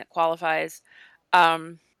have anything that qualifies.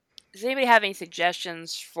 Um, does anybody have any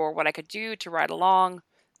suggestions for what I could do to ride along?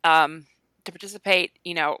 To participate,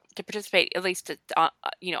 to participate at least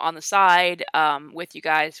on the side, with you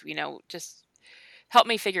guys, just help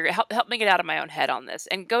me get out of my own head on this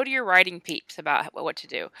and go to your writing peeps about what to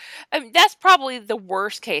do. That's probably the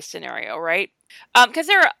worst case scenario, right? Because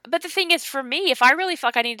but the thing is, for me, if I really feel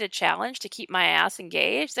like I need a challenge to keep my ass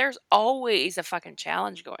engaged, there's always a fucking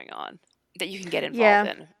challenge going on that you can get involved Yeah,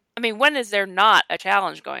 in. I mean, when is there not a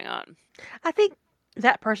challenge going on? I think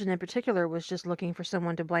that person in particular was just looking for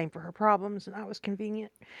someone to blame for her problems, and I was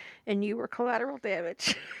convenient, and you were collateral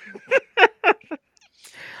damage.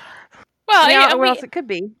 I Well, mean, I don't yeah, know what else it could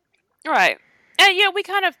be. right, and we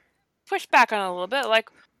kind of pushed back on it a little bit, like,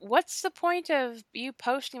 what's the point of you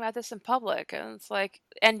posting about this in public? And it's like,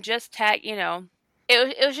 and just tag, it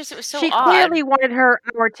was so She odd. clearly wanted our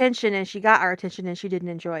attention, and she got our attention, and she didn't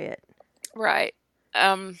enjoy it. Right.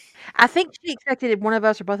 Um, I think she expected one of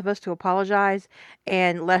us or both of us to apologize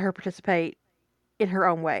and let her participate in her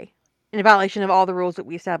own way, in violation of all the rules that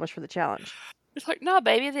we established for the challenge. it's like, no,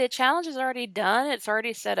 baby, the challenge is already done. It's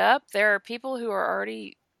already set up. There are people who are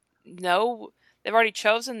already know they've already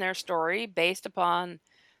chosen their story based upon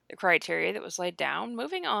the criteria that was laid down.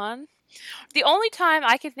 Moving on. The only time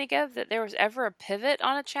I can think of that there was ever a pivot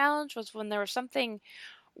on a challenge was when there was something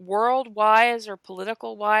world wise or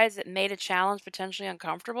political wise that made a challenge potentially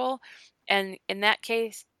uncomfortable. And in that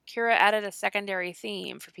case, Kira added a secondary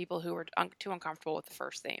theme for people who were too uncomfortable with the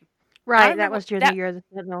first theme. I Right, don't that remember was during the that. year of the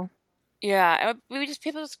Sentinel. Yeah,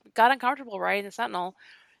 people just got uncomfortable writing the Sentinel,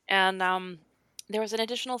 and there was an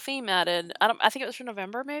additional theme added. I think it was for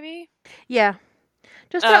November, maybe. Yeah,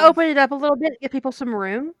 just to Um, open it up a little bit, give people some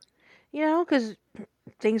room, because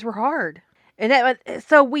things were hard. And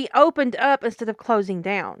so we opened up instead of closing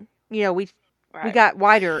down. We right. got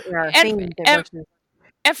wider in our And theme and versus,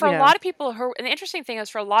 And for you a know. lot of people and the interesting thing is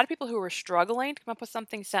for a lot of people who were struggling to come up with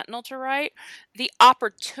something Sentinel to write, the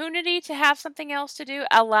opportunity to have something else to do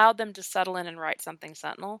allowed them to settle in and write something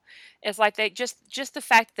Sentinel. It's like they just the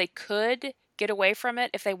fact that they could get away from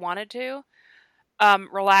it if they wanted to,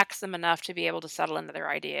 relaxed them enough to be able to settle into their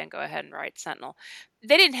idea and go ahead and write Sentinel.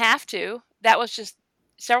 They didn't have to. That was just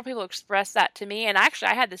several people expressed that to me, and actually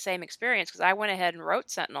I had the same experience because I went ahead and wrote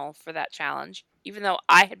Sentinel for that challenge, even though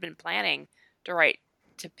I had been planning to write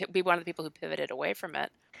be one of the people who pivoted away from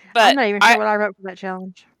it. I'm But not even sure what I wrote for that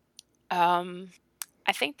challenge. um,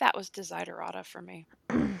 I think that was Desiderata for me.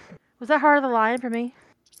 Was that Heart of the Lion for me?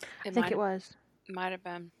 I It think it was. might have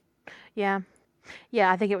been. Yeah.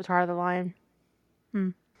 Yeah, I think it was Heart of the Lion. Hmm.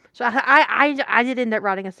 So I did end up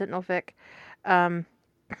writing a Sentinel fic. Um,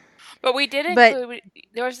 But we did but include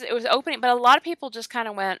it was opening, but a lot of people just kind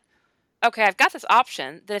of went, okay, I've got this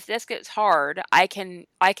option that if this gets hard, I can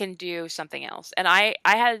do something else. And I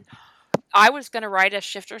was going to write a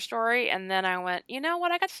shifter story, and then I went, you know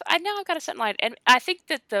what, I now I've got a Sentinel, and I think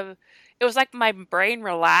that it was like my brain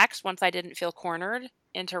relaxed once I didn't feel cornered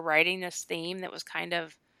into writing this theme that was kind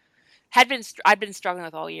of I'd been struggling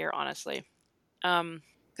with all year, honestly,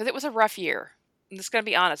 because it was a rough year. I'm just going to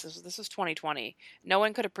be honest. This was 2020. No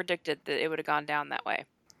one could have predicted that it would have gone down that way,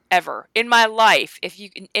 ever in my life.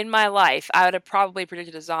 In my life, I would have probably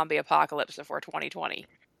predicted a zombie apocalypse before 2020.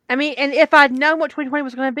 I mean, and if I'd known what 2020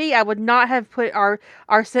 was going to be, I would not have put our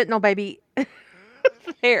Sentinel baby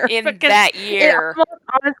there In because that it year, almost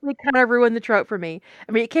honestly kind of ruined the trope for me.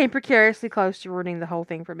 I mean, it came precariously close to ruining the whole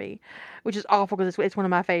thing for me, which is awful because it's one of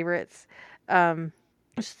my favorites.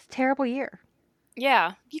 It's just a terrible year.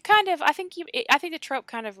 yeah, I think the trope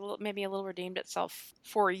kind of maybe a little redeemed itself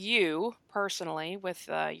for you personally with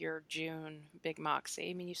your June Big Moxie.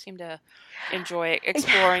 I mean, you seem to enjoy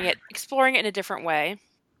exploring it in a different way.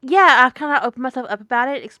 Yeah, I kind of opened myself up about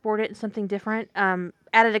it, explored it in something different,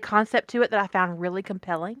 added a concept to it that I found really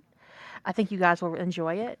compelling. I think you guys will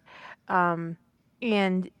enjoy it. Um,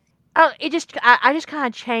 and I just kind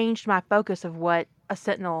of changed my focus of what a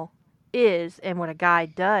sentinel is and what a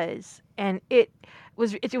guide does, and it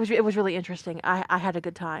was really interesting. I had a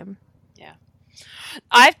good time. Yeah.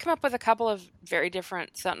 I've come up with a couple of very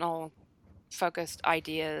different Sentinel focused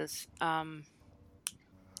ideas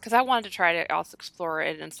because I wanted to try to also explore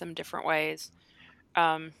it in some different ways.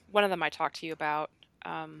 One of them I talked to you about.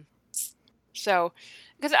 Um, so,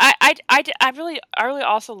 because I really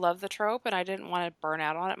also love the trope, and I didn't want to burn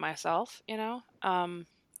out on it myself,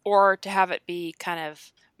 or to have it be kind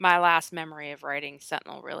of my last memory of writing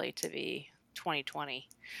Sentinel really to be 2020.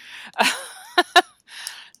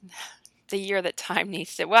 The year that time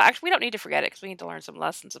needs to. Well, actually, we don't need to forget it because we need to learn some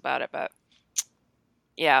lessons about it. But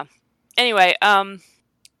yeah. Anyway,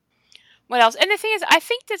 what else? And the thing is, I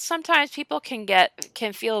think that sometimes people can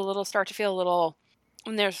feel a little start to feel a little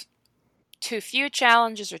when there's too few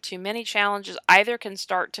challenges or too many challenges. Either can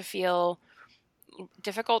start to feel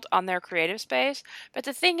difficult on their creative space. But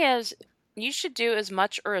the thing is, you should do as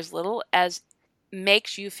much or as little as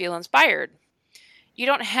makes you feel inspired. You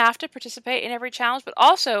don't have to participate in every challenge, but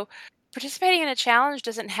also participating in a challenge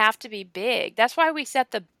doesn't have to be big. That's why we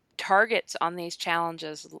set the targets on these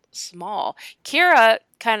challenges small. Kira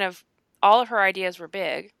kind of all of her ideas were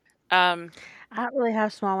big. Um, I don't really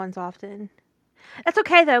have small ones often. That's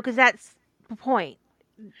okay though, because that's the point.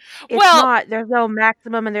 It's well, not. There's no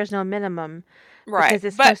maximum and there's no minimum right, because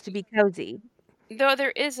it's but supposed to be cozy. though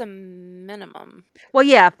there is a minimum, Well,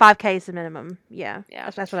 yeah, 5K is the minimum. Yeah,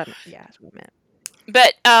 yeah. that's what I. Yeah, that's what I meant.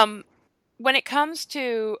 But when it comes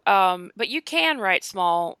to but you can write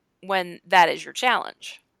small when that is your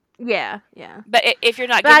challenge. Yeah, yeah. But if you're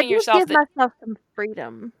not But I giving do yourself give the myself some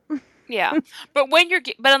freedom. yeah, but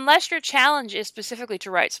but unless your challenge is specifically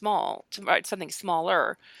to write something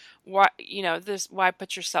smaller, why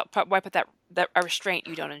put that a restraint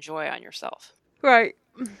you don't enjoy on yourself? Right.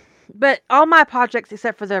 But all my projects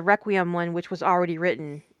except for the Requiem one, which was already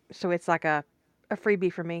written, so it's like a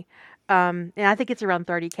freebie for me. And I think it's around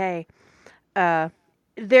 30K. Uh,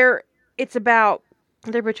 they're it's about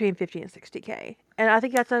they're between 50 and 60K, and I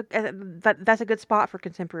think that's a good spot for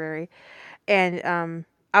contemporary. And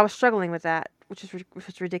I was struggling with that, which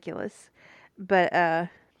was ridiculous. But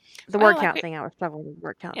the Well, word like count thing, I was struggling with the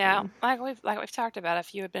word count yeah, thing. like we've talked about,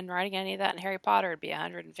 if you had been writing any of that in Harry Potter, it'd be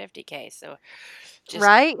 150K. So just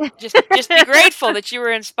Right? just be grateful that you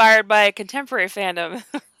were inspired by a contemporary fandom.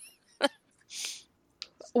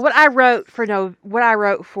 What I wrote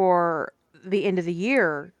for the end of the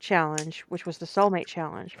year challenge, which was the soulmate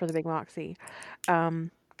challenge for the Big Moxie,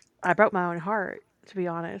 um, I broke my own heart, to be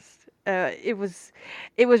honest. It was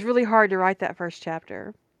really hard to write that first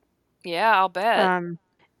chapter. Yeah, I'll bet. Um,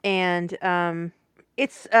 and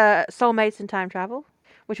it's soulmates and time travel,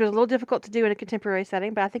 which was a little difficult to do in a contemporary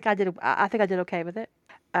setting, but I think I did okay with it.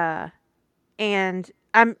 Uh, and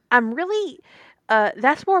I'm really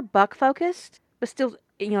that's more buck focused, but still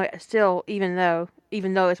still even though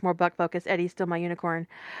it's more buck focused, Eddie's still my unicorn.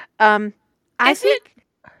 Um, I Is it? think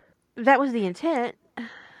that was the intent.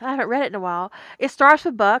 I haven't read it in a while. It starts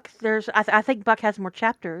with Buck. I think Buck has more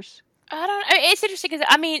chapters. It's interesting because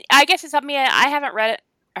I mean, I guess it's something I haven't read it.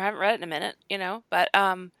 I haven't read it in a minute, but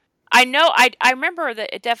I know I remember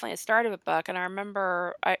that it definitely started with Buck, and I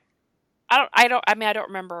remember I don't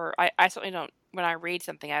remember. I certainly don't. When I read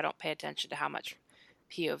something, I don't pay attention to how much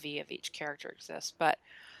POV of each character exists. But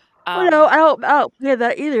Well, no, um, I don't hear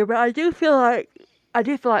that either. But I do feel like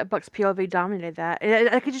Buck's POV dominated that.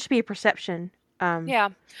 It could just be a perception. Um, yeah,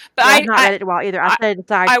 but but I've not read it in a while either. I I, set it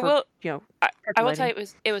aside I for will you know I will tell you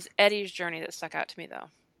circulating. it was Eddie's journey that stuck out to me though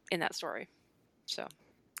in that story. So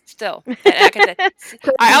still, and like I said,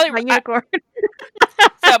 I Crazy, only my unicorn.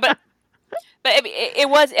 so but it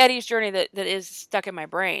was Eddie's journey that is stuck in my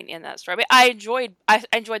brain in that story. I mean, I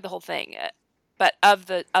enjoyed the whole thing, but of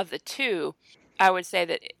the two, I would say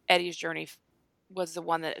that Eddie's journey was the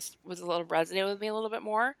one that was a little resonated with me a little bit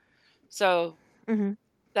more. So Hmm.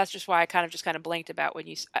 that's just why I kind of blinked about when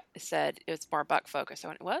you said it was more Buck focused. I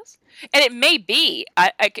went, it was, and it may be.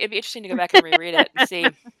 It'd be interesting to go back and reread it and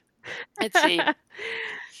see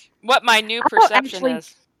what my new I don't perception actually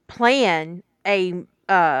is. plan a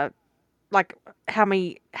like how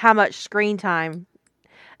much screen time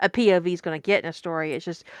a POV is going to get in a story. It's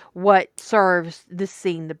just what serves this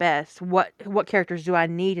scene the best. What characters do I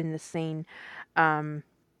need in this scene? Um,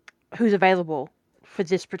 who's available for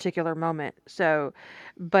this particular moment? So,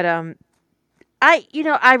 but I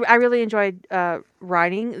really enjoyed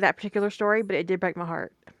writing that particular story, but it did break my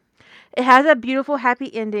heart. It has a beautiful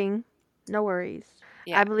happy ending. No worries.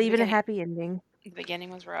 Yeah, I believe in a happy ending. the beginning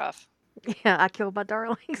was rough. Yeah, I killed my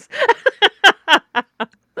darlings.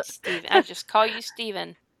 Steven, I just call you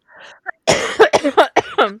Steven.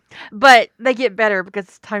 But they get better because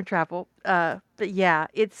it's time travel. But yeah,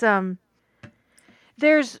 it's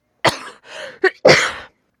there's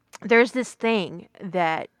there's this thing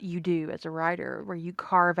that you do as a writer where you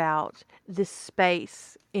carve out this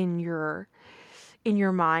space in your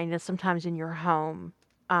mind and sometimes in your home,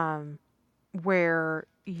 um, where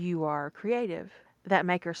you are creative, that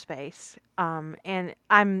maker space. And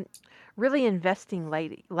I'm really investing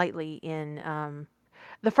lately in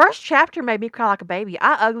the first chapter made me cry like a baby.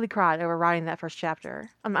 I ugly cried over writing that first chapter.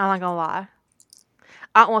 I'm not gonna lie.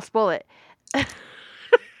 I don't want to spoil it,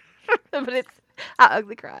 but it's I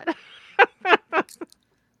ugly cried.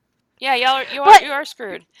 Yeah, But you are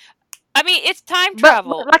screwed. I mean, it's time but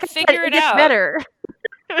travel. like I said, Figure it it gets out. better.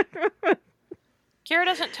 Kira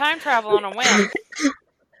doesn't time travel on a whim.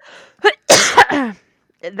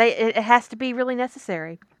 It has to be really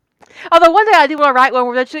necessary. Although one day I do want to write one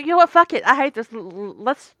where they you know what, fuck it, I hate this.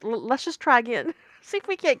 Let's just try again. See if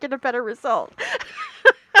we can't get a better result.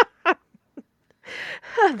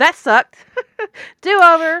 That sucked. Do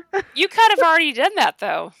over. You kind of already done that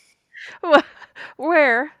though.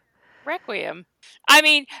 Where? Requiem. I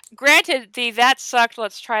mean, granted, the that sucked,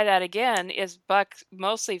 let's try that again is Buck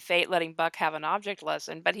mostly fate letting Buck have an object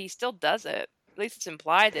lesson, but he still does it. At least it's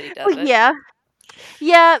implied that he Well, does it.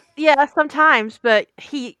 yeah, yeah. Sometimes, but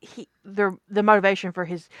the motivation for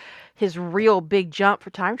his real big jump for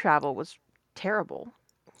time travel was terrible.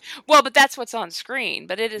 Well, but that's what's on screen.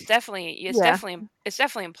 But Yeah, it's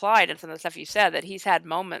definitely implied in some of the stuff you said that he's had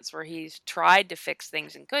moments where he's tried to fix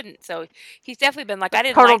things and couldn't. So he's definitely been like, I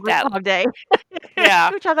didn't total like that. Groundhog Day. Can Yeah.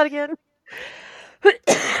 we try that again?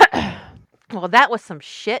 Well, that was some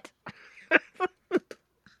shit. Can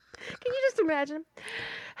you just imagine?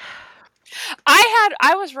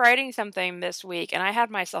 I was writing something this week and I had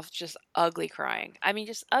myself just ugly crying. I mean,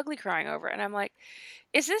 just ugly crying over it. And I'm like,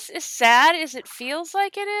 is this as sad as it feels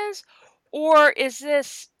like it is? Or is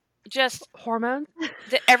this just Hormones?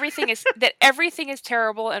 that everything is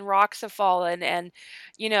terrible and rocks have fallen and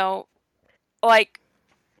you know, like,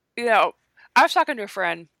 I was talking to a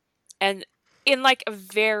friend and in like a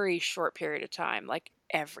very short period of time, like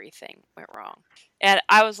everything went wrong. And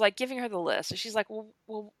I was like giving her the list, and she's like, "Well,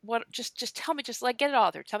 what? Just tell me, just like get it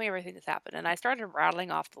all there. Tell me everything that's happened." And I started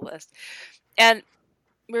rattling off the list, and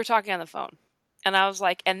we were talking on the phone, and I was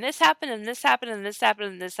like, "And this happened, and this happened, and this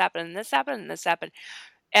happened, and this happened, and this happened, and this happened."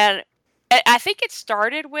 And I think it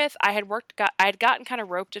started with I had gotten kind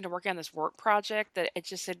of roped into working on this work project that it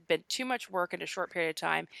just had been too much work in a short period of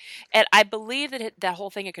time, and I believe that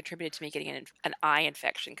whole thing had contributed to me getting an eye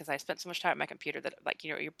infection because I spent so much time at my computer that like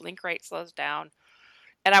your blink rate slows down.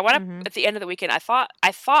 And I went up Mhm. at the end of the weekend. I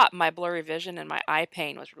thought my blurry vision and my eye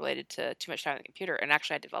pain was related to too much time on the computer, and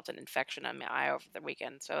actually I developed an infection on my eye over the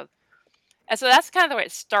weekend. So that's kind of the way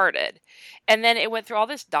it started. And then it went through all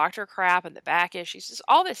this doctor crap and the back issues, just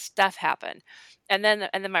all this stuff happened. And then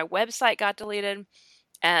my website got deleted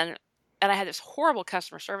and and I had this horrible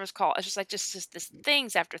customer service call. It's just like just this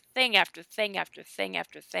things after thing after thing after thing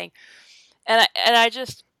after thing. And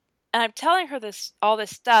I'm telling her all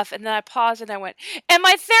this stuff, and then I paused and I went, and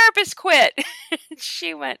my therapist quit.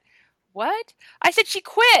 She went, what? I said, she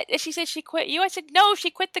quit. And she said, she quit you? I said, no, she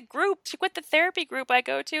quit the group. She quit the therapy group I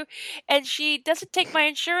go to, and she doesn't take my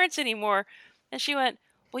insurance anymore. And she went,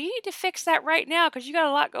 well, you need to fix that right now because you got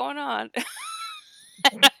a lot going on.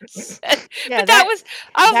 And I said, Yeah, but that was,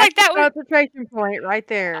 I was that's like, the that was, concentration point right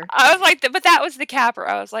there. I was like, but that was the capper.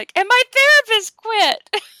 I was like, and my therapist quit.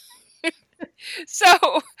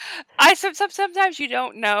 So sometimes you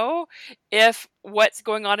don't know if what's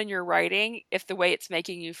going on in your writing, if the way it's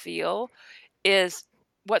making you feel is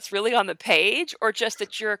what's really on the page or just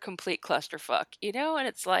that you're a complete clusterfuck, and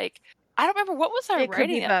it's like, I don't remember what was I It could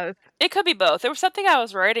be writing. both. It could be both. There was something I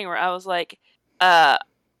was writing where I was like,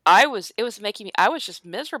 it was making me, I was just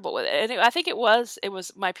miserable with it. And I think it was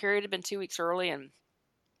my period had been 2 weeks early. And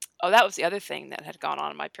oh, that was the other thing that had gone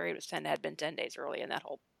on. My period had been 10 days early in that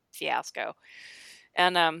whole fiasco.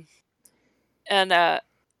 And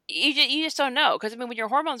you just don't know, because I mean, when your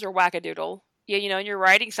hormones are wackadoodle, and you're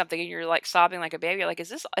writing something and you're like sobbing like a baby, you're like, is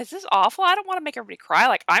this awful? I don't want to make everybody cry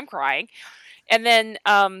like I'm crying. And then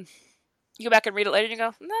you go back and read it later and you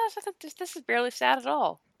go, no, this is barely sad at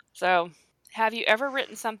all. So, have you ever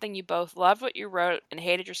written something you both loved what you wrote and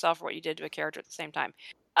hated yourself for what you did to a character at the same time?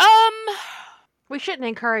 We shouldn't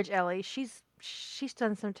encourage Ellie. She's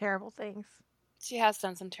done some terrible things. She has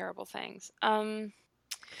done some terrible things. She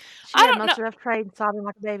had most of her trade sobbing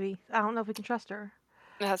like a baby. I don't know if we can trust her.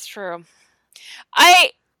 That's true.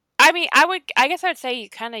 I mean, I guess I'd say you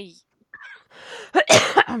kind of.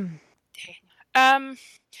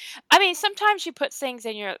 I mean, sometimes you put things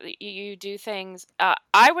in you do things.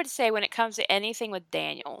 I would say when it comes to anything with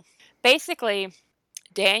Daniel, basically,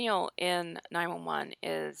 Daniel in 911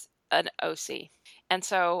 is an OC, and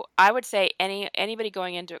so I would say anybody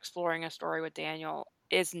going into exploring a story with Daniel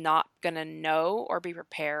is not going to know or be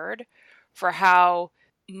prepared for how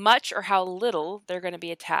much or how little they're going to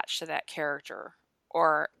be attached to that character,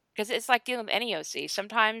 or because it's like dealing with any OC.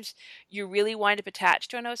 Sometimes you really wind up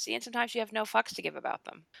attached to an OC, and sometimes you have no fucks to give about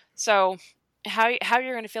them. So how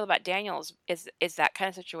you're going to feel about Daniel is that kind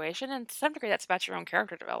of situation, and to some degree, that's about your own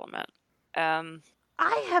character development.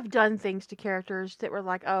 I have done things to characters that were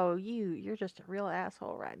like, "Oh, you're just a real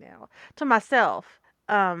asshole right now," to myself,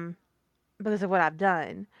 because of what I've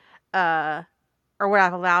done, uh, or what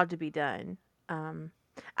I've allowed to be done.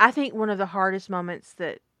 I think one of the hardest moments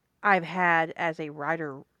that I've had as a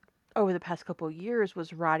writer over the past couple of years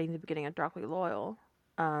was writing the beginning of Darkly Loyal,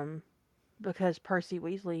 because Percy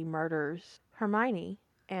Weasley murders Hermione,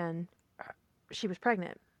 and she was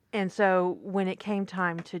pregnant. And so when it came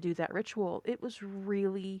time to do that ritual, it was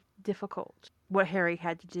really difficult what Harry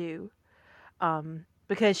had to do,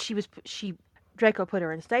 because she Draco put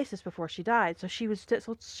her in stasis before she died, so she was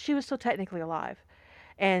still technically alive,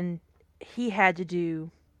 and Harry had to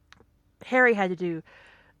do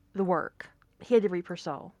the work. He had to reap her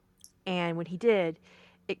soul, and when he did,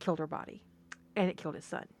 it killed her body, and it killed his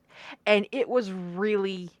son, and it was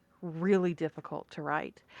really really difficult to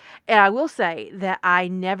write. And I will say that I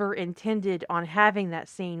never intended on having that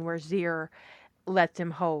scene where Zir lets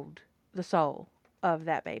him hold the soul of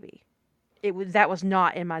that baby. That was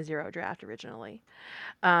not in my Zero draft originally.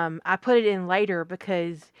 I put it in later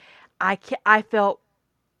because I felt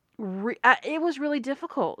it was really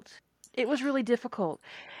difficult. It was really difficult,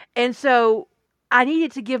 and so I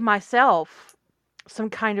needed to give myself some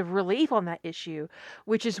kind of relief on that issue,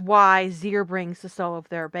 which is why Zir brings the soul of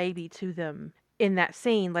their baby to them in that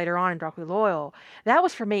scene later on in Darkly Loyal. That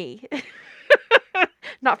was for me,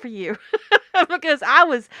 not for you, because I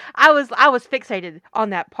was fixated on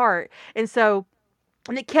that part, and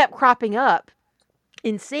it kept cropping up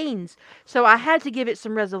in scenes, so I had to give it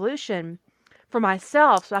some resolution for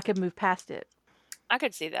myself so I could move past it. I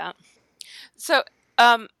could see that. So,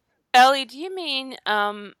 Ellie, do you mean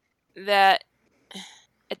that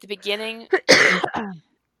at the beginning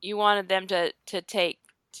you wanted them to take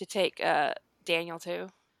Daniel too?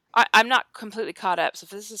 I'm not completely caught up. So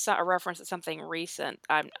if this is a reference to something recent,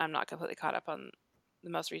 I'm not completely caught up on the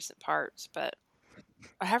most recent parts. But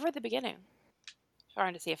I have read the beginning,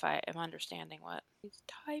 trying to see if I am understanding what he's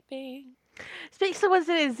typing. Speaks of what's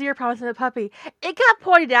in Zir promising a puppy. It got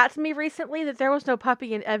pointed out to me recently that there was no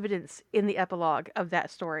puppy in evidence in the epilogue of that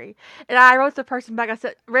story. And I wrote the person back, I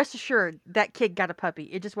said, rest assured, that kid got a puppy.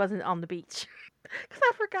 It just wasn't on the beach. Because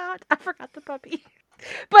I forgot the puppy.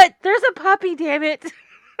 But there's a puppy, damn it.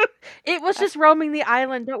 It was just roaming the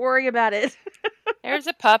island. Don't worry about it. There's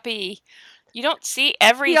a puppy. You don't see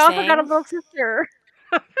everything. He also got a little sister.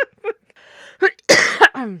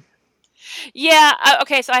 Yeah.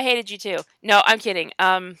 Okay. So I hated you too. No, I'm kidding.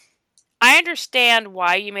 I understand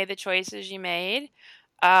why you made the choices you made.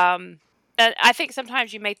 Um, and I think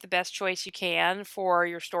sometimes you make the best choice you can for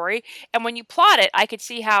your story. And when you plot it, I could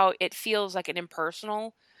see how it feels like an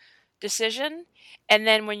impersonal decision. And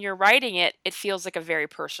then when you're writing it, it feels like a very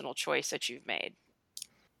personal choice that you've made.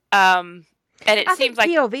 Um, and it I seems think like,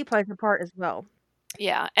 POV plays a part as well.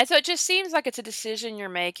 yeah. And so it just seems like it's a decision you're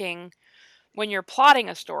making when you're plotting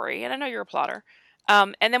a story. And I know you're a plotter.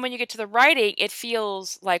 And then when you get to the writing, it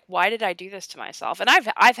feels like, why did I do this to myself? And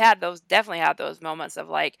I've had those, definitely had those moments of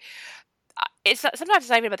like, it's not, sometimes it's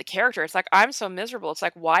not even about the character. It's like I'm so miserable. It's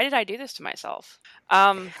like, why did I do this to myself?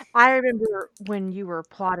 Um, I remember when you were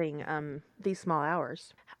plotting These Small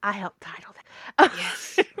Hours. I helped title that.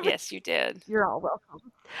 yes, yes, you did. You're all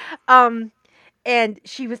welcome. Um, and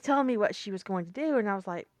she was telling me what she was going to do, and I was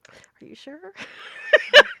like, "Are you sure?"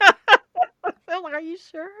 I'm like, "Are you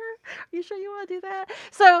sure? Are you sure you want to do that?"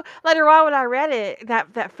 So later on, when I read it,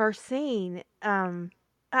 that first scene,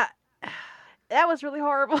 I, that was really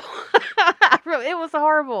horrible. It was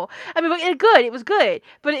horrible. I mean, but good. It was good,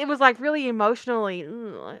 but it was like really emotionally.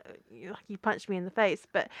 Like you punched me in the face,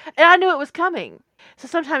 and I knew it was coming. So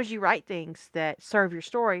sometimes you write things that serve your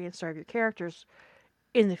story and serve your characters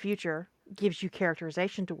in the future, gives you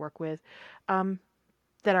characterization to work with, um,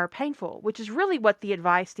 that are painful, which is really what the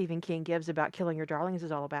advice Stephen King gives about killing your darlings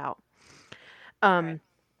is all about. Right. Um,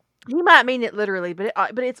 he might mean it literally, but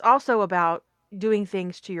it's also about doing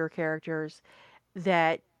things to your characters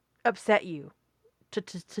that upset you to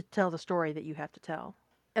tell the story that you have to tell.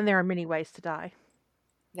 And there are many ways to die.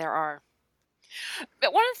 There are.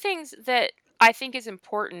 But one of the things that I think is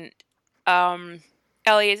important, um,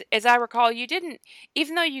 Ellie, is, as I recall, you didn't,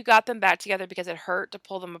 even though you got them back together because it hurt to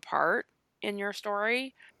pull them apart in your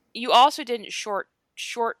story, you also didn't shortcut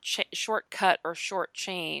or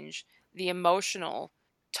shortchange the emotional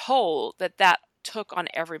toll that that took on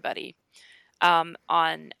everybody. On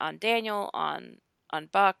Daniel, on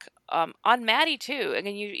Buck, on Maddie too.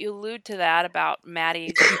 Again, you allude to that about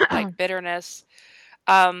Maddie's like bitterness.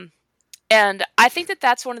 Um, and I think that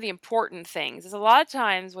that's one of the important things. Is a lot of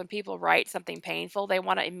times when people write something painful, they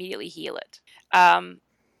want to immediately heal it. Um,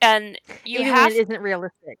 and you Even when it have isn't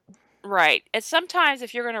realistic. right. And sometimes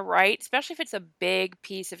if you're going to write, especially if it's a big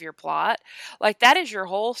piece of your plot, like that is your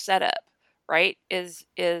whole setup, right? Is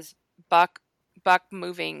Buck Buck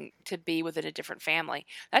moving to be within a different family.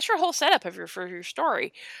 That's your whole setup of your for your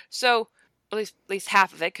story. So at least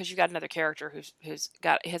half of it because you got another character who's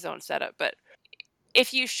got his own setup. But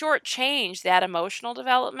if you shortchange that emotional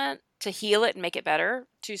development to heal it and make it better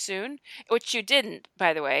too soon, which you didn't,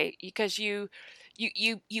 by the way, because you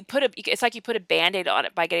put a it's like you put a band-aid on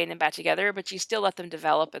it by getting them back together, but you still let them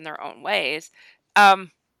develop in their own ways. Um,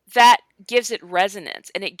 that gives it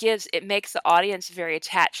resonance and it makes the audience very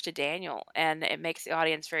attached to Daniel and it makes the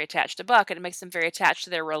audience very attached to Buck and it makes them very attached to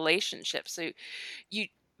their relationship. So you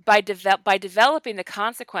by developing the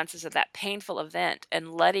consequences of that painful event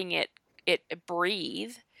and letting it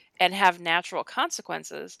breathe and have natural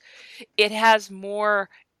consequences, it has more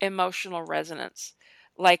emotional resonance.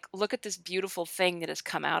 Like, look at this beautiful thing that has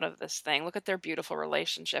come out of this thing. Look at their beautiful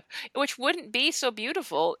relationship, which wouldn't be so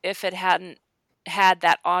beautiful if it hadn't had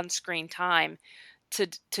that on-screen time to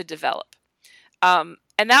develop.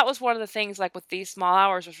 And that was one of the things, like with These Small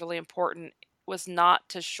Hours, was really important, was not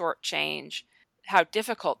to shortchange how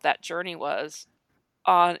difficult that journey was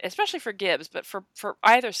on, especially for Gibbs, but for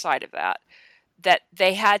either side of that, that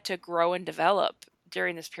they had to grow and develop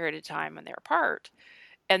during this period of time when they were apart,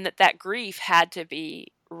 and that that grief had to be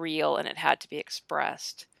real and it had to be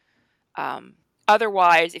expressed. Um,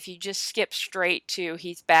 Otherwise, if you just skip straight to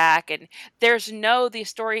he's back and there's no the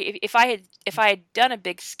story, if I had done a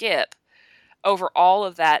big skip over all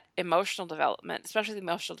of that emotional development, especially the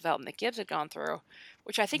emotional development that Gibbs had gone through,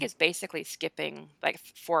 which I think is basically skipping like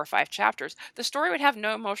 4 or 5 chapters, the story would have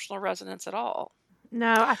no emotional resonance at all.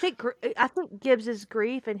 No, I think Gibbs's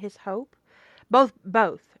grief and his hope,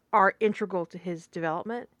 both are integral to his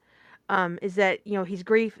development. Is that he's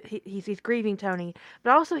grieving Tony,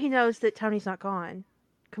 but also he knows that Tony's not gone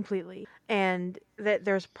completely, and that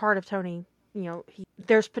there's part of Tony,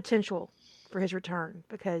 there's potential for his return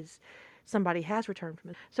because somebody has returned from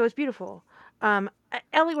it. So it's beautiful.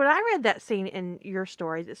 Ellie, when I read that scene in your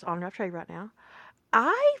story that's on Rough Trade right now,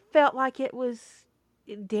 I felt like it was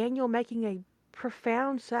Daniel making a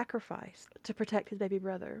profound sacrifice to protect his baby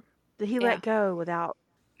brother. That he Yeah, let go without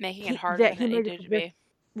making it he harder that than he it made a needed to position. be.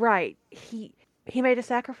 Right. He made a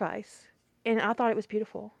sacrifice, and I thought it was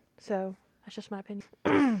beautiful. So that's just my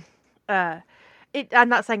opinion. uh, I'm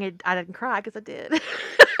not saying I didn't cry because I did.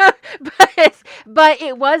 but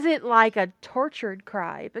it wasn't like a tortured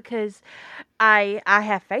cry because I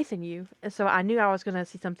have faith in you, and so I knew I was going to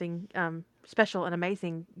see something special and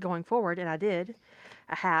amazing going forward, and I did.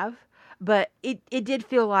 I have, but it did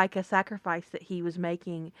feel like a sacrifice that he was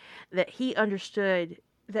making, that he understood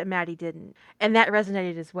that Maddie didn't, and that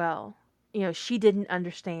resonated as well. You know, she didn't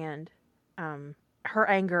understand her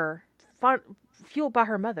anger, fueled by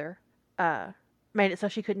her mother, uh, made it so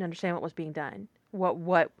she couldn't understand what was being done, what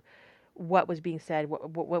was being said,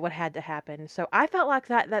 what had to happen. So I felt like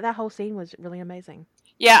that whole scene was really amazing.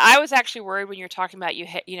 Yeah, I was actually worried when you were talking about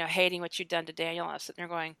hating what you'd done to Daniel. I was sitting there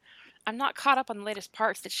going, I'm not caught up on the latest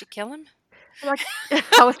parts. Did she kill him? Like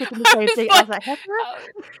I was thinking the I same was thing. I was like, like, Heather, oh,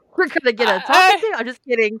 we're gonna get a talking I, to. I'm just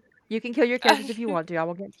kidding. You can kill your characters if you I, want to. I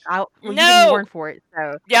will get. I well, you've been no. warned for it,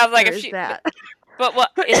 so Yeah, I was like, there if is she, that. but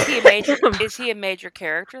what is he a major? Is he a major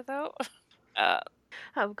character though? Uh,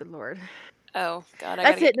 Oh, good lord. oh God, I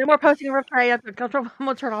That's gotta it. get. No more posting of Refrain. I'm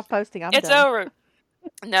gonna turn off posting. I'm It's done. over.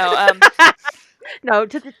 No, No,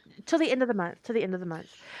 till the end of the month. To the end of the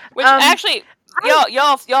month. which Um, actually, I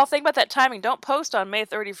y'all think about that timing. Don't post on May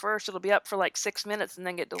 31st. It'll be up for like 6 minutes and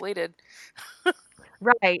then get deleted,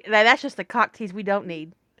 right. That's just the cock tease we don't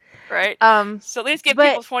need. right? Um, So at least give but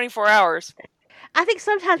people 24 hours. I think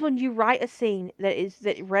sometimes when you write a scene that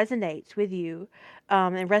resonates with you,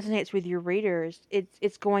 and resonates with your readers,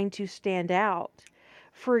 it's going to stand out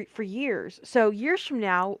for years. So years from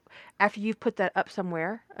now, after you've put that up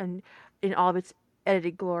somewhere and in all of its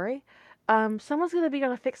edited glory, someone's going to be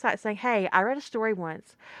on a fixed site saying, "Hey, I read a story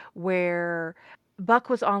once where Buck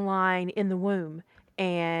was online in the womb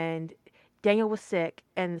and." Daniel was sick,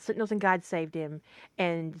 and the Sentinels and Guides saved him.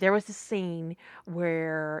 And there was a scene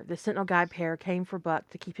where the Sentinel Guide pair came for Buck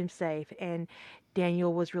to keep him safe, and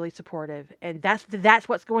Daniel was really supportive, and that's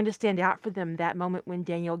what's going to stand out for them. That moment when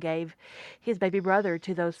Daniel gave his baby brother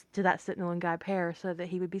to that Sentinel and Guide pair so that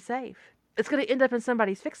he would be safe. It's going to end up in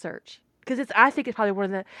somebody's fix search because it's. I think it's probably one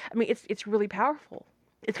of the. I mean, it's really powerful.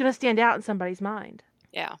 It's going to stand out in somebody's mind,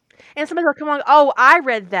 Yeah. and somebody will come on. Oh, I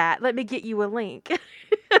read that. Let me get you a link.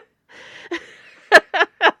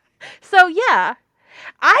 So yeah,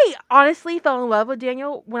 I honestly fell in love with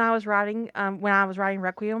Daniel when I was writing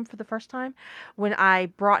Requiem for the first time. When I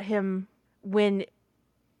when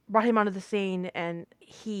brought him onto the scene, and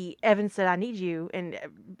Evan said, "I need you," and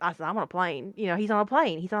I said, "I'm on a plane." You know, he's on a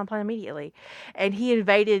plane. He's on a plane immediately, and he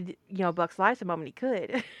invaded Buck's life the moment he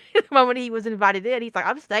could. The moment he was invited in, he's like,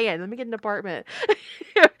 "I'm staying. Let me get an apartment,"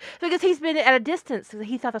 because he's been at a distance.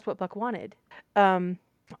 He thought that's what Buck wanted. Um,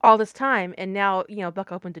 all this time, and now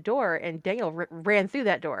Buck opened the door, and Daniel ran through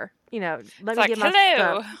that door. Let It's me like, get my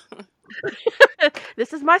stuff. hello.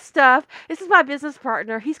 This is my stuff. This is my business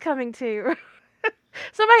partner. He's coming too.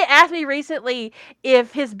 Somebody asked me recently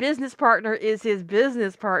if his business partner is his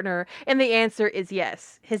business partner, and the answer is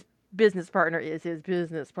yes. His business partner is his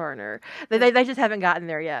business partner. His, They just haven't gotten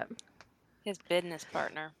there yet. his business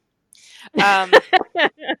partner. Um,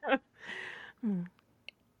 Hmm.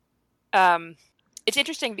 it's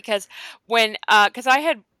interesting because because I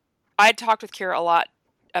had talked with Kira a lot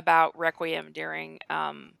about Requiem during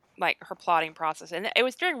like her plotting process, and it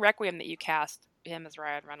was during Requiem that you cast him as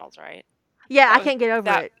Ryan Reynolds, right? Yeah, That I was can't get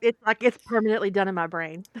over that. it. It's like it's permanently done in my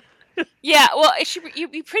brain. Yeah, well,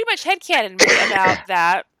 you pretty much headcanoned me about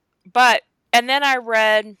that, but and then I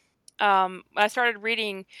read when I started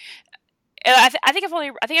reading. And I think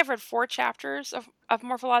I've read 4 chapters of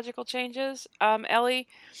morphological changes, Ellie.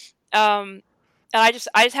 Um, and I just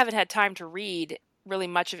haven't had time to read really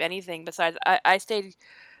much of anything besides I stayed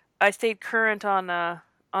current on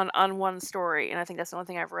one story, and I think that's the only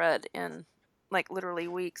thing I've read in like literally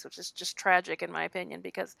weeks, which is just tragic in my opinion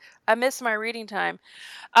because I miss my reading time.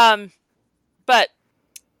 Um, but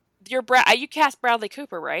you cast Bradley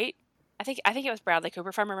Cooper, right? I think it was Bradley Cooper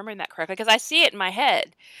if I'm remembering that correctly because I see it in my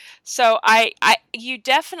head. So I you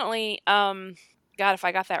definitely God, if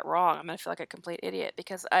I got that wrong, I'm gonna feel like a complete idiot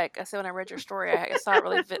because I said when I read your story, I saw it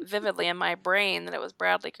really vividly in my brain that it was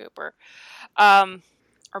Bradley Cooper. Um,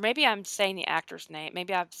 or maybe I'm saying the actor's name.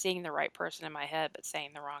 Maybe I'm seeing the right person in my head, but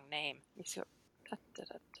saying the wrong name. Let me see what, da,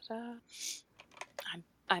 da, da, da.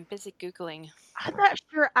 I'm busy googling. I'm not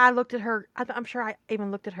sure I looked at her. I'm sure I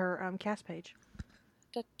even looked at her cast page.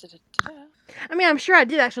 Da, da, da, da. I mean, I'm sure I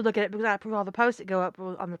did actually look at it because I approve all the posts that go up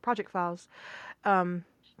on the project files. Um,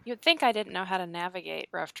 You'd think I didn't know how to navigate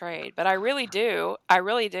Rough Trade, but I really do. I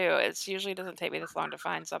really do. It usually doesn't take me this long to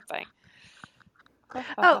find something.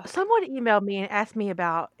 oh, someone emailed me and asked me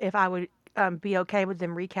about if I would be okay with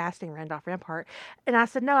them recasting Randolph Rampart, and I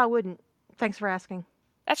said no, I wouldn't. Thanks for asking.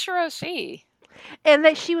 That's your OC.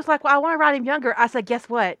 And she was like, "Well, I want to write him younger." I said, "Guess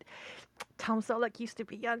what? Tom Selleck used to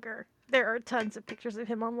be younger. There are tons of pictures of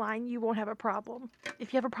him online. You won't have a problem.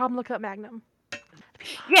 If you have a problem, look up Magnum. It'll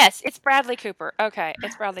be Yes, it's Bradley Cooper. Okay,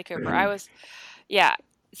 it's Bradley Cooper. Yeah.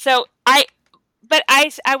 So I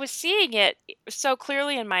was seeing it so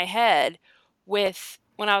clearly in my head with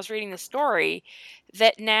when I was reading the story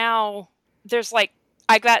that now there's like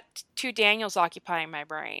I got two Daniels occupying my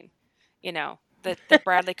brain, you know, the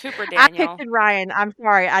Bradley Cooper I Daniel pictured Ryan. I'm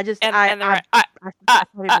sorry. I just and the right I, I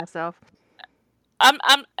played myself.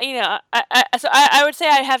 I'm you know I would say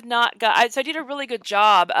I have not so I did a really good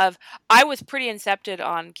job of I was pretty incepted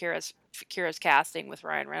on Kira's casting with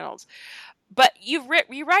Ryan Reynolds, but you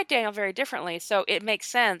write Daniel very differently, so it makes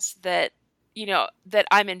sense that that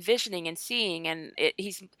I'm envisioning and seeing, and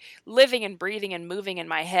he's living and breathing and moving in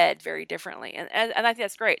my head very differently, and I think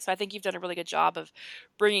that's great. So I think you've done a really good job of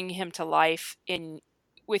bringing him to life in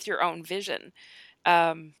with your own vision,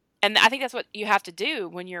 and I think that's what you have to do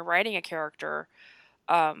when you're writing a character.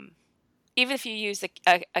 um, Even if you use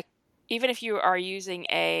even if you are using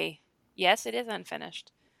a yes, it is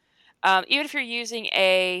unfinished. Even if you're using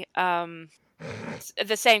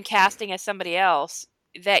the same casting as somebody else,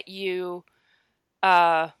 that you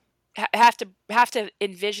uh, have to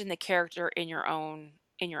envision the character in your own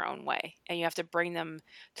way, and you have to bring them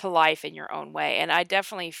to life in your own way. And I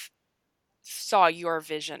definitely saw your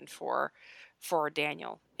vision for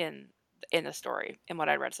Daniel in the story in what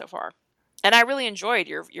I read so far, and I really enjoyed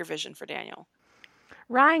your vision for Daniel.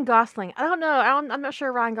 Ryan Gosling. I don't know. I'm not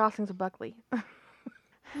sure Ryan Gosling's a Buckley.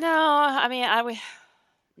 No, I mean I would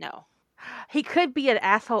no. He could be an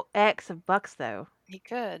asshole ex of Buck's though. He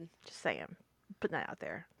could. Just saying. Putting that out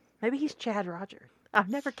there. Maybe he's Chad Rogers. I've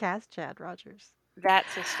never cast Chad Rogers.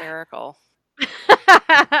 That's hysterical.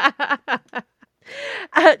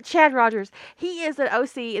 Chad Rogers. He is an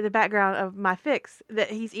OC in the background of my fix. That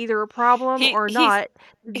he's either a problem He or not,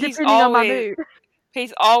 he's depending on my always mood.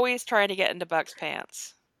 he's always trying to get into Buck's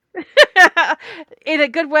pants. In a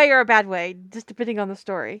good way or a bad way, just depending on the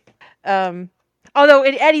story. Um, Although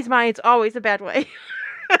in Eddie's mind, it's always a bad way.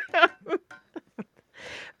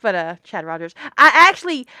 But Chad Rogers. I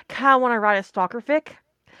actually kind of want to write a stalker fic.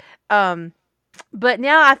 Um, but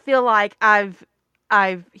now I feel like I've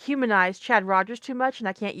humanized Chad Rogers too much, and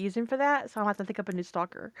I can't use him for that. So I'll have to think up a new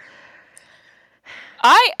stalker.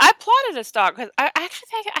 I plotted a stalk because I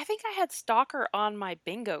think I had stalker on my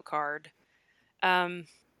bingo card. Um,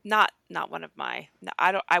 not one of my. No,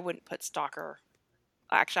 I wouldn't put stalker.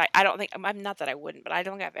 Actually, I don't think I'm not that I wouldn't, but I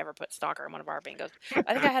don't think I've ever put stalker on one of our bingos.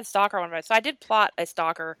 I think I had stalker on one of my. So I did plot a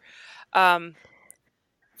stalker um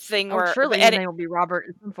thing Oh, where, surely his and it, name will be Robert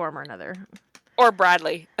in some form or another. or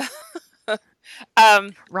Bradley.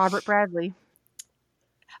 um, Robert Bradley.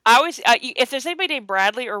 I always if there's anybody named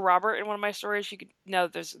Bradley or Robert in one of my stories, you could know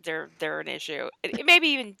they're an issue. It may be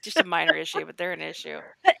even just a minor issue, but they're an issue.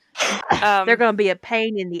 They're Um, going to be a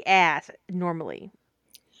pain in the ass normally.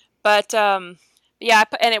 but yeah,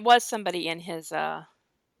 and it was somebody in his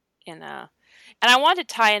in and I wanted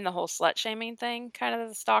to tie in the whole slut shaming thing, kind of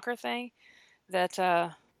the stalker thing, that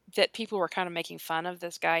that people were kind of making fun of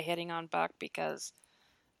this guy hitting on Buck because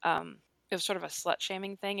um it was sort of a slut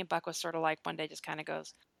shaming thing, and Buck was sort of like one day just kind of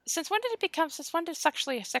goes, since when did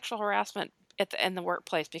sexual harassment in the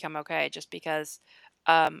workplace become okay just because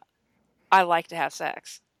um I like to have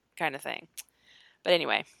sex kind of thing. But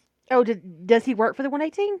anyway, Oh, does he work for the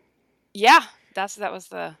 118? yeah, that was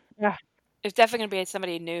the Yeah. it's definitely going to be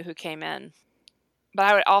somebody new who came in. But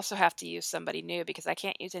I would also have to use somebody new because I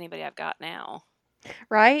can't use anybody I've got now.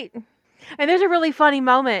 Right? And there's a really funny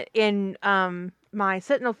moment in my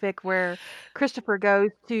Sentinel fic where Christopher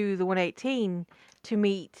goes to the 118 to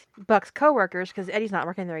meet Buck's coworkers because Eddie's not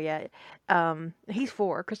working there yet. He's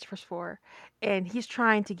four, Christopher's four, and he's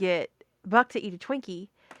trying to get Buck to eat a Twinkie,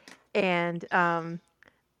 and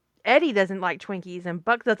Eddie doesn't like Twinkies, and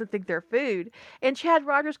Buck doesn't think they're food. And Chad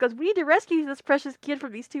Rogers goes, "We need to rescue this precious kid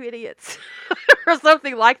from these two idiots," or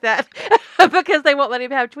something like that, because they won't let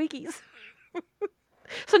him have Twinkies.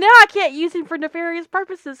 So now I can't use him for nefarious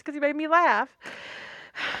purposes because he made me laugh.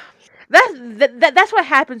 That's what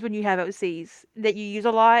happens when you have OCs that you use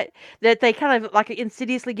a lot. That they kind of like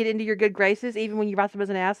insidiously get into your good graces, even when you write them as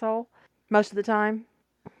an asshole. Most of the time,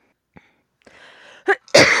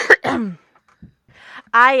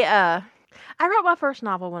 I uh, I wrote my first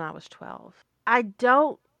novel when I was 12. I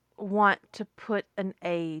don't want to put an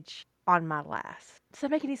age on my last. Does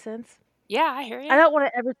that make any sense? Yeah, I hear I you. don't want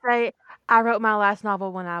to ever say I wrote my last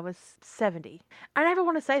novel when I was 70. I never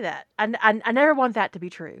want to say that. I never want that to be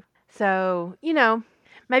true. So,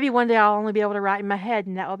 maybe one day I'll only be able to write in my head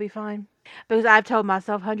and that will be fine. Because I've told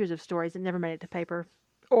myself hundreds of stories that never made it to paper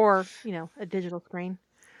or, a digital screen.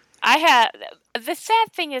 I had the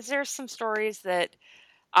sad thing is there's some stories that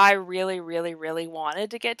I really, really, really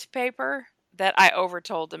wanted to get to paper that I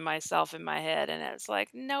overtold to myself in my head, and it's like,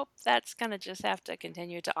 nope, that's gonna just have to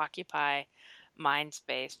continue to occupy mind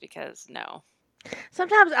space because no.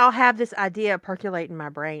 Sometimes I'll have this idea percolate in my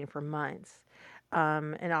brain for months,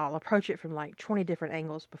 and I'll approach it from like 20 different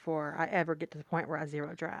angles before I ever get to the point where I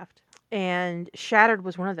zero draft. And Shattered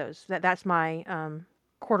was one of those. That's my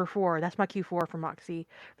quarter four. That's my Q4 for Moxie,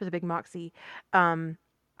 for the big Moxie. Um,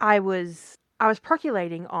 I was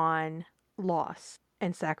percolating on loss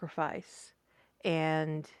and sacrifice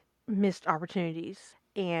and missed opportunities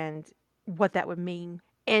and what that would mean.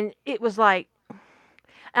 And it was like,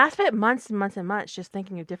 and I spent months and months and months just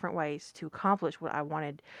thinking of different ways to accomplish what I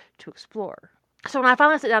wanted to explore. So when I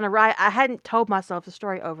finally sat down to write, I hadn't told myself the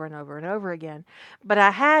story over and over and over again, but I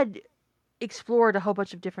had explored a whole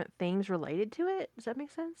bunch of different themes related to it. Does that make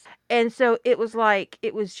sense? And so it was like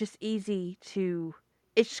it was just easy to.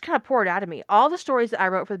 It just kind of poured out of me. All the stories that I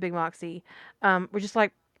wrote for the Big Moxie were just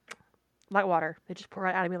like water. They just pour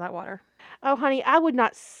right out of me like water. Oh, honey, I would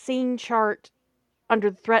not scene chart under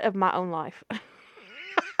the threat of my own life.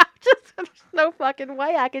 Just there's no fucking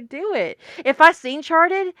way I could do it. If I scene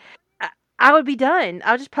charted, I, I would be done.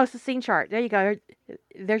 I'll just post a scene chart. There you go.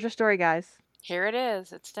 There's your story, guys. Here it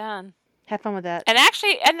is. It's done. Have fun with that. And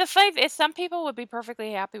actually, and the funny is, some people would be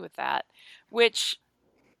perfectly happy with that. Which,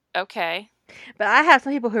 okay, But I have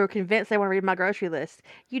some people who are convinced they want to read my grocery list.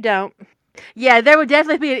 You don't. Yeah, there would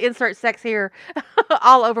definitely be an insert sex here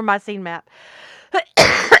all over my scene map.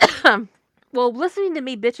 Well, listening to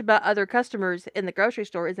me bitch about other customers in the grocery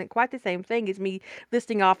store isn't quite the same thing as me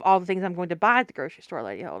listing off all the things I'm going to buy at the grocery store,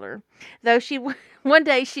 Lady Holder. Though one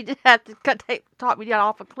day she did have to talk me down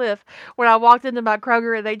off a cliff when I walked into my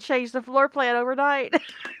Kroger and they changed the floor plan overnight.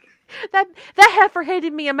 that that heifer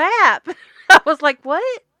handed me a map. I was like,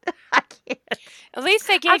 what? I can't. at least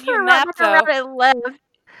they I gave you a turned map around though. and left.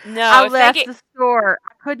 No, I if they left get the store.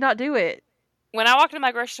 I could not do it. when I walked into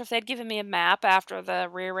my grocery store, if they'd given me a map after the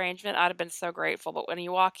rearrangement, I'd have been so grateful. But when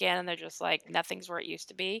you walk in and they're just like nothing's where it used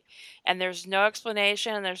to be, and there's no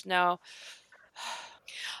explanation, and there's no,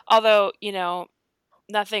 although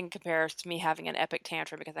nothing compares to me having an epic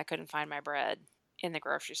tantrum because I couldn't find my bread in the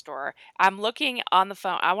grocery store. I'm looking on the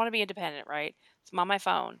phone. I want to be independent, right? So I'm on my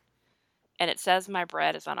phone, and it says my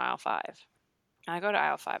bread is on aisle 5. I go to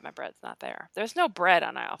aisle 5, my bread's not there. There's no bread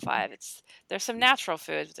on aisle 5. There's some natural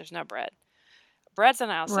foods, but there's no bread. Bread's on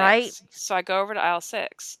aisle Right? 6. So I go over to aisle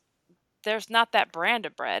 6. There's not that brand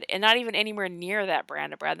of bread, and not even anywhere near that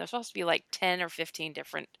brand of bread. There's supposed to be like 10 or 15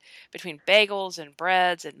 different, between bagels and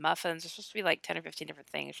breads and muffins. There's supposed to be like 10 or 15 different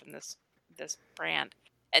things from this brand,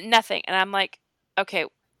 and nothing. And I'm like, okay,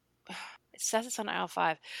 it says it's on aisle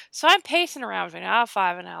 5. So I'm pacing around between aisle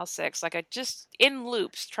 5 and aisle 6, like I just in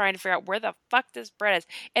loops trying to figure out where the fuck this bread is.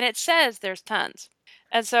 And it says there's tons.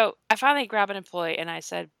 And so I finally grab an employee and I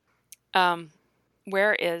said, um,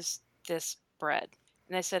 where is this bread?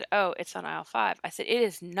 And they said, oh, it's on aisle 5. I said, it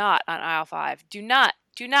is not on aisle 5. Do not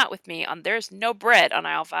with me on, there's no bread on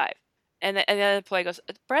aisle 5. And the other employee goes,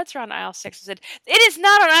 breads are on aisle 6. I said, it is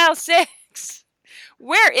not on aisle 6.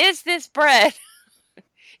 Where is this bread?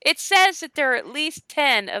 It says that there are at least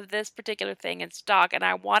 10 of this particular thing in stock, and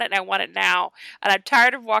I want it, and I want it now. And I'm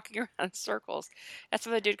tired of walking around in circles. That's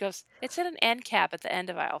when the dude goes, it's in an end cap at the end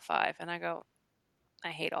of aisle 5. And I go, I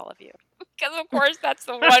hate all of you. Because, of course, that's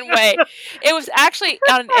the one way. It was actually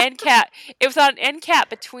on an end cap. It was on an end cap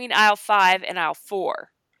between aisle 5 and aisle 4.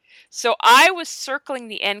 So I was circling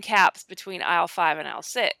the end caps between aisle 5 and aisle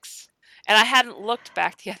 6. And I hadn't looked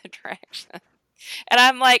back the other direction. And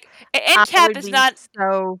I'm like, an end I cap would is be not.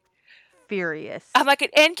 so furious. I'm like, an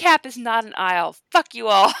end cap is not an aisle. Fuck you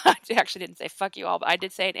all. I actually didn't say fuck you all, but I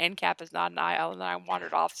did say an end cap is not an aisle. And then I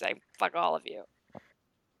wandered off saying, fuck all of you.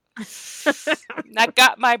 And I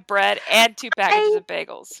got my bread and 2 packages I, of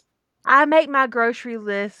bagels. I make my grocery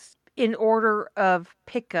list in order of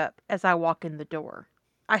pickup as I walk in the door.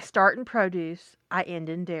 I start in produce, I end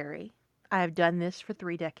in dairy. I have done this for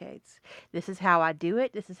 3 decades. This is how I do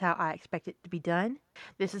it. This is how I expect it to be done.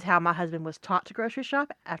 This is how my husband was taught to grocery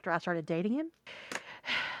shop after I started dating him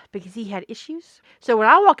because he had issues. So when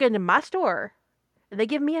I walk into my store and they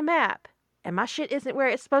give me a map and my shit isn't where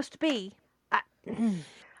it's supposed to be, I,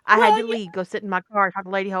 I had Well, to leave, go sit in my car and talk to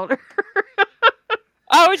Lady Holder.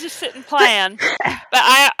 I was just sitting playing. But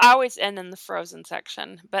I always end in the frozen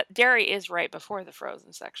section. But dairy is right before the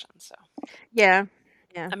frozen section. So, Yeah,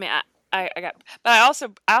 yeah. I mean, I got, but I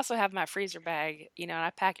also have my freezer bag, and I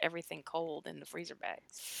pack everything cold in the freezer bag.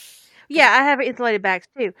 Because, Yeah, I have insulated bags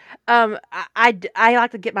too. I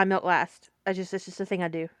like to get my milk last. It's just a thing I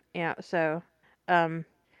do. Yeah, so, um,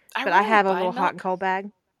 I but I rarely have a buy little hot and milk. cold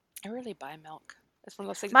bag. I rarely buy milk. It's one of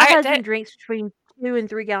those things. My husband drinks between 2 and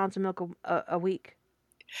 3 gallons of milk a week.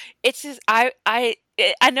 It's just I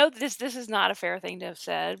know this is not a fair thing to have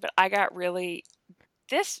said, but I got really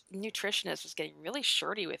this nutritionist was getting really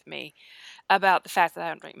shirty with me about the fact that I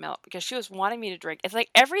don't drink milk because she was wanting me to drink. It's like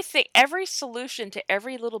everything, every solution to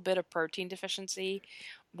every little bit of protein deficiency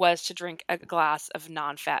was to drink a glass of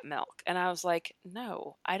non-fat milk. And I was like,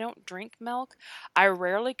 no, I don't drink milk. I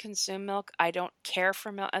rarely consume milk. I don't care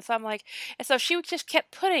for milk. And so I'm like, and so she just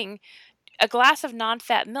kept putting a glass of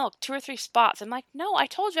non-fat milk, 2 or 3 spots. I'm like, no, I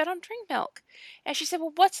told you I don't drink milk. And she said,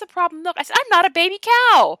 well, what's the problem with milk? I said, I'm not a baby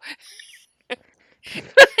cow.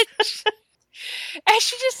 And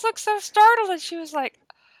she just looked so startled and she was like,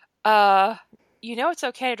 you know it's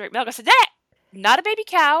okay to drink milk. I said, that not a baby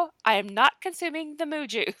cow. I am not consuming the moo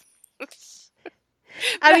juice.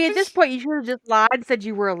 I mean, at this point, you should have just lied and said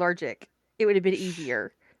you were allergic. It would have been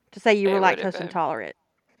easier to say you were It would have lactose been. intolerant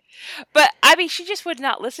But I mean, she just would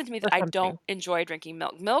not listen to me that or I don't something. enjoy drinking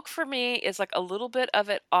milk. Milk for me is like a little bit of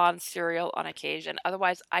it on cereal on occasion.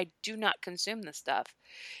 Otherwise, I do not consume this stuff.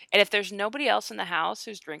 And if there's nobody else in the house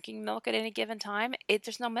who's drinking milk at any given time,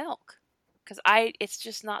 there's no milk because it's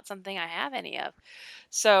just not something I have any of.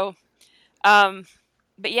 So, um,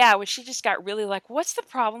 but yeah, when she just got really like, "What's the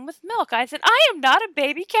problem with milk?" I said, "I am not a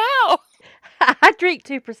baby cow." I drink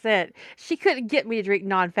 2%. She couldn't get me to drink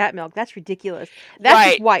non-fat milk. That's ridiculous. That's just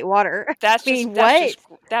Right. white water. I That's just mean, what?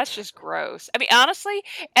 that's just gross. I mean, honestly,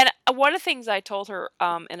 and one of the things I told her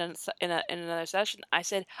in another session, I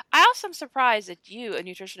said, "I also am surprised that you, a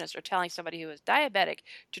nutritionist, are telling somebody who is diabetic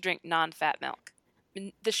to drink non-fat milk.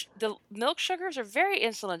 The milk sugars are very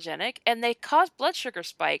insulinogenic and they cause blood sugar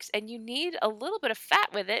spikes, and you need a little bit of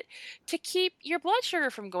fat with it to keep your blood sugar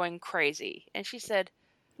from going crazy." And she said,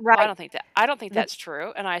 "Well, Right. I don't think The, that's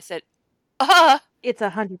true." And I said, "Uh, it's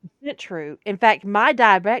 100% true. In fact, my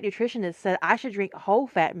diabetic nutritionist said I should drink whole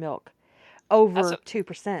fat milk that's over what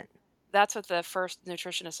 2%. That's what the first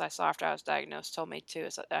nutritionist I saw after I was diagnosed told me too,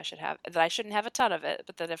 is that I shouldn't have a ton of it,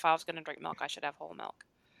 but that if I was going to drink milk, I should have whole milk.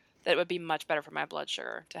 That it would be much better for my blood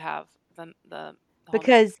sugar to have the whole milk.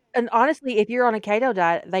 Because and honestly, if you're on a keto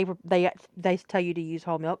diet, they tell you to use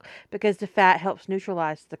whole milk because the fat helps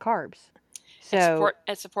neutralize the carbs. So,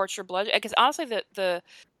 It supports your blood because honestly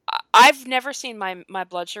I've never seen my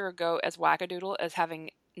blood sugar go as wackadoodle as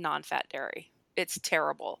having non-fat dairy. It's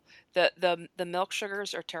terrible. The milk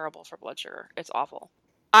sugars are terrible for blood sugar. It's awful.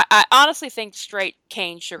 I honestly think straight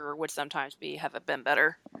cane sugar would sometimes have been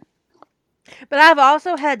better. but I've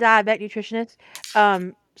also had a diabetic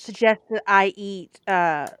nutritionist suggest that I eat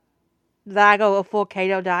that I go a full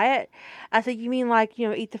keto diet. I said, "You mean like,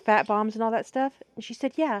 eat the fat bombs and all that stuff?" And she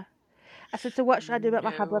said, "Yeah." I said, "So what should I do about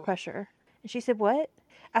my high blood No. pressure?" And she said, "What?"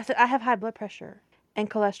 I said, "I have high blood pressure and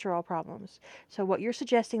cholesterol problems. So what you're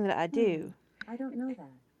suggesting that I do, I don't know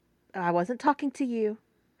that. I wasn't talking to you,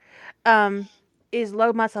 um, is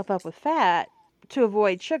load myself up with fat to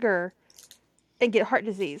avoid sugar and get heart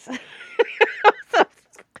disease." So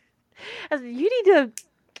I said, "You need to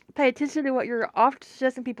pay attention to what you're often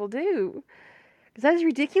suggesting people do, because that is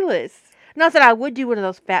ridiculous." Not that I would do one of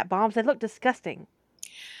those fat bombs. They look disgusting.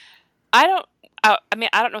 I don't. I mean,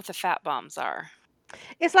 I don't know what the fat bombs are.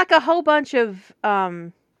 It's like a whole bunch of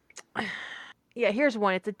yeah, here's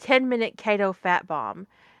one. It's a 10-minute keto fat bomb,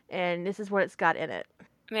 and this is what it's got in it.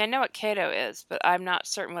 I mean, I know what keto is, but I'm not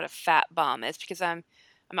certain what a fat bomb is because I'm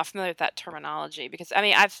not familiar with that terminology. Because I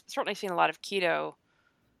mean, I've certainly seen a lot of keto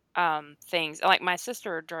things. Like my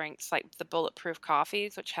sister drinks like the bulletproof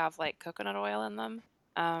coffees, which have like coconut oil in them.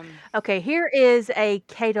 Okay, here is a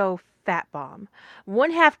keto fat bomb.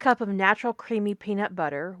 1/2 cup of natural creamy peanut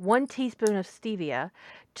butter, 1 teaspoon of stevia,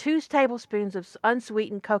 2 tablespoons of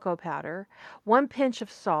unsweetened cocoa powder, 1 pinch of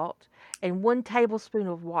salt, and 1 tablespoon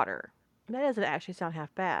of water. That doesn't actually sound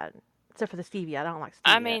half bad, except for the stevia. I don't like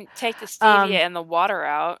I stevia. mean, take the stevia Um, and the water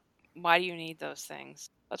out. Why do you need those things?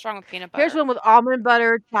 What's wrong with peanut Here's butter? one with almond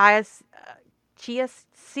butter, chia, chia,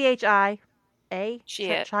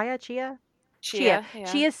 Chia, chia, chia, chia, yeah.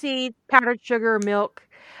 chia seeds, powdered sugar, milk.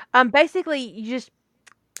 Basically, you just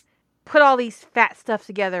put all these fat stuff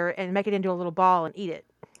together and make it into a little ball and eat it.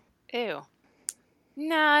 Ew.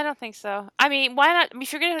 No, I don't think so. I mean, why not? I mean,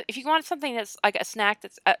 if you want something that's like a snack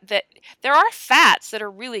that there are fats that are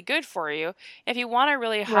really good for you. If you want a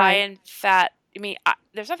really high Right. in fat, I mean,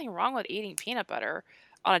 there's nothing wrong with eating peanut butter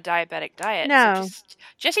on a diabetic diet. So No,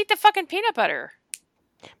 just eat the fucking peanut butter.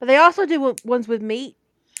 but they also do ones with meat.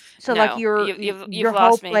 So like No, your you've whole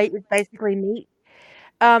lost me. plate is basically meat.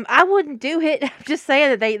 I wouldn't do it. I'm just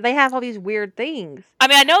saying that they have all these weird things. I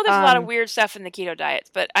mean, I know there's a lot of Um, weird stuff in the keto diets,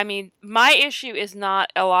 but I mean, my issue is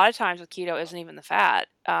not a lot of times with keto isn't even the fat.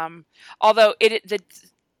 Although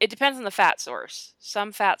it depends on the fat source.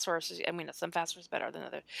 Some fat sources, I mean, some fat sources better than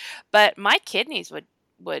others, but my kidneys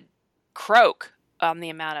would croak on the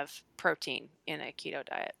amount of protein in a keto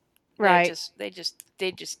diet. right, They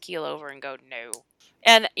just keel over and go no.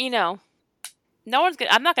 And no one's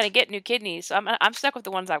gonna. I'm not gonna get new kidneys. So I'm stuck with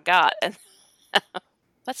the ones I've got, and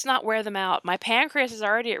let's not wear them out. My pancreas is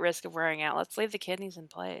already at risk of wearing out. Let's leave the kidneys in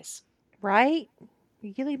place. right.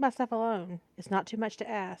 You leave my stuff alone. It's not too much to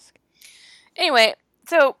ask. Anyway,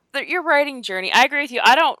 so your writing journey, I agree with you.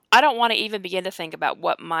 I don't want to even begin to think about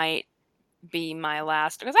what might be my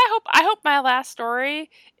last, because I hope my last story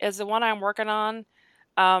is the one I'm working on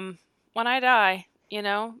when I die,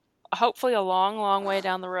 hopefully a long, long way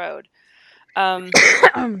down the road. Um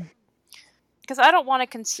because I don't want to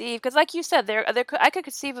conceive, because like you said, I could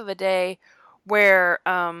conceive of a day where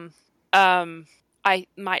um I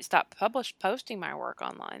might stop posting my work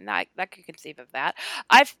online. That could conceive of that.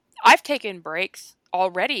 I've I've taken breaks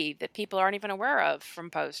already that people aren't even aware of from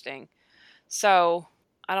posting. So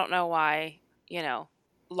I don't know why,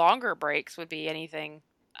 longer breaks would be anything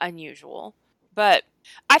unusual. But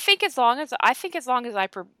I think as long as I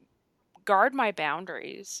guard my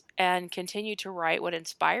boundaries and continue to write what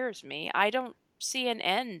inspires me, I don't see an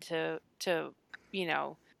end to you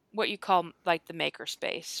know what you call like the maker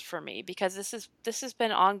space for me, because this has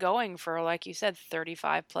been ongoing for, like you said,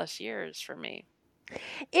 35 plus years for me.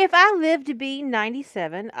 If I live to be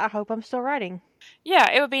 97, I hope I'm still writing.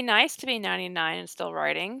 Yeah, it would be nice to be 99 and still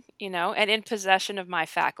writing, and in possession of my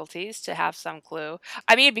faculties to have some clue.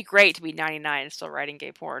 I mean, it'd be great to be 99 and still writing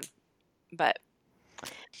gay porn, but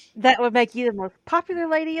That would make you the most popular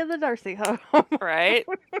lady in the nursing home. right?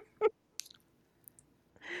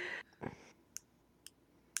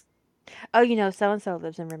 Oh, so and so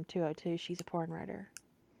lives in room 202. She's a porn writer.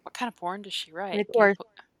 What kind of porn does she And write? of course,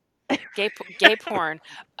 Gay porn.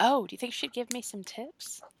 Oh, do you think she'd give me some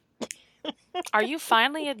tips? Are you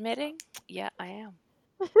finally admitting? Yeah, I am.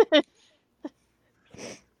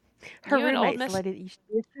 her You and old roommate's the Miss. lady that used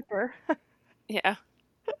to be a stripper. Yeah.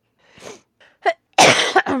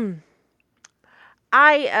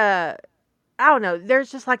 I I don't know.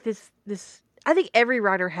 There's just like this. I think every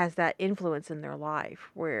writer has that influence in their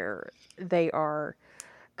life where they are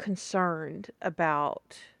concerned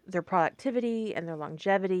about their productivity and their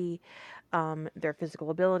longevity, their physical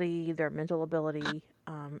ability, their mental ability,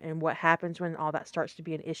 and what happens when all that starts to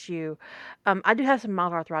be an issue. I do have some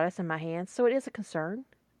mild arthritis in my hands, so it is a concern.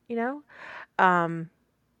 You know, um,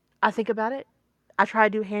 I think about it. I try to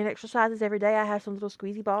do hand exercises every day. I have some little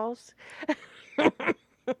squeezy balls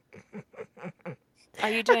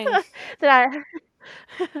Are you doing that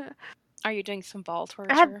are you doing some ball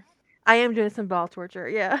I have. torture? I am doing some ball torture.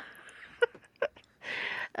 Yeah.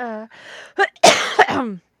 Uh,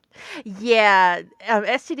 yeah,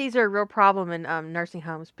 STDs are a real problem in nursing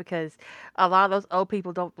homes because a lot of those old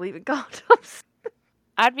people don't believe in condoms.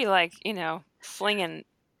 I'd be like, flinging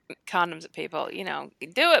condoms at people,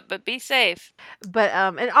 do it, but be safe. But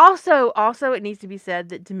and also it needs to be said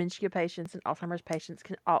that dementia patients and Alzheimer's patients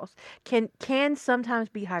can sometimes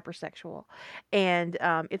be hypersexual, and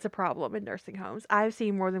it's a problem in nursing homes. I've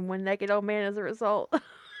seen more than one naked old man as a result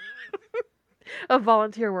of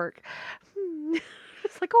volunteer work.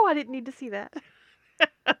 It's like, oh, I didn't need to see that.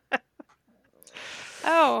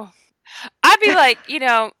 Oh, I'd be like,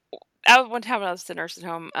 one time when I was at the nursing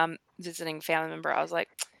home, visiting a family member, I was like,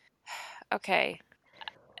 okay,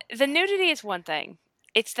 the nudity is one thing.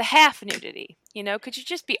 It's the half nudity. Could you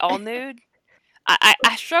just be all nude?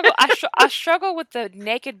 I struggle. I struggle with the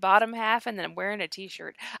naked bottom half and then wearing a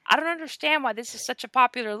t-shirt. I don't understand why this is such a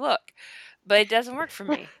popular look, but it doesn't work for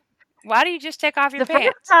me. Why do you just take off your The first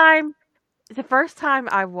pants? time the first time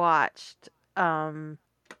I watched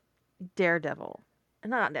Daredevil,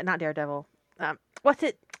 not Daredevil. What's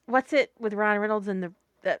it? What's it with Ryan Reynolds and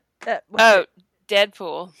what's Oh, it?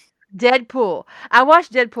 Deadpool. Deadpool. I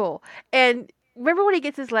watched Deadpool, and remember when he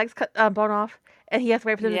gets his legs cut blown off, and he has to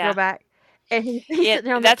wait for them to grow Yeah, back, and he's yeah. sitting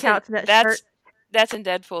there on that That's in couch in that shirt that's in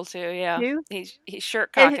Deadpool too. Yeah, too, he's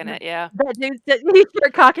shirt and cocking it. Yeah. that dude he's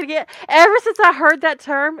shirt cocking it. Ever since I heard that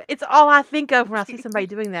term, it's all I think of when I see somebody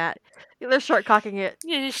doing that. They're shirt cocking it.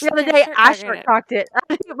 The other They're day, shirt I cocking shirt it. cocked it.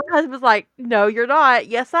 My husband was like, "No, you're not."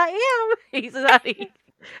 "Yes, I am." He said, "Honey,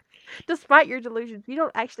 despite your delusions, you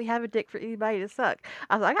don't actually have a dick for anybody to suck."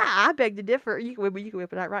 I was like, I beg to differ. You can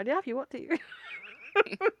whip it out right now if you want to.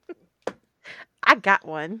 I got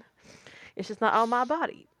one. It's just not on my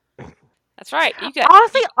body. That's right.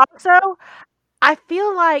 Honestly, also, I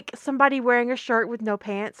feel like somebody wearing a shirt with no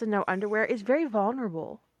pants and no underwear is very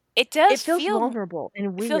vulnerable. It does It feels feel vulnerable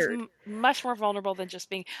and it feels weird. much more vulnerable than just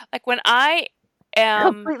being like when I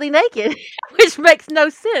am Completely naked, which makes no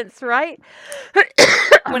sense, right?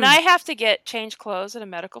 when I have to get change clothes at a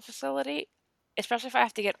medical facility, especially if I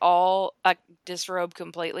have to get all like disrobe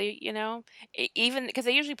completely, even because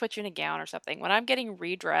they usually put you in a gown or something. When I'm getting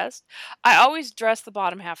redressed, I always dress the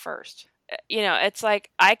bottom half first. It's like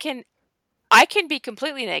I can be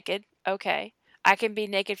completely naked. Okay. I can be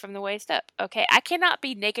naked from the waist up. Okay. I cannot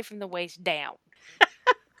be naked from the waist down.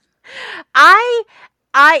 I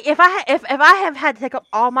if I have had to take off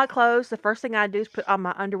all my clothes, the first thing I do is put on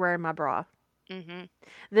my underwear and my bra. Mhm.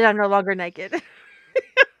 Then I'm no longer naked.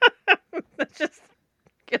 Let's just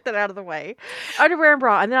get that out of the way. Underwear and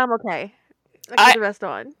bra, and then I'm okay. I can put I the rest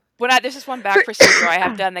on. this is one back procedure I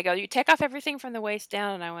have done. They go, "You take off everything from the waist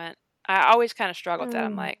down," and I always kind of struggle with that.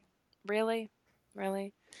 I'm Mm. like, really,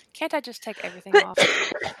 really, can't I just take everything off?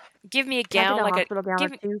 Give me a Can I get gown a like a hospital gown or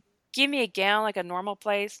give two? give me a gown like a normal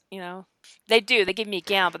place. They do. They give me a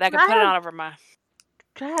gown, but I Can can I put it have on over my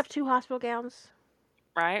can I have two hospital gowns?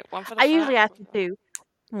 right one for the I front. usually ask for two.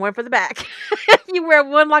 One for the back. You wear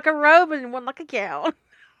one like a robe and one like a gown.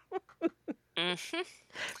 Hmm.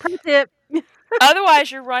 Pro tip.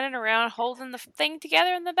 Otherwise, you're running around holding the thing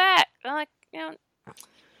together in the back. I'm like,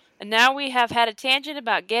 And now we have had a tangent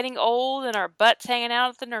about getting old and our butts hanging out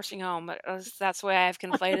at the nursing home. That's the way I've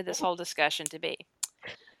conflated this whole discussion to be.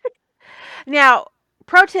 Now,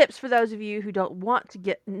 pro tips for those of you who don't want to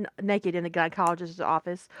get naked in the gynecologist's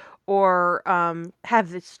office or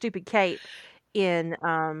have this stupid cape in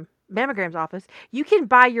mammogram's office. You can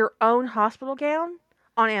buy your own hospital gown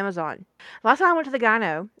on Amazon. Last time I went to the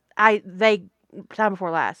gyno, time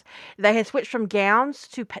before last, they had switched from gowns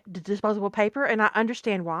to disposable paper, and I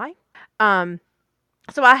understand why. Um,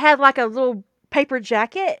 so I had like a little paper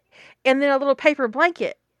jacket and then a little paper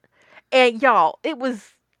blanket. And y'all, it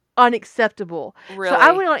was unacceptable. So I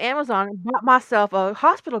Really? went on Amazon and bought myself a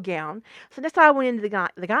hospital gown. So next time I went into the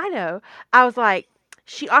gyno, I was like,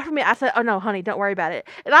 she offered me. I said, "Oh no, honey, don't worry about it."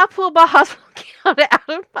 And I pulled my hospital gown out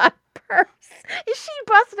of my purse, and she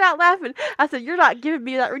busted out laughing. I said, "You're not giving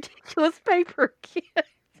me that ridiculous paper again."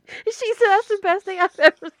 She said, "That's the best thing I've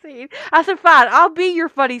ever seen." I said, "Fine, I'll be your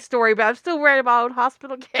funny story, but I'm still wearing my own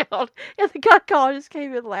hospital gown." And the gynecologist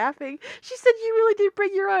came in laughing. She said, "You really did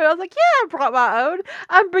bring your own." I was like, "Yeah, I brought my own.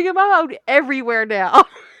 I'm bringing my own everywhere now."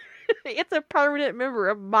 It's a permanent member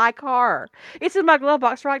of my car. It's in my glove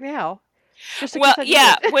box right now, just in Well, case I need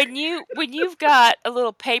yeah. it. When you've got a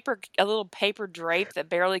little paper drape that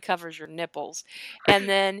barely covers your nipples, and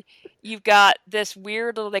then you've got this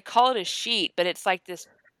weird little they call it a sheet, but it's like this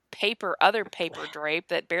other paper drape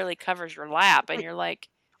that barely covers your lap, and Like you're like,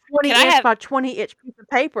 can 20 I inch have by 20-inch piece of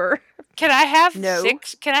paper. Can I have No.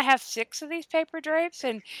 6 can I have 6 of these paper drapes,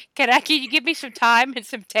 and can you give me some time and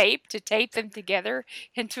some tape to tape them together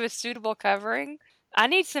into a suitable covering? I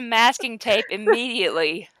need some masking tape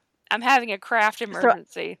immediately. I'm having a craft So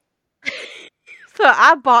emergency. so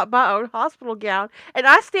I bought my own hospital gown, and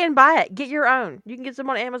I stand by it. Get your own. You can get some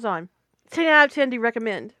on Amazon. 10 out of 10 do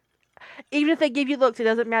recommend. Even if they give you looks, it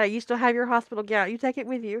doesn't matter. You still have your hospital gown. You take it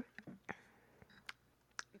with you.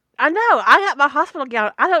 I know. I got my hospital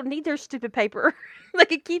gown. I don't need their stupid paper. They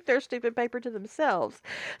can keep their stupid paper to themselves.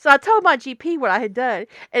 So I told my GP what I had done,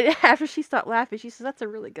 and after she stopped laughing, she said, "That's a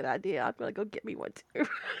really good idea. I'm gonna go get me one too."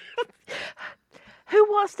 Who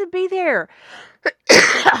wants to be there,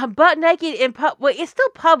 butt naked in pub? Well, it's still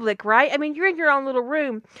public, right? I mean, you're in your own little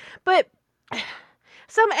room, but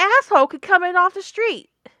some asshole could come in off the street.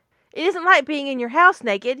 It isn't like being in your house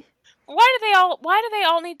naked. Why do they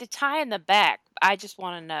all need to tie in the back? I just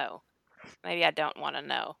want to know. Maybe I don't want to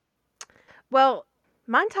know. Well,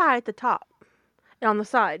 mine tie at the top and on the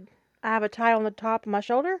side. I have a tie on the top of my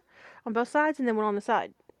shoulder on both sides, and then one on the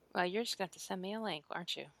side. Well, you're just going to have to send me a link,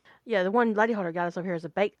 aren't you? Yeah, the one lady holder got us over here is a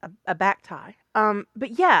back tie.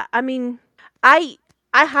 But yeah, I mean, I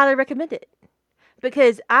I highly recommend it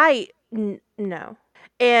because no.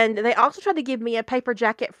 And they also tried to give me a paper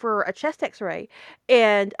jacket for a chest X-ray,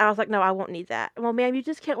 and I was like, no, I won't need that. Well, ma'am, you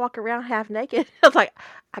just can't walk around half naked. I was like,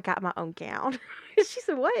 I got my own gown. She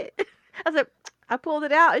said, what? I said, I pulled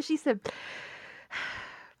it out, and she said,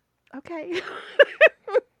 okay.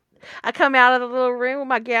 I come out of the little room with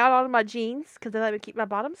my gown on and my jeans because they let me keep my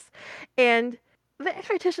bottoms. And the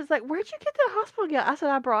X-ray technician's like, "Where'd you get the hospital gown?" I said,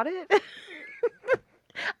 "I brought it."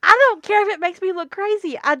 I don't care if it makes me look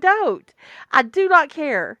crazy. I don't. I do not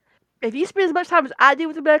care. If you spend as much time as I do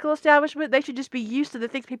with the medical establishment, they should just be used to the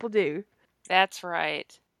things people do. That's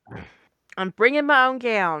right. I'm bringing my own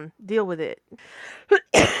gown. Deal with it.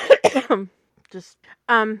 Just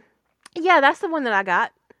um, yeah, that's the one that I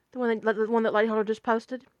got. The one that Lady Holder just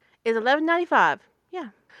posted is 11.95. Yeah.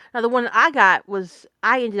 Now the one that I got was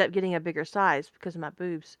I ended up getting a bigger size because of my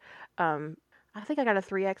boobs. Um, I think I got a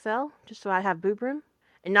 3XL just so I have boob room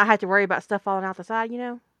and not have to worry about stuff falling out the side.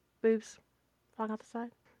 Boobs falling out the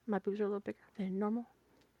side. My boobs are a little bigger than normal.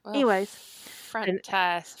 Well, Anyways, and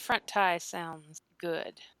front tie sounds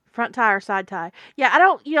good. front tie or side tie. Yeah, I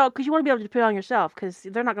don't, because you want to be able to put it on yourself because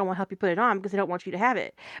they're not going to want to help you put it on because they don't want you to have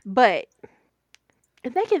it. But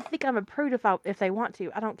if they can think I'm a prude if they want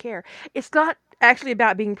to, I don't care. It's not actually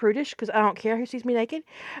about being prudish because I don't care who sees me naked.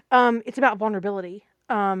 It's about vulnerability.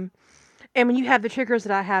 And when you have the triggers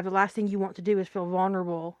that I have, the last thing you want to do is feel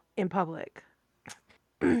vulnerable in public.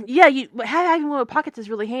 Yeah, having one with pockets is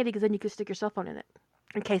really handy because then you can stick your cell phone in it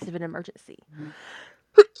in case of an emergency.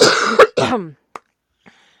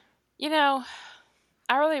 You know,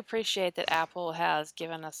 I really appreciate that Apple has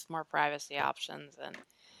given us more privacy options and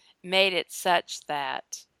made it such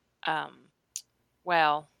that, um,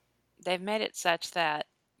 well, they've made it such that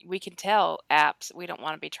we can tell apps we don't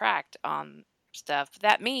want to be tracked on stuff.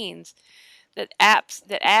 That means that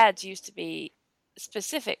ads used to be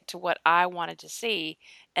specific to what I wanted to see,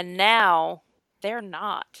 and now they're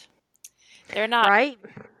not. They're not Right?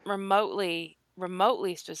 remotely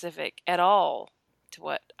specific at all to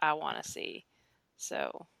what I want to see.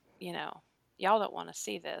 So, you know, y'all don't want to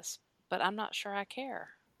see this, but I'm not sure I care.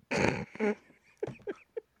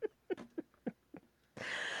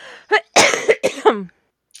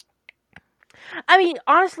 I mean,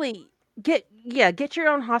 honestly, get your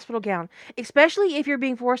own hospital gown, especially if you're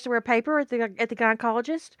being forced to wear paper at the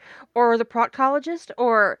gynecologist or the proctologist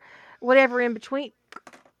or whatever in between.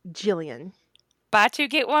 Jillian, Buy two,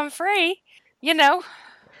 get one free. You know,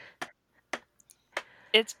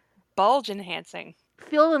 it's bulge enhancing.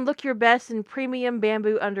 feel and look your best in premium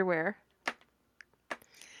bamboo underwear.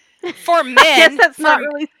 For I guess men, that's not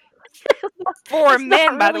really. for That's not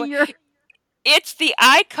men, by the really way, your. it's the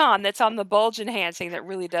icon that's on the bulge enhancing that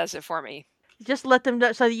really does it for me. Just let them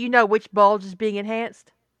know so that you know which bulge is being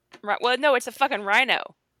enhanced. Right? Well, no, it's a fucking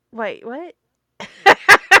rhino. Wait, what?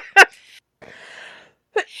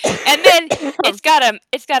 And then it's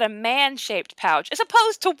got a man shaped pouch, as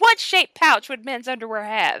opposed to what shaped pouch would men's underwear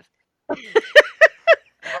have?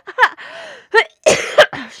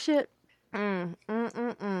 Shit. I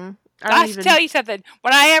I don't have to even. tell you something.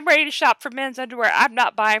 When I am ready to shop for men's underwear, I'm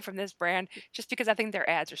not buying from this brand just because I think their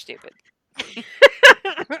ads are stupid.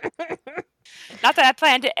 Not that I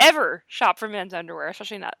plan to ever shop for men's underwear,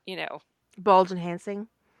 especially not, Bulge enhancing.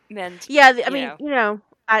 men's, Yeah, I you mean, know.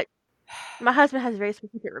 I my husband has very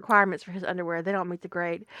specific requirements for his underwear. They don't meet the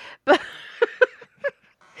grade. But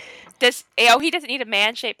He doesn't need a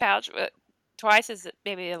man shaped pouch, but twice as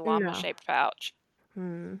maybe a llama no. shaped pouch.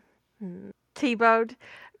 Hmm. T-boned.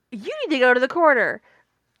 You need to go to the corner.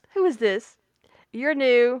 Who is this? You're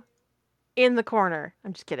new in the corner.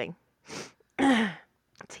 I'm just kidding.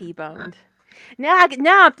 T-boned. Now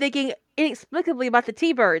I'm thinking inexplicably about the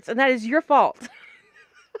T-birds, and that is your fault.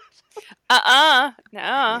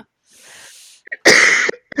 No.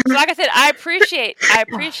 So like I said, I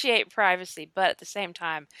appreciate privacy, but at the same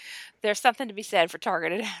time, there's something to be said for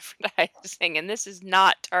targeted advertising, and this is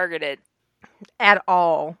not targeted. At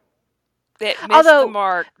all. It missed the Although,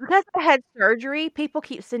 mark. because I had surgery, people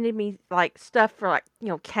keep sending me like stuff for like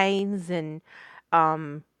canes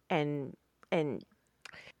um and and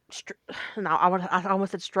str- no, I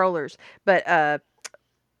almost said strollers, but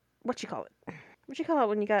what you call it? What you call it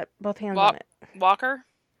when you got both hands on Walk it? Walker.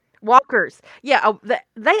 Walkers. Yeah, I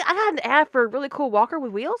had an ad for a really cool walker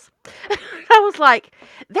with wheels. I was like,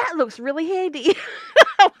 that looks really handy.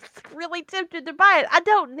 I was really tempted to buy it. I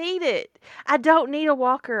don't need it. I don't need a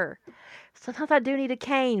walker. Sometimes I do need a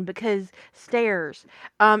cane because stairs.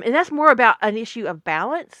 And that's more about an issue of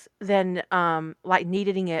balance than like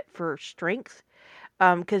needing it for strength.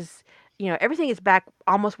 Because everything is back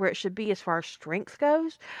almost where it should be as far as strength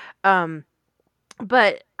goes. Um,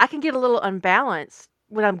 but I can get a little unbalanced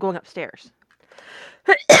when I'm going upstairs.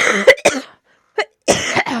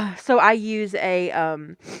 So I use a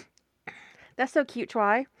that's so cute,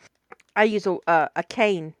 Try. I use a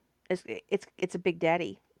cane. It's a Big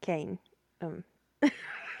Daddy cane. Um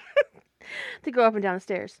to go up and down the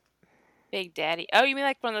stairs. Big Daddy. Oh, you mean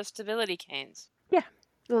like one of those stability canes? Yeah,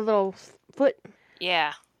 the little foot.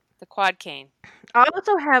 Yeah, the quad cane. I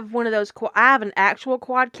also have one of those. I have an actual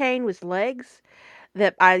quad cane with legs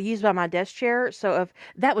that I use by my desk chair. So if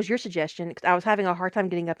that was your suggestion, because I was having a hard time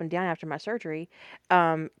getting up and down after my surgery,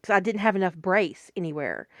 because I didn't have enough brace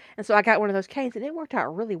anywhere, and so I got one of those canes, and it worked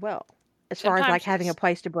out really well as far as like Sometimes you having a just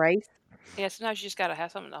place to brace. Yeah, sometimes you just gotta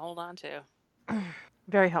have something to hold on to.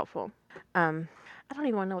 Very helpful. Um, I don't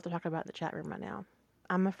even want to know what to talk about in the chat room right now.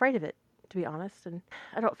 I'm afraid of it, to be honest, and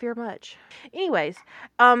I don't fear much. Anyways,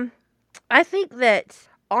 um, I think that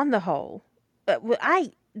on the whole,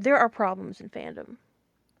 I there are problems in fandom.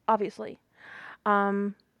 Obviously,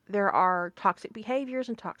 um, there are toxic behaviors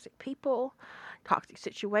and toxic people, toxic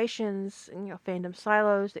situations, and fandom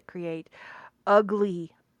silos that create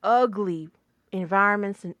ugly, ugly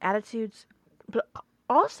environments and attitudes. But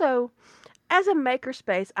also, as a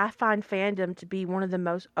makerspace, I find fandom to be one of the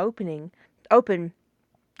most open,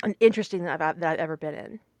 and interesting that I've ever been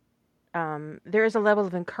in. There is a level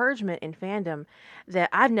of encouragement in fandom that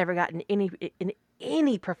I've never gotten in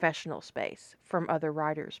any professional space from other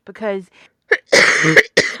writers because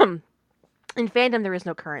in fandom there is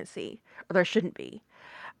no currency, or there shouldn't be.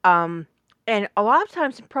 Um, and a lot of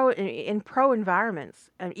times in pro environments,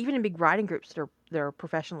 and even in big writing groups that are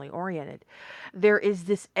professionally oriented, there is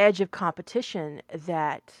this edge of competition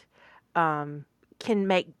that um, can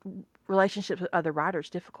make relationships with other writers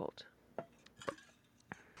difficult.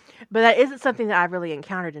 But that isn't something that I've really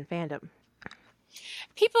encountered in fandom.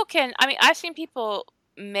 People can, I mean, I've seen people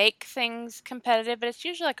make things competitive, but it's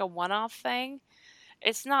usually like a one-off thing.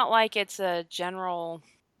 It's not like it's a general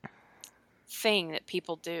thing that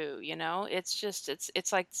people do, you know? It's just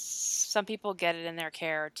it's like some people get it in their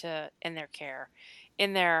care to in their care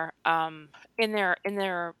in their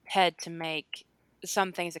head to make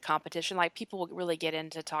some things a competition. Like people will really get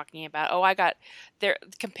into talking about, oh, I got they're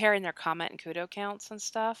comparing their comment and kudo counts and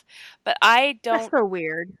stuff. But I That's don't so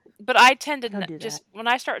weird. but I tend to Don't do that. just when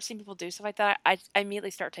I start seeing people do stuff like that, I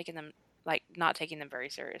immediately start taking them like not taking them very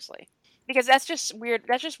seriously. Because that's just weird.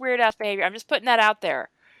 That's just weird ass behavior. I'm just putting that out there.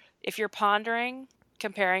 If you're pondering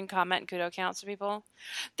comparing comment and kudo counts to people,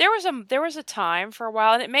 there was a time for a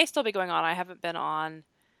while, and it may still be going on. I haven't been on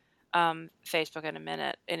Facebook in a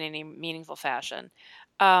minute in any meaningful fashion.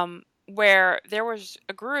 Where there was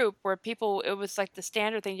a group where people, it was like the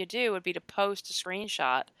standard thing to do would be to post a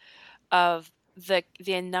screenshot of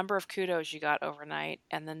the number of kudos you got overnight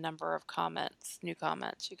and the number of comments, new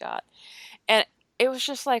comments you got. And it was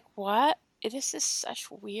just like, what? This is such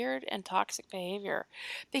weird and toxic behavior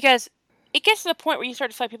because it gets to the point where you start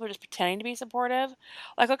to feel like people are just pretending to be supportive.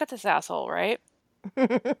 Like, look at this asshole, right?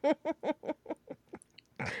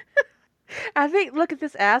 I think look at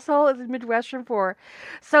this asshole is Midwestern for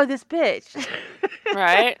so this bitch.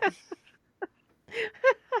 Right?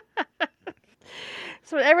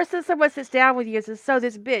 So ever since someone sits down with you and says, "So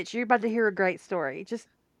this bitch, you're about to hear a great story. Just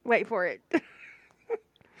wait for it."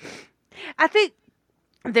 I think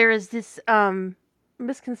there is this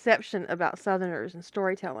misconception about Southerners and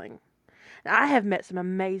storytelling. I have met some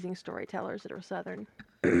amazing storytellers that are Southern,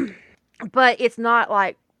 but it's not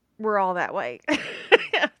like we're all that way.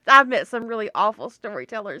 I've met some really awful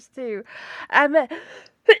storytellers too. I've met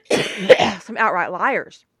some outright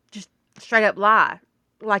liars, just straight up lie,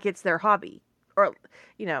 like it's their hobby, or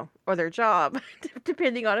or their job,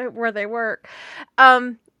 depending on where they work.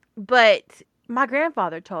 Um, but my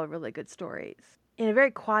grandfather told really good stories in a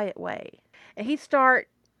very quiet way, and he'd start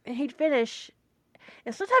and he'd finish,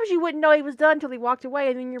 and sometimes you wouldn't know he was done until he walked away,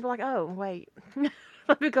 and then you're like, oh wait.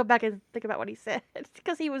 Let me go back and think about what he said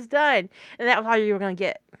because he was done, and that was all you were going to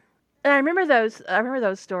get. And I remember those. I remember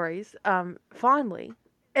those stories fondly.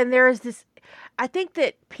 And there is this. I think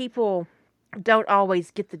that people don't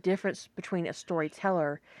always get the difference between a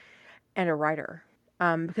storyteller and a writer.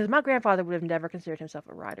 Because my grandfather would have never considered himself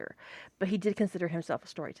a writer, but he did consider himself a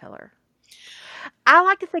storyteller. I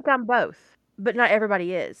like to think I'm both, but not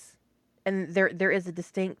everybody is, and there is a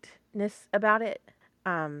distinctness about it.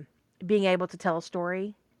 Um, Being able to tell a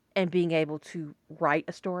story and being able to write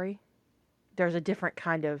a story, there's a different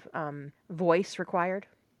kind of voice required.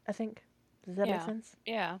 I think. Does that make Yeah. sense?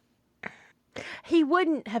 Yeah. He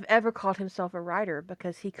wouldn't have ever called himself a writer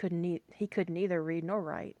because he couldn't either read nor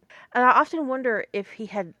write. And I often wonder if he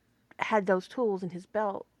had those tools in his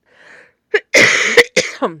belt,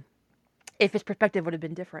 if his perspective would have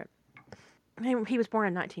been different. He was born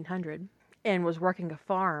in 1900 and was working a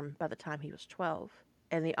farm by the time he was 12.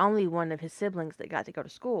 And the only one of his siblings that got to go to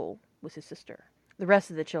school was his sister. The rest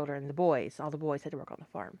of the children, all the boys had to work on the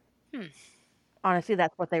farm. Hmm. Honestly,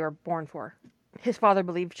 that's what they were born for. His father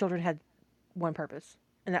believed children had one purpose,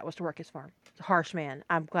 and that was to work his farm. He's a harsh man.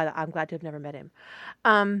 I'm glad to have never met him.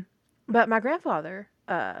 Um, but my grandfather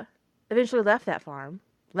eventually left that farm,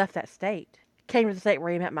 left that state, came to the state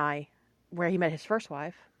where he met his first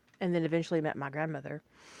wife, and then eventually met my grandmother.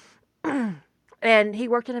 And he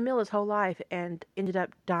worked in a mill his whole life and ended up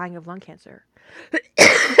dying of lung cancer.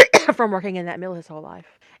 from working in that mill his whole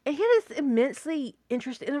life. And he had this immensely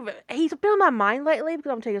interesting. He's been on my mind lately because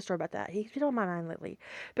I'm gonna tell you a story about that. He's been on my mind lately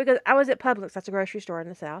because I was at Publix. That's a grocery store in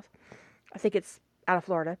the South. I think it's out of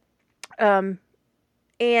Florida. Um,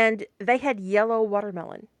 and they had yellow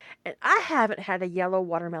watermelon, and I haven't had a yellow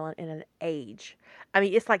watermelon in an age. I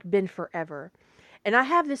mean, it's like been forever. And I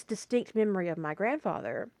have this distinct memory of my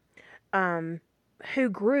grandfather, um, who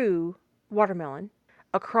grew watermelon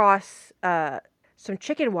across some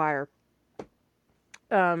chicken wire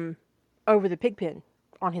um, over the pig pen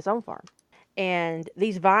on his own farm. And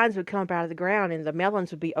these vines would come up out of the ground, and the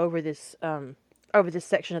melons would be over this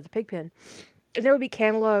section of the pig pen. And there would be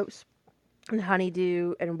cantaloupes and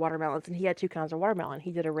honeydew and watermelons. And he had two kinds of watermelon.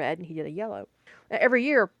 He did a red and he did a yellow. Every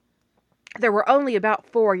year there were only about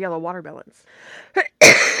four yellow watermelons.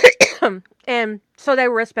 And so they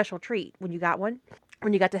were a special treat when you got one,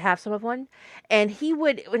 when you got to have some of one. And he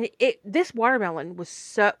would when this watermelon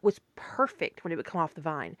was perfect when it would come off the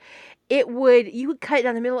vine. It would you would cut it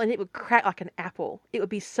down the middle and it would crack like an apple. It would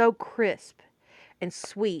be so crisp and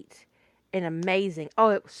sweet and amazing. Oh,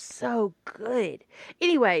 it was so good.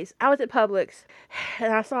 Anyways, I was at Publix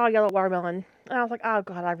and I saw a yellow watermelon and I was like, oh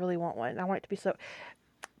god, I really want one. I want it to be so.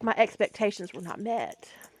 My expectations were not met.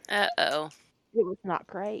 Uh-oh. It was not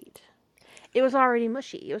great. It was already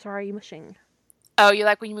mushy. It was already mushing. Oh, you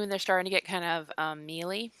like when they're starting to get kind of,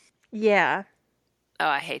 mealy? Yeah, Oh,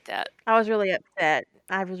 I hate that. I was really upset.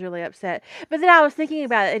 I was really upset. But then I was thinking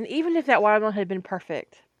about it, and even if that watermelon had been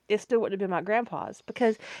perfect, it still wouldn't have been my grandpa's.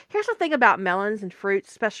 Because here's the thing about melons and fruits,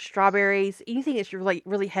 especially strawberries, anything that's really,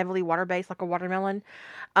 really heavily water based, like a watermelon,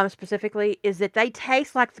 specifically, is that they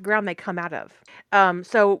taste like the ground they come out of.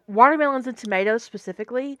 So watermelons and tomatoes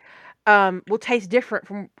specifically, will taste different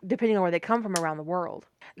from depending on where they come from around the world.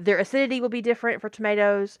 Their acidity will be different for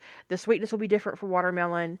tomatoes. The sweetness will be different for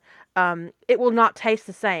watermelon. It will not taste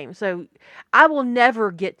the same. So I will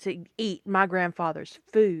never get to eat my grandfather's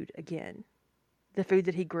food again, the food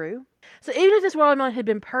that he grew. So even if this watermelon had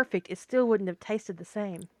been perfect, it still wouldn't have tasted the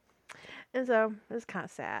same. And so it's kind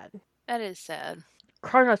of sad. That is sad.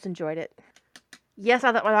 Kronos enjoyed it. Yes,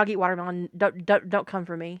 I let my dog eat watermelon. Don't come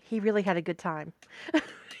for me. He really had a good time.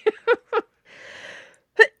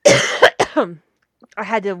 I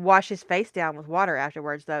had to wash his face down with water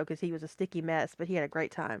afterwards, though, because he was a sticky mess, but he had a great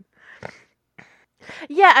time.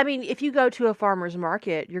 Yeah, I mean, if you go to a farmer's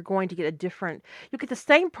market, you're going to get you'll get the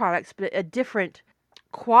same products, but a different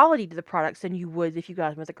quality to the products than you would if you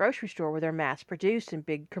got them at the grocery store where they're mass produced in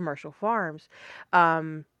big commercial farms.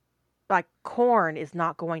 Um, like corn is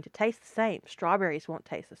not going to taste the same. Strawberries won't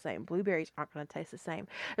taste the same. Blueberries aren't going to taste the same.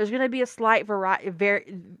 There's going to be a slight variety.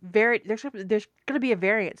 There's going to be a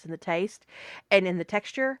variance in the taste and in the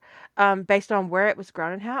texture, based on where it was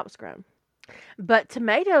grown and how it was grown. But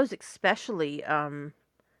tomatoes, especially,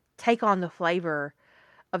 take on the flavor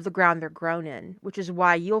of the ground they're grown in, which is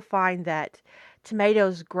why you'll find that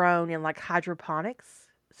tomatoes grown in like hydroponics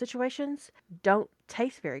situations don't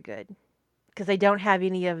taste very good because they don't have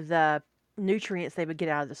any of the nutrients they would get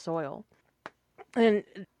out of the soil. And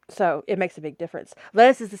so it makes a big difference.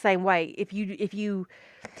 Lettuce is the same way. If you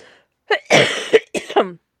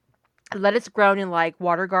lettuce grown in like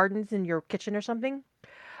water gardens in your kitchen or something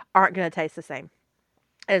aren't going to taste the same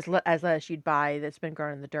as lettuce you'd buy that's been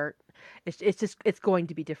grown in the dirt. It's going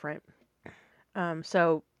to be different.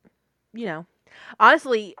 So you know,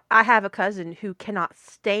 honestly, I have a cousin who cannot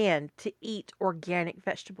stand to eat organic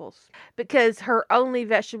vegetables because her only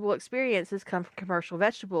vegetable experiences come from commercial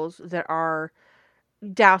vegetables that are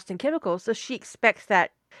doused in chemicals. So she expects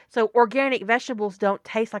that. So organic vegetables don't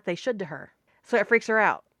taste like they should to her. So it freaks her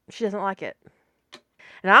out. She doesn't like it.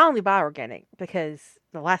 And I only buy organic because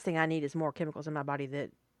the last thing I need is more chemicals in my body that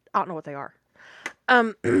I don't know what they are.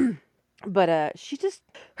 Um, but she just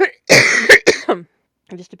it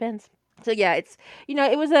just depends. So yeah, it's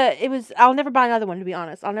it was I'll never buy another one, to be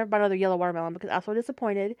honest. I'll never buy another yellow watermelon because I was so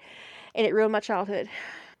disappointed and it ruined my childhood.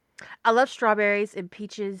 I love strawberries and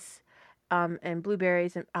peaches, and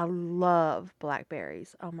blueberries, and I love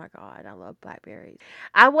blackberries. Oh my god, I love blackberries.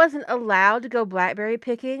 I wasn't allowed to go blackberry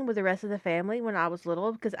picking with the rest of the family when I was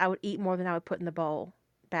little because I would eat more than I would put in the bowl,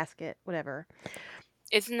 basket, whatever.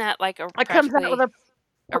 Isn't that like a I comes out with practically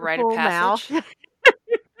a a rite of purple mouth. passage?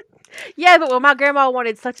 Yeah, but when my grandma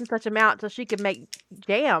wanted such and such amount so she could make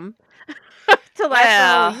jam to last the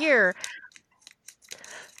whole Well, year,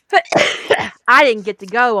 I didn't get to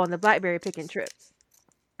go on the blackberry picking trips.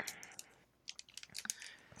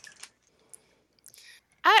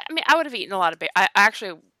 I mean, I would have eaten a lot of I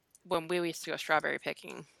actually, when we used to go strawberry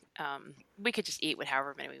picking, We could just eat with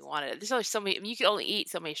however many we wanted. There's only so many. I mean, you could only eat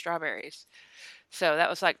so many strawberries. So that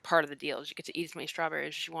was like part of the deal. Is you get to eat as many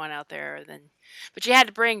strawberries as you want out there. But you had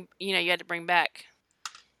to bring, you had to bring back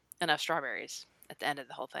enough strawberries at the end of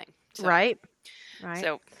the whole thing. Right.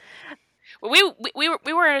 So well,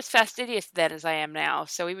 we weren't as fastidious then as I am now.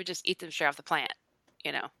 So we would just eat them straight off the plant.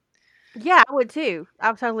 Yeah, I would too.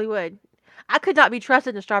 I totally would. I could not be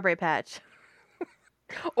trusted in a strawberry patch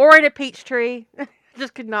or in a peach tree.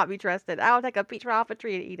 Just could not be trusted. I would take a peach right off a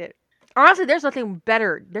tree and eat it. Honestly, there's nothing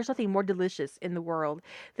better. There's nothing more delicious in the world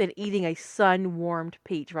than eating a sun-warmed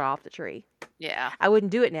peach right off the tree. Yeah. I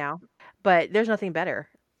wouldn't do it now, but there's nothing better.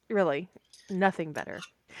 Really, nothing better.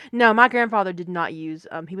 No, my grandfather did not use.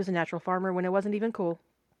 He was a natural farmer when it wasn't even cool.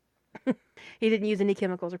 He didn't use any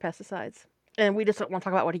chemicals or pesticides, and we just don't want to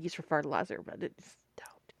talk about what he used for fertilizer. But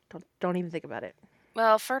don't even think about it.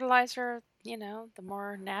 Well, fertilizer, the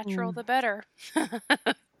more natural, the better.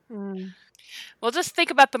 Mm. Well, just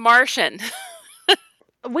think about The Martian.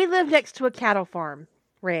 We live next to a cattle farm,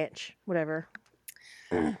 ranch, whatever.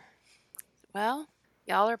 Well,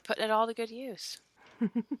 y'all are putting it all to good use.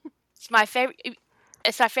 It's my favorite.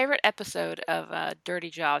 It's my favorite episode of Dirty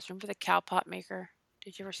Jobs. Remember the cow pot maker?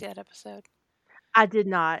 Did you ever see that episode? I did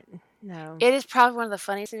not. No. It is probably one of the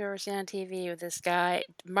funniest things I've ever seen on TV with this guy.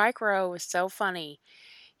 Mike Rowe was so funny.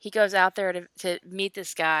 He goes out there to meet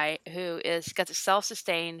this guy who got the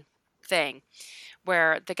self-sustained thing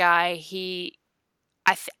where the guy,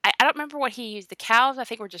 I don't remember what he used. The cows, I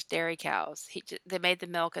think, were just dairy cows. They made the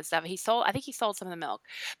milk and stuff. I think he sold some of the milk,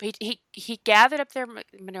 but he gathered up their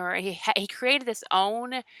manure. He created this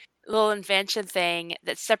own little invention thing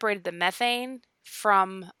that separated the methane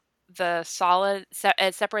from the solid.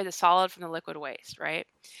 It separated the solid from the liquid waste. Right.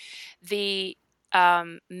 The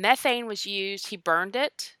methane was used. He burned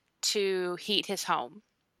it to heat his home.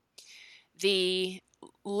 The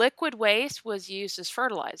liquid waste was used as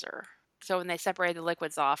fertilizer. So when they separated the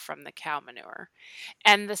liquids off from the cow manure,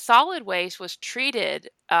 and the solid waste was treated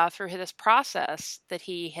through this process that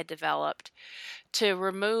he had developed to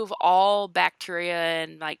remove all bacteria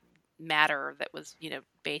and like matter that was,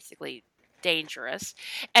 basically dangerous.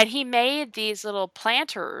 And he made these little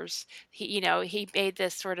planters. He made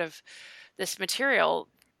this sort of this material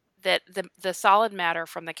that the solid matter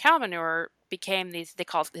from the cow manure became these, they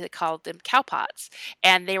called them cow pots,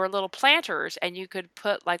 and they were little planters, and you could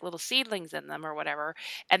put like little seedlings in them or whatever,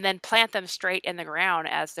 and then plant them straight in the ground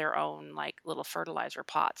as their own like little fertilizer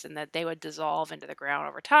pots, and that they would dissolve into the ground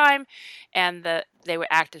over time, and they would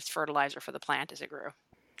act as fertilizer for the plant as it grew.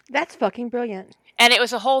 That's fucking brilliant. And it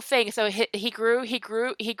was a whole thing. So he grew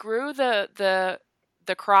the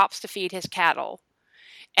crops to feed his cattle.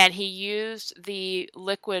 And he used the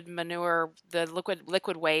liquid manure, the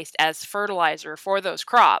liquid waste as fertilizer for those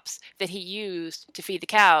crops that he used to feed the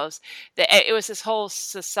cows. It was this whole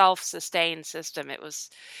self-sustained system. It was,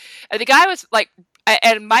 the guy was like,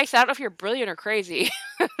 and Mike, I don't know if you're brilliant or crazy.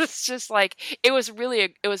 It's just like, it was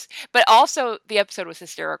really, but also the episode was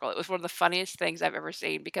hysterical. It was one of the funniest things I've ever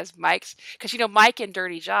seen because Mike in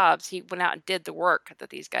Dirty Jobs, he went out and did the work that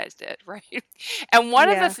these guys did, right? And one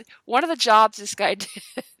of the jobs this guy did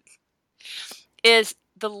is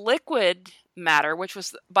the liquid matter, which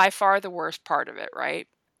was by far the worst part of it, right?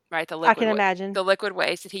 Right, I can imagine. The liquid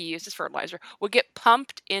waste that he used as fertilizer would get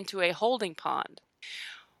pumped into a holding pond.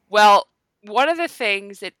 Well, one of the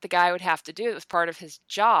things that the guy would have to do, that was part of his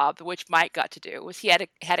job, which Mike got to do, was he had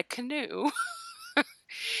a canoe.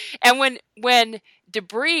 And when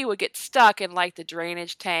debris would get stuck in like the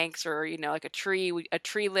drainage tanks, or like a tree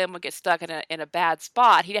limb would get stuck in a bad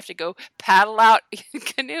spot, he'd have to go paddle out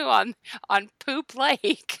canoe on Poop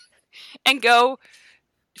Lake and go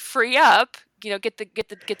free up, get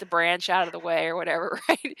the branch out of the way or whatever,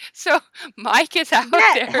 right? So Mike is out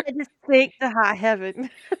there. Had to sink to high heaven.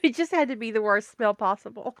 It just had to be the worst smell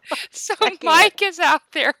possible. So Mike is out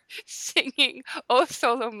there singing "O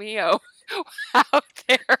Solo Mio" out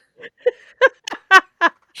there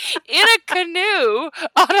in a canoe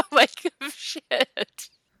on a lake of shit.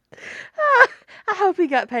 I hope he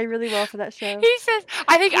got paid really well for that show. He says,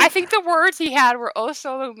 I think the words he had were "O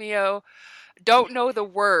Solo Mio." Don't know the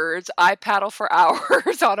words. I paddle for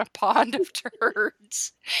hours on a pond of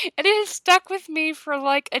turds. And it has stuck with me for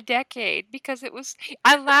like a decade because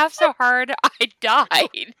I laughed so hard I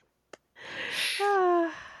died.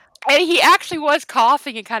 And he actually was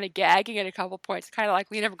coughing and kind of gagging at a couple points, kind of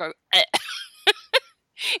like we never go.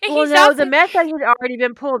 Well, no, the methane had already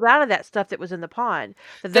been pulled out of that stuff that was in the pond.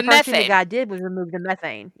 The first thing the guy did was remove the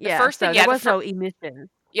methane. There was no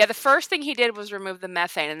emission. Yeah, the first thing he did was remove the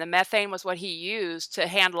methane, and the methane was what he used to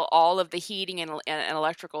handle all of the heating and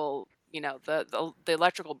electrical the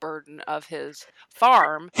electrical burden of his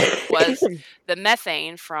farm was the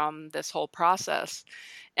methane from this whole process.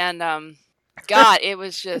 And God, it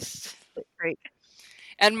was just. Great.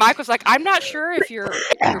 And Mike was like, "I'm not sure if you're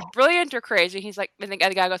brilliant or crazy." He's like, and the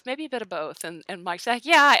guy goes, "Maybe a bit of both." And Mike's like,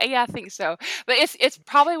 "Yeah, I think so." But it's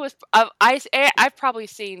probably was I've probably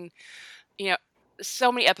seen, you know,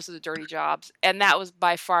 so many episodes of Dirty Jobs, and that was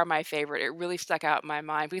by far my favorite. It really stuck out in my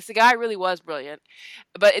mind because the guy really was brilliant,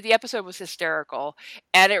 but the episode was hysterical,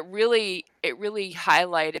 and it really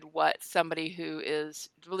highlighted what somebody who is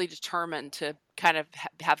really determined to kind of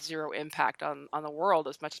have zero impact on the world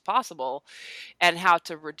as much as possible, and how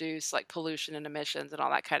to reduce like pollution and emissions and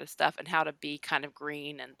all that kind of stuff, and how to be kind of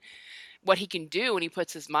green, and what he can do when he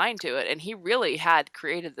puts his mind to it. And he really had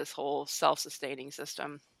created this whole self-sustaining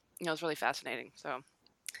system. It was really fascinating. So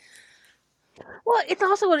Well, it's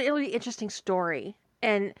also a really interesting story,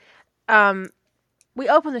 and um, we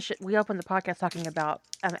opened the podcast talking about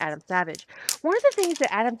Adam Savage. One of the things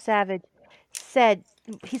that Adam Savage said,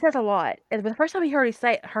 he says a lot, and the first time I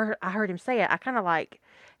heard him say it, I kind of like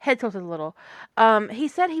head tilted a little. He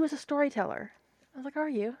said he was a storyteller. I was like, "Are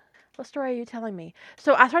you? What story are you telling me?"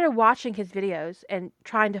 So I started watching his videos and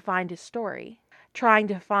trying to find his story, trying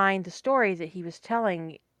to find the stories that he was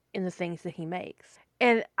telling in the things that he makes,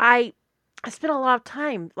 and I spent a lot of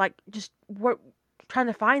time like just trying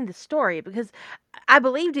to find the story because I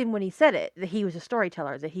believed him when he said it, that he was a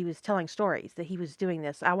storyteller, that he was telling stories, that he was doing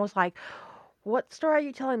this. I was like, "What story are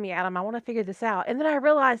you telling me, Adam? I want to figure this out." And then I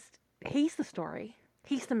realized he's the story.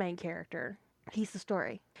 He's the main character. He's the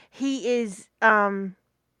story. He is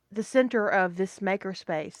the center of this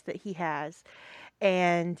makerspace that he has,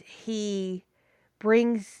 and he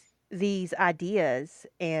brings these ideas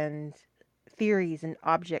and theories and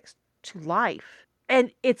objects to life.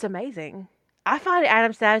 And it's amazing. I find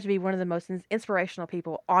Adam Savage to be one of the most inspirational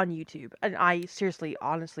people on YouTube, and I seriously,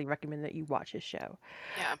 honestly recommend that you watch his show.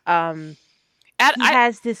 yeah, Um, and he I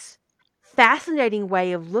has this fascinating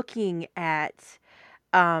way of looking at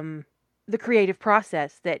um, the creative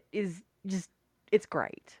process that is just, it's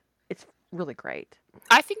great. It's really great.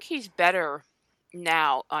 I think he's better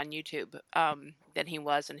now on YouTube than he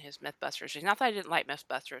was in his MythBusters. Not that I didn't like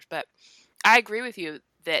MythBusters, but I agree with you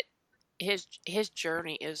that his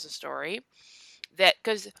journey is the story. That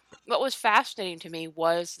because what was fascinating to me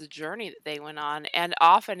was the journey that they went on, and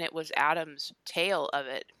often it was Adam's tale of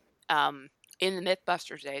it. Um, in the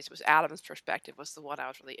MythBusters days, it was Adam's perspective was the one I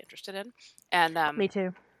was really interested in, and Me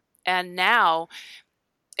too. now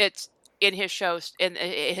it's in his shows in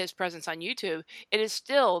his presence on YouTube. It is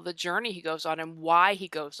still the journey he goes on and why he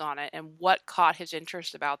goes on it and what caught his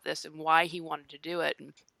interest about this and why he wanted to do it.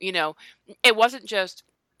 And it wasn't just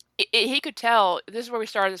he could tell this is where we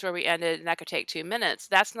started, this is where we ended, and that could take 2 minutes.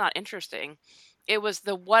 That's not interesting. It was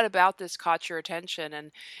the what about this caught your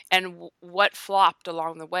attention, and what flopped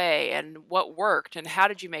along the way, and what worked, and how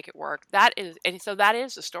did you make it work. That is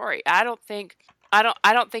the story. I don't think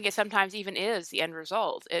it sometimes even is the end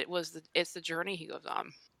result. It's the journey he goes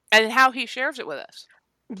on and how he shares it with us.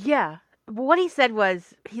 Yeah. But what he said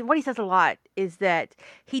was what he says a lot is that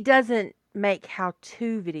he doesn't make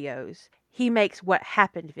how-to videos. He makes what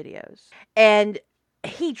happened videos. And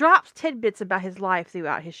he drops tidbits about his life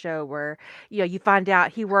throughout his show where, you find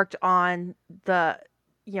out he worked on the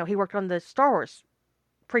Star Wars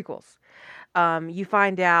prequels. You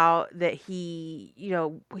find out that he's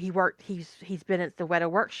been at the Weta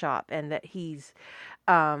Workshop, and that he's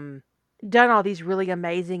um done all these really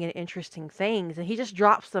amazing and interesting things, and he just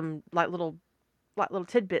drops them like little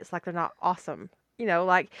tidbits, like they're not awesome.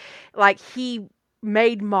 Like he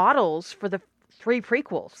made models for the three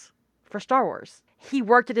prequels for Star Wars. He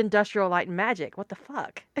worked at Industrial Light and Magic. What the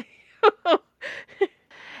fuck?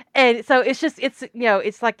 And so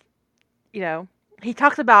it's like, you know, he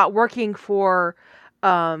talks about working for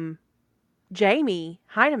um Jamie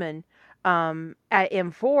Heineman at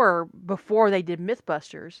M4 before they did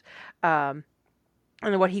Mythbusters. Um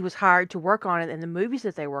and what he was hired to work on and the movies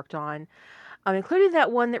that they worked on, including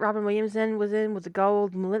that one that Robin Williams was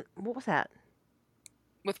the what was that?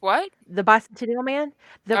 With what? The Bicentennial Man.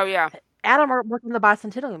 The Oh yeah. Adam worked on the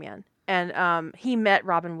Bicentennial Man, and he met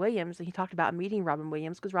Robin Williams, and he talked about meeting Robin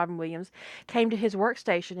Williams because Robin Williams came to his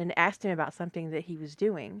workstation and asked him about something that he was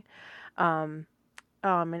doing. Um,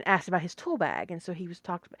 and asked about his tool bag, and so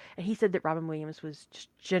and he said that Robin Williams was just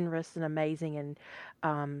generous and amazing,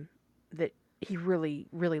 and that he really,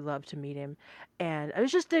 really loved to meet him. And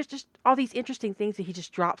there's just all these interesting things that he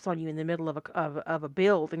just drops on you in the middle of a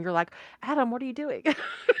build, and you're like, Adam, what are you doing?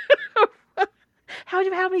 How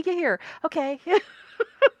did we get here? Okay,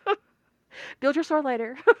 build your sword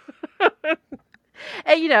later.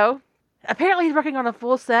 And Apparently, he's working on a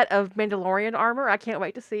full set of Mandalorian armor. I can't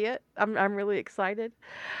wait to see it. I'm really excited.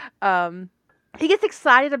 Um, he gets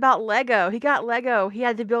excited about Lego. He got Lego. He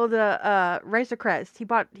had to build a Razor Crest. He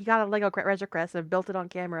got a Lego Razor Crest and built it on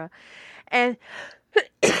camera. And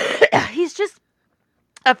he's just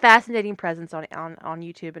a fascinating presence on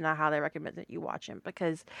YouTube, and I highly recommend that you watch him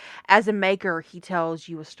because as a maker, he tells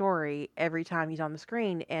you a story every time he's on the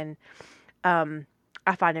screen, and um,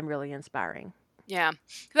 I find him really inspiring. Yeah,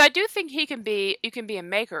 because I do think you can be a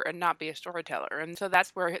maker and not be a storyteller, and so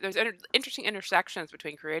that's where there's interesting intersections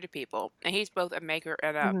between creative people, and he's both a maker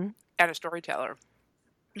Hmm. and a storyteller.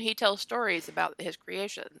 He tells stories about his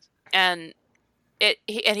creations, and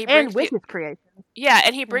he brings And with people. his creation. Yeah,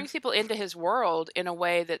 and he Yeah. brings people into his world in a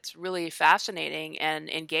way that's really fascinating and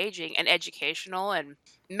engaging and educational and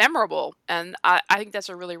memorable, and I think that's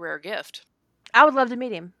a really rare gift. I would love to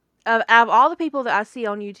meet him. Out of all the people that I see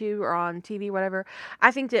on YouTube or on TV, whatever,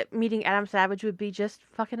 I think that meeting Adam Savage would be just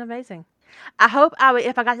fucking amazing. I hope I would,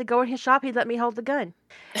 if I got to go in his shop, he'd let me hold the gun.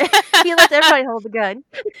 He lets everybody hold the gun.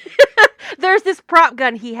 There's this prop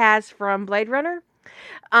gun he has from Blade Runner.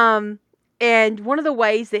 Um, and one of the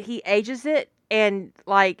ways that he ages it and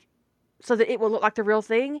like so that it will look like the real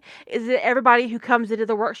thing is that everybody who comes into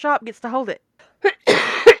the workshop gets to hold it.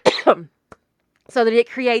 So that it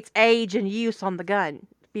creates age and use on the gun.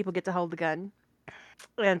 People get to hold the gun.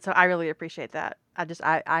 And so I really appreciate that.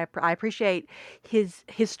 I appreciate his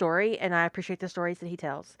story, and I appreciate the stories that he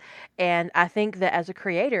tells. And I think that as a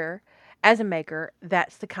creator, as a maker,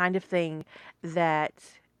 that's the kind of thing that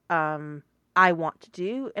um, I want to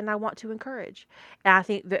do and I want to encourage. And I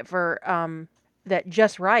think that for that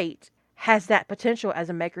Just Right has that potential as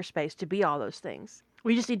a makerspace to be all those things.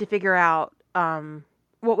 We just need to figure out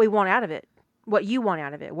what we want out of it, what you want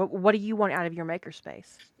out of it. What do you want out of your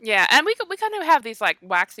makerspace? Yeah, and we kind of have these like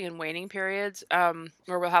waxing and waning periods,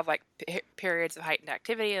 where we'll have like periods of heightened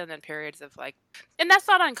activity and then periods of like, and that's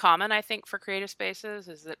not uncommon, I think, for creative spaces,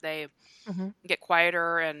 is that they Hmm. get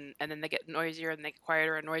quieter and then they get noisier and they get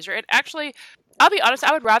quieter and noisier. And actually, I'll be honest,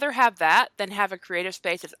 I would rather have that than have a creative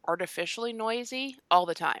space that's artificially noisy all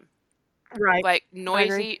the time. Right. Like I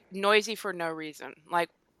agree. noisy for no reason. Like,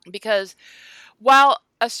 because while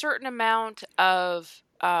a certain amount of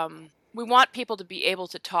we want people to be able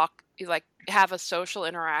to talk, like have a social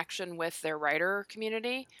interaction with their writer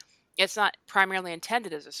community, it's not primarily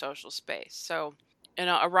intended as a social space. So,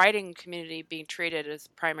 a writing community being treated as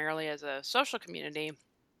primarily as a social community,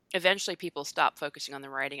 eventually people stop focusing on the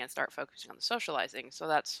writing and start focusing on the socializing. So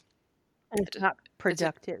that's And it's not it's a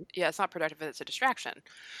productive. yeah, it's not productive. It's a distraction.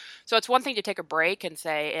 So it's one thing to take a break and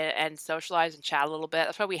say and socialize and chat a little bit.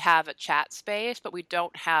 That's why we have a chat space, but we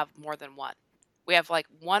don't have more than one. We have like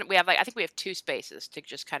one. We have like I think we have two spaces to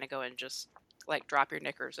just kind of go and just like drop your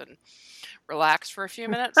knickers and relax for a few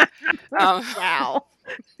minutes. Um, Wow.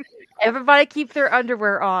 Everybody keep their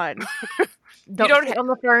underwear on. you Don't don't sit on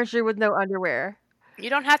the furniture with no underwear. you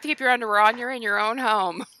don't have to keep your underwear on. You're in your own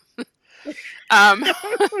home. Um,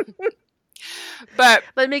 but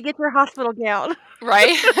Let me get your hospital gown.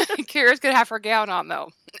 right, Kira's gonna have her gown on though.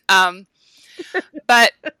 Um,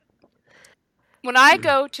 but when I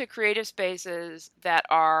go to creative spaces that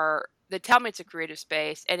tell me it's a creative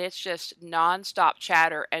space and it's just nonstop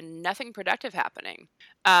chatter and nothing productive happening,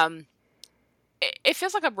 um, it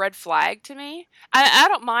feels like a red flag to me. I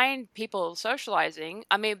don't mind people socializing.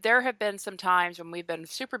 I mean, there have been some times when we've been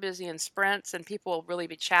super busy in sprints and people will really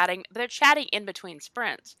be chatting, but they're chatting in between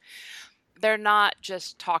sprints. They're not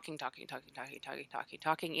just talking.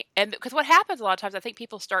 And because what happens a lot of times, I think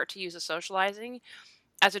people start to use the socializing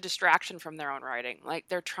as a distraction from their own writing. Like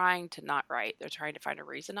they're trying to not write. They're trying to find a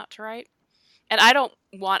reason not to write. And I don't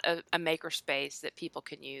want a maker space that people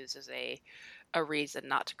can use as a reason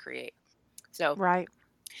not to create. So Right.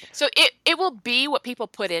 it will be what people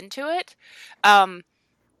put into it. Um,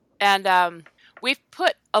 and we've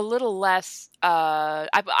put a little less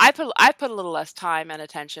I put a little less time and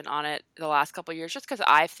attention on it the last couple of years just because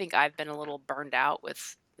I think I've been a little burned out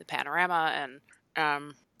with the panorama and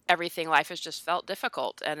um, everything. Life has just felt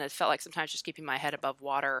difficult, and it felt like sometimes just keeping my head above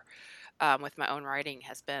water with my own writing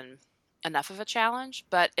has been enough of a challenge.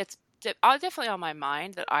 But it's definitely on my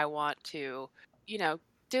mind that I want to, you know,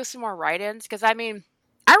 do some more write-ins because I mean,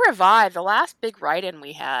 I revived the last big write-in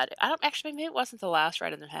we had. I don't actually, maybe it wasn't the last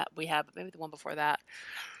write-in we had, but maybe the one before that.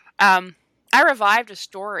 Um, I revived a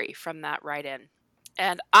story from that write-in,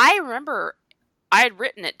 and I remember I had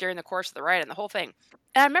written it during the course of the write-in, the whole thing.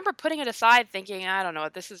 And I remember putting it aside, thinking, I don't know,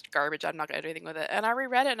 this is garbage. I'm not going to do anything with it. And I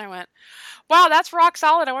reread it, and I went, "Wow, that's rock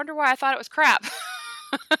solid. I wonder why I thought it was crap."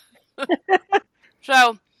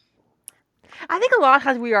 So I think a lot of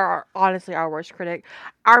times we are honestly our worst critic.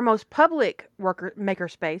 Our most public worker maker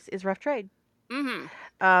space is Rough Trade. Mm-hmm.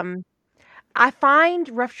 Um, I find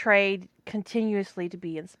Rough Trade continuously to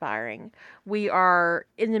be inspiring. We are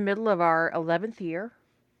in the middle of our 11th year,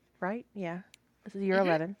 right? Yeah, this is year Mm-hmm.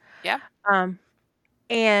 11. Yeah. Um,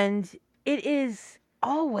 and it is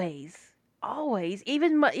always,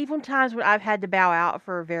 even times when I've had to bow out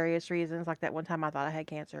for various reasons, like that one time I thought I had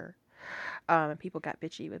cancer. And people got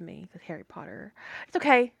bitchy with me with Harry Potter. It's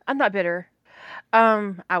okay. I'm not bitter.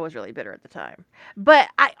 I was really bitter at the time. But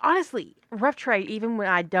I honestly, Rough Trade, even when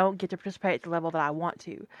I don't get to participate at the level that I want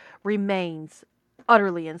to, remains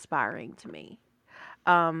utterly inspiring to me.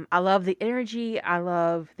 I love the energy. I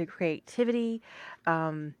love the creativity.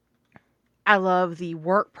 Um, I love the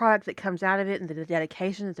work product that comes out of it and the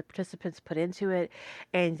dedication that the participants put into it,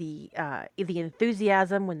 and the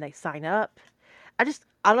enthusiasm when they sign up.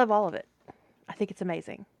 I love all of it. I think it's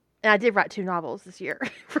amazing. And I did write 2 novels this year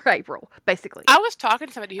for April, basically. I was talking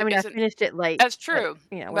to somebody I who mean, I isn't. finished it late, That's but, true,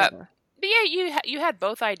 but whatever. yeah, you had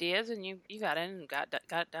both ideas and you got in and got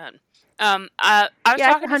it done. I was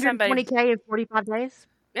Yeah, it's talking to somebody. 120K in 45 days.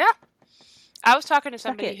 Yeah, I was talking to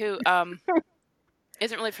Suck somebody it. who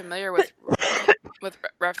isn't really familiar with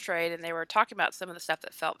rough trade, and they were talking about some of the stuff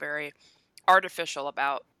that felt very artificial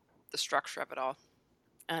about the structure of it all.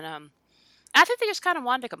 And I think they just kind of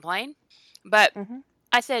wanted to complain. But Mhm.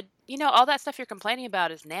 I said, all that stuff you're complaining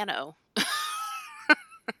about is nano.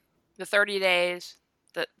 The 30 days,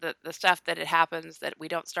 the stuff that it happens that we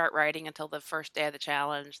don't start writing until the first day of the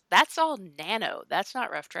challenge. That's all nano. That's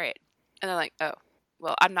not rough trade. And they're like, oh,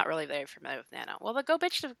 well, I'm not really very familiar with nano. Well, then go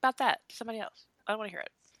bitch about that to somebody else. I don't want to hear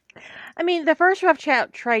it. I mean, the first rough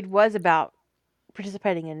trade was about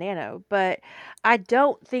participating in Nano, but I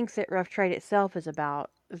don't think that rough trade itself is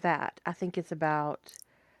about that. I think it's about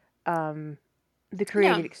um, the No,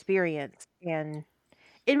 creative experience, and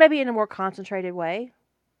it may be in a more concentrated way.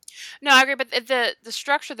 no, I agree. But the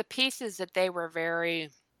structure, the pieces that they were very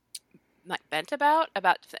like bent about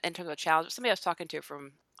in terms of the challenge. Somebody I was talking to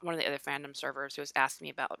from one of the other fandom servers who was asking me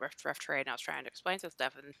about rough trade, and I was trying to explain some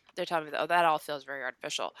stuff, and they're telling me that, oh, that all feels very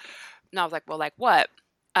artificial. And I was like, well, like what?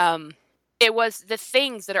 Um, it was the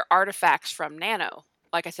things that are artifacts from Nano.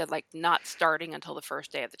 Like I said, like not starting until the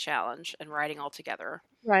first day of the challenge and writing all together.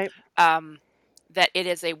 Right. Um, that it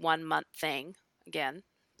is a 1 month thing. Again,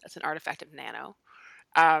 that's an artifact of Nano.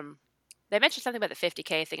 Um, they mentioned something about the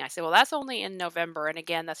 50K thing. I said, well, that's only in November. And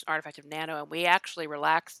again, that's an artifact of Nano. And we actually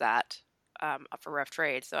relaxed that for rough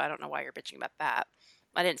trade. So I don't know why you're bitching about that.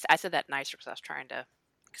 I said that nicer because I was trying to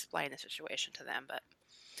explain the situation to them. But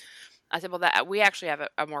I said, well, that we actually have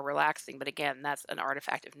a more relaxing. But again, that's an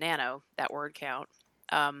artifact of Nano, that word count.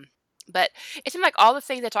 Um, but it seemed like all the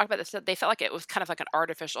things they talked about, they felt like it was kind of like an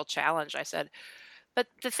artificial challenge. I said, but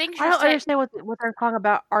the things I you're don't saying, understand what they're calling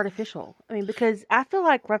about artificial. I mean, because I feel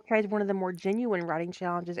like rough trade is one of the more genuine writing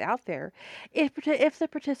challenges out there. If the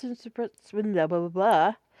participants blah, blah, blah,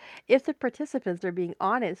 blah, if the participants are being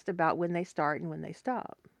honest about when they start and when they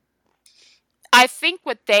stop. I think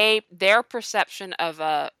what their perception of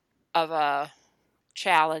a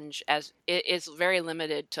challenge as it is very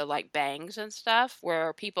limited to like bangs and stuff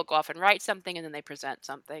where people go off and write something and then they present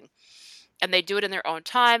something and they do it in their own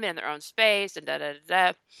time and in their own space and da da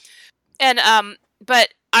da da. And but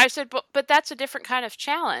I said but that's a different kind of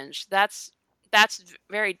challenge. That's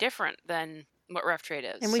very different than what rough trade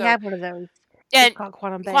is. And we So have one of those. It's and called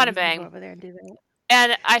Quantum Bang. quantum You can go bang. over there and do that.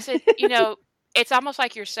 And I said, it's almost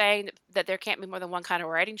like you're saying that there can't be more than one kind of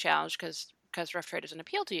writing challenge because rough trade doesn't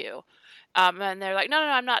appeal to you. And they're like, no, no,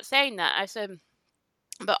 no, I'm not saying that. I said,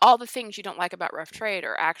 but all the things you don't like about rough trade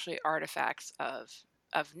are actually artifacts of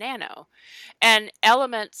nano and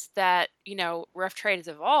elements that rough trade has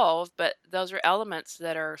evolved, but those are elements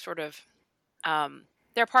that are sort of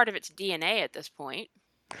they're part of its DNA at this point.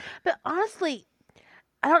 But honestly,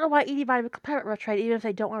 I don't know why anybody would complain about rough trade even if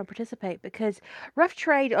they don't want to participate because rough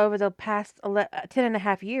trade over the past 10 and a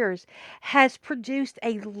half years has produced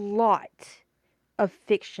a lot of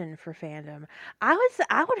fiction for fandom. I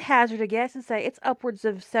would hazard a guess and say it's upwards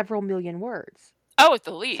of several million words. Oh, at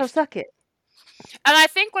the So least. suck it. And I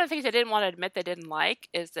think one of the things they didn't want to admit they didn't like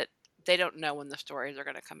is that they don't know when the stories are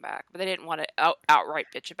going to come back, but they didn't want to outright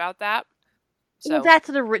bitch about that. Well, So that's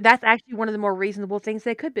actually one of the more reasonable things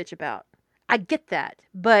they could bitch about. I get that,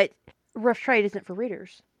 but rough trade isn't for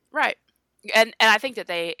readers. right, and I think that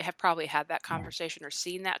they have probably had that conversation or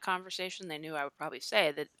seen that conversation. They knew I would probably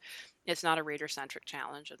say that it's not a reader centric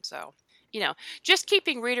challenge, and so just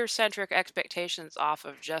keeping reader centric expectations off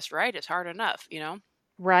of just right is hard enough.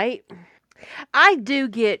 Right? I do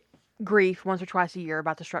get grief once or twice a year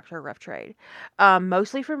about the structure of Rough Trade,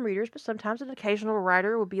 mostly from readers, but sometimes an occasional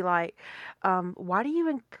writer will be like, "Why do you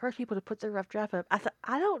encourage people to put their rough draft up?" I thought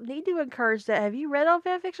I don't need to encourage that. Have you read on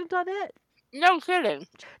fanfiction.net? No kidding.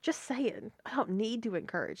 Just saying, I don't need to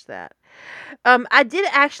encourage that. I did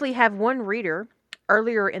actually have one reader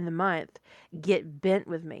earlier in the month get bent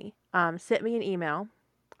with me. Sent me an email.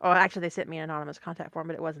 Oh, actually, they sent me an anonymous contact form,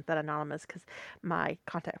 but it wasn't that anonymous because my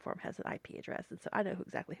contact form has an IP address, and so I know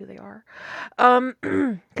exactly who they are.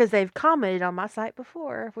 Because they've commented on my site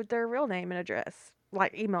before with their real name and address,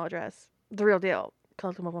 like email address, the real deal.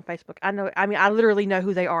 Close them up on Facebook. I know. I mean, I literally know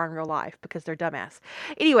who they are in real life because they're dumbass.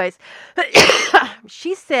 Anyways,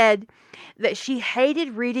 she said that she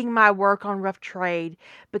hated reading my work on Rough Trade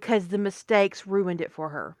because the mistakes ruined it for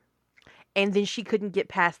her. And then she couldn't get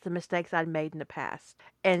past the mistakes I'd made in the past,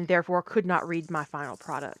 and therefore could not read my final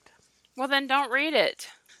product. Well, then don't read it.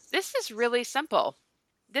 This is really simple.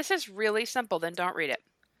 This is really simple. Then don't read it.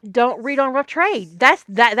 Don't read on Rough Trade. That's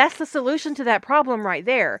the solution to that problem right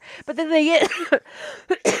there. But the thing is,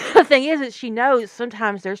 the thing is that she knows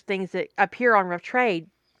sometimes there's things that appear on Rough Trade,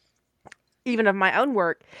 even of my own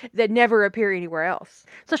work, that never appear anywhere else.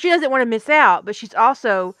 So she doesn't want to miss out, but she's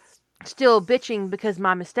also still bitching because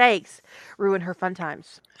my mistakes ruin her fun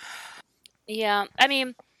times. Yeah, I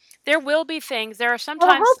mean, there will be things. There are Well,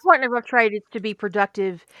 the whole sometimes. point of Rough Trade is to be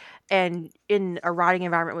productive and in a writing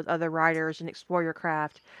environment with other writers and explore your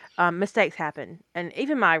craft. Mistakes happen, and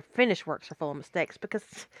even my finished works are full of mistakes because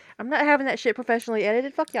I'm not having that shit professionally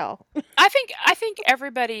edited. Fuck y'all. I think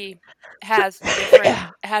everybody has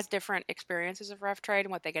different experiences of rough trade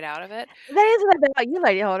and what they get out of it. That isn't about you,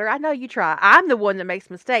 Lady Holder. I know you try. I'm the one that makes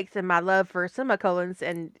mistakes, and my love for semicolons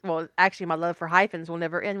and, well, actually, my love for hyphens will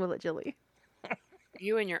never end, will it, Jilly?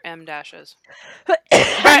 You and your M dashes. But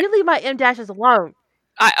You leave my M dashes alone.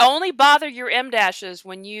 I only bother your M dashes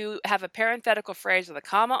when you have a parenthetical phrase with a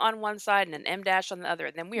comma on one side and an M dash on the other,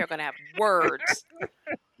 and then we are going to have words.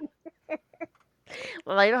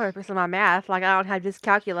 Well, Lady Holder picks on my math. Like, I don't have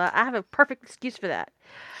dyscalculia. I have a perfect excuse for that.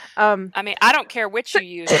 Um, I mean, I don't care which you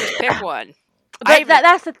use, just pick one. I But even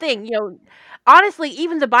that's the thing, honestly,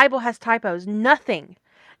 even the Bible has typos. Nothing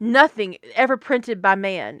ever printed by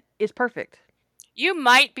man is perfect. You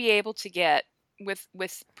might be able to get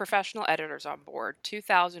with professional editors on board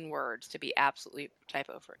 2,000 words to be absolutely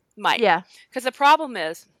typo free. Might. Yeah. Because the problem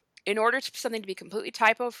is, in order for something to be completely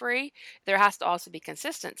typo free, there has to also be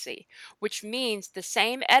consistency, which means the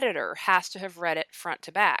same editor has to have read it front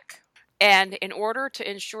to back. And in order to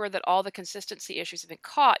ensure that all the consistency issues have been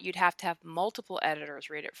caught, you'd have to have multiple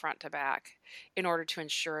editors read it front to back in order to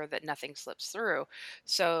ensure that nothing slips through.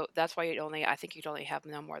 So that's why I think you'd only have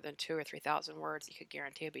no more than 2 or 3,000 words you could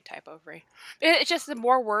guarantee would be typo free. It's just the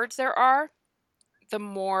more words there are, the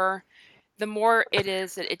more it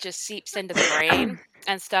is that it just seeps into the brain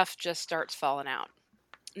and stuff just starts falling out,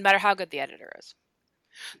 no matter how good the editor is.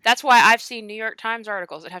 That's why I've seen New York Times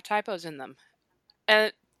articles that have typos in them.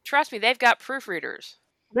 And trust me, they've got proofreaders.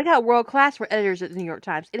 They got world class for editors at the New York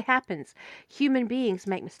Times. It happens. Human beings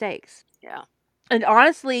make mistakes. Yeah. And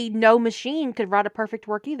honestly, no machine could write a perfect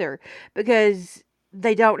work either because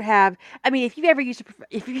they don't have. I mean, if you've ever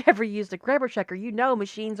used a grammar checker,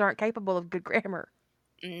 machines aren't capable of good grammar.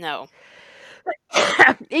 No.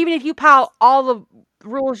 Even if you pile all the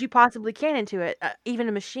rules you possibly can into it, even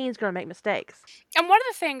a machine's going to make mistakes. And one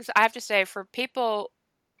of the things I have to say for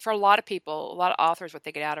a lot of people, a lot of authors, what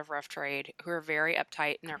they get out of rough trade who are very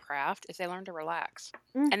uptight in their craft is they learn to relax,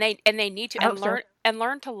 Mm, and they need to I hope so.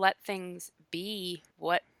 learn to let things be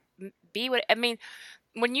what I mean.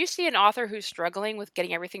 When you see an author who's struggling with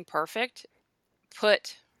getting everything perfect,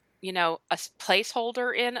 put a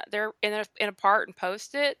placeholder in a part and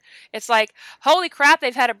post it. It's like, holy crap,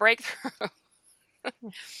 they've had a breakthrough.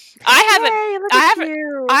 I haven't Yay, look I at haven't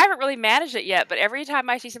you. I haven't really managed it yet, but every time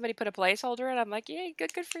I see somebody put a placeholder in, I'm like, "Yay,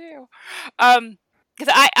 good for you."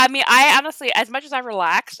 Because I mean, I honestly, as much as I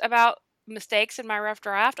relaxed about mistakes in my rough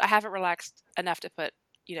draft, I haven't relaxed enough to put,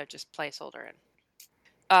 just placeholder in.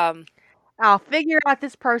 Um, I'll figure out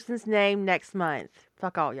this person's name next month.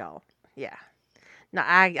 Fuck all y'all. Yeah. No,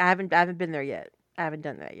 I haven't been there yet. I haven't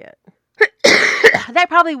done that yet. That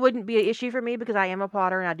probably wouldn't be an issue for me because I am a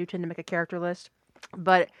plotter and I do tend to make a character list.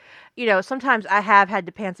 But, sometimes I have had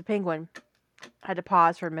to pants a penguin. I had to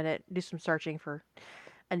pause for a minute, do some searching for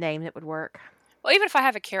a name that would work. well, even if I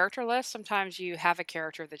have a character list, sometimes you have a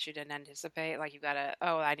character that you didn't anticipate. Like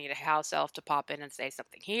I need a house elf to pop in and say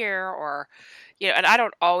something here, or, and I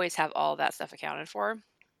don't always have all of that stuff accounted for.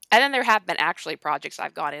 And then there have been actually projects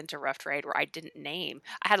I've gone into rough trade where I didn't name.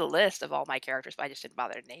 I had a list of all my characters, but I just didn't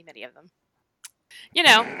bother to name any of them. You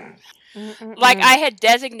know, like Mm-mm-mm. I had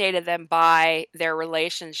designated them by their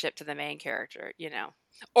relationship to the main character, you know.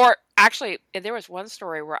 Or actually, there was one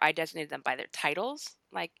story where I designated them by their titles,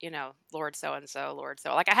 like, you know, Lord so and so, Lord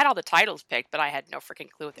so. Like I had all the titles picked, but I had no freaking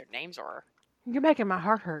clue what their names were. You're making my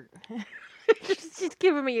heart hurt. she's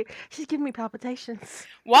she's giving me palpitations.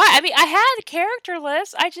 Why? I mean, I had a character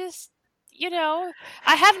list. I just, you know,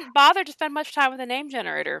 I haven't bothered to spend much time with a name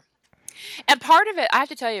generator. And part of it, I have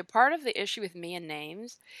to tell you, part of the issue with me and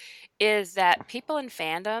names is that people in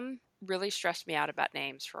fandom really stressed me out about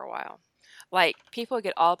names for a while. Like people would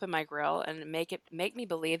get all up in my grill and make me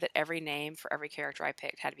believe that every name for every character I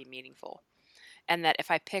picked had to be meaningful. And that if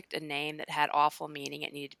I picked a name that had awful meaning,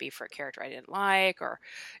 it needed to be for a character I didn't like, or,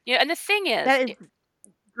 you know. And the thing is, That is,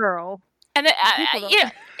 girl. and then, People don't. you know,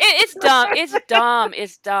 it's dumb. It's dumb.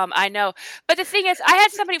 It's dumb. I know. But the thing is, I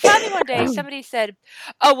had somebody finally one day. Somebody said,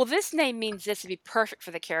 "Oh, well, this name means this would be perfect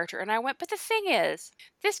for the character." And I went, "But the thing is,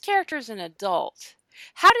 this character is an adult.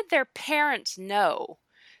 How did their parents know?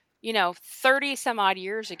 You know, 30 some odd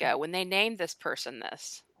years ago when they named this person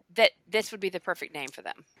this, that this would be the perfect name for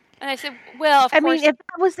them?" And I said, "Well, of I mean, course, if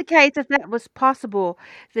that was the case, if that was possible,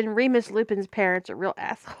 then Remus Lupin's parents are real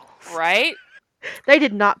assholes. right?" They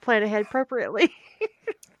did not plan ahead appropriately.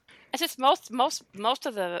 It's just most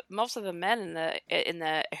of the men in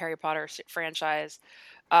the Harry Potter franchise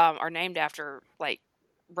are named after like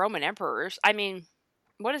Roman emperors. I mean,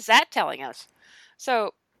 what is that telling us?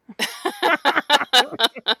 So,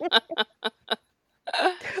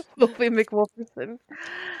 Wolfie McWolferson.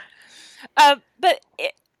 but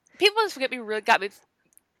people just get me really got me.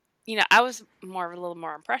 You know, I was more a little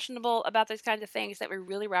more impressionable about these kinds of things that we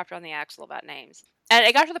really wrapped around the axle about names. And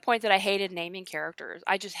it got to the point that I hated naming characters.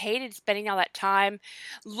 I just hated spending all that time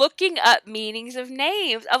looking up meanings of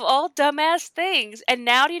names of all dumbass things. And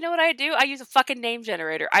now, do you know what I do? I use a fucking name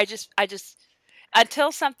generator. I just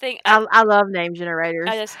until something, I love name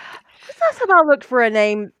I generators. just When's the last time I looked for a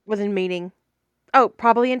name with a meaning? Oh,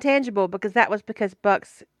 probably intangible because that was because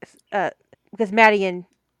uh, because Maddie and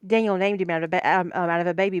Daniel named him out of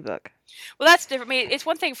a baby book. well, that's different. I mean, it's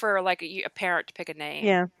one thing for like a parent to pick a name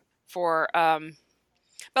Yeah. for,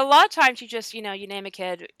 but a lot of times you just, you know, you name a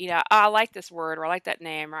kid, you know, "Oh, I like this word or I like that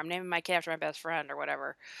name or I'm naming my kid after my best friend or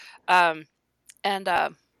whatever." Um, and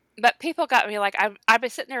but people got me like I've been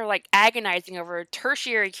sitting there like agonizing over a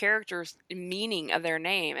tertiary character's meaning of their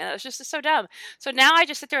name, and it was just so dumb. So now I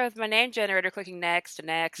just sit there with my name generator, clicking next and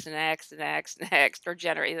next and next and next and next, or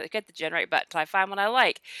generate. Like, get the generate button until I find one I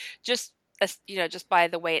like. Just you know, just by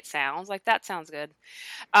the way it sounds, like that sounds good.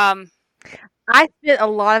 Um, I spent a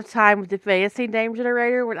lot of time with the fantasy name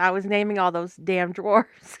generator when I was naming all those damn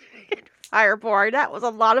dwarves in Fireborn. That was a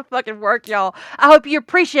lot of fucking work, y'all. I hope you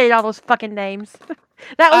appreciate all those fucking names.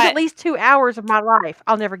 That was I at least 2 hours of my life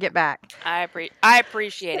I'll never get back. I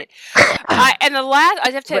appreciate it. I and the last I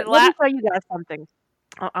have to say But the let me last tell you guys something.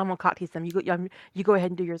 I'm gonna cock tease them. You go ahead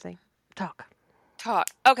and do your thing. Talk. talk.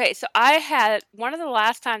 Okay, so I had one of the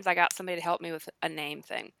last times I got somebody to help me with a name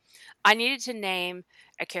thing. I needed to name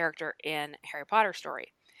a character in Harry Potter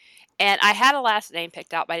story. And I had a last name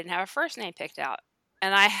picked out, but I didn't have a first name picked out.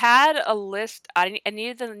 And I had a list, I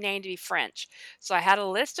needed the name to be French. So I had a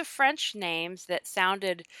list of French names that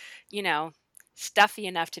sounded, you know, stuffy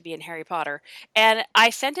enough to be in Harry Potter. And I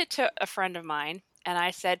sent it to a friend of mine and I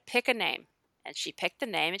said, pick a name. And she picked the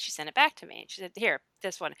name and she sent it back to me. And she said, here,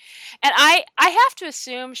 this one. And I have to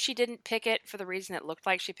assume she didn't pick it for the reason it looked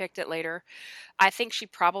like she picked it later. I think she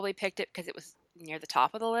probably picked it because it was near the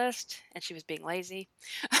top of the list and she was being lazy.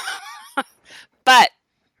 But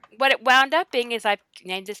what it wound up being is I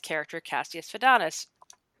named this character Cassius Fidanus.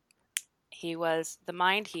 He was the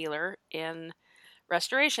mind healer in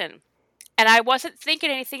Restoration. And I wasn't thinking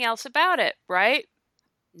anything else about it, right?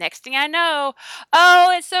 Next thing I know,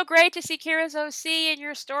 oh, it's so great to see Kira's OC in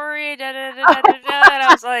your story. Da, da, da, da, da, da. And I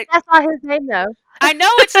was like, That's not his name though. I know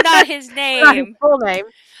it's not his Not his name. full name.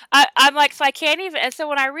 I'm like, so I can't even. And so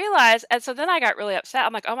when I realized, and so then I got really upset.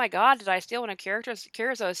 I'm like, oh my God, did I steal one of Kira's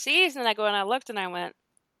OCs? And then I go and I looked and I went,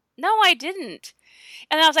 no, I didn't.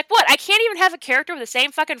 And I was like, what? I can't even have a character with the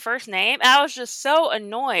same fucking first name? And I was just so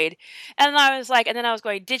annoyed. And I was like, and then I was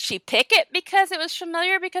going, did she pick it because it was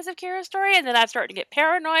familiar because of Kira's story? And then I started to get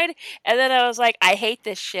paranoid. And then I was like, I hate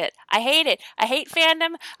this shit. I hate it. I hate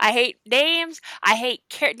fandom. I hate names. I hate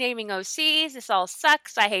naming OCs. This all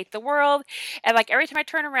sucks. I hate the world. And like every time I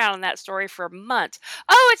turn around in that story for months,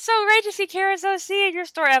 oh, it's so great to see Kira's OC in your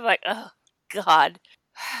story. I'm like, oh, God.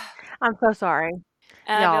 I'm so sorry,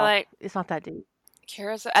 And I'd be y'all. like, It's not that deep.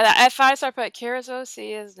 Kira's. If I start put Kira's OC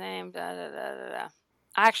his name, da, da, da, da, da.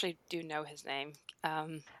 I actually do know his name.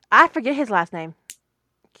 Um, I forget his last name.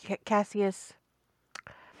 Cassius.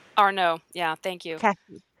 Or no. Yeah, thank you.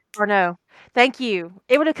 Cassius. Or no. Thank you.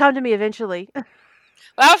 It would have come to me eventually. But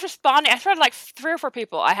I was responding. I tried like 3 or 4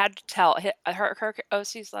 people. I had to tell her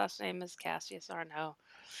OC's last name is Cassius Arno.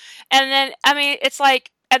 And then I mean, it's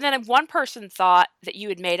like and then one person thought that you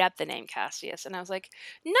had made up the name Cassius, and I was like,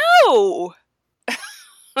 "No!"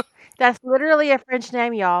 That's literally a French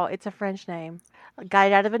name, y'all. It's a French name. Got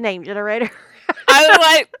it out of a name generator. I was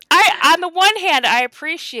like, on the one hand, I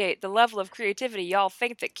appreciate the level of creativity y'all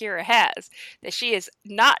think that Kira has. That she is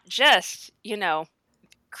not just,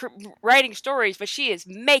 writing stories, but she is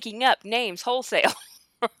making up names wholesale.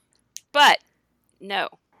 But no.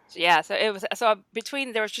 So yeah, so it was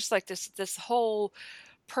between there was just like this whole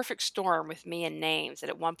perfect storm with me and names. And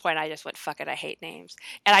at one point, I just went, "Fuck it, I hate names."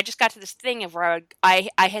 And I just got to this thing of where I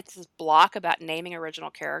hit this block about naming original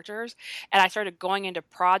characters, and I started going into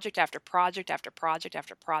project after project after project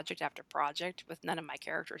after project after project with none of my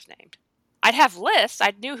characters named. I'd have lists.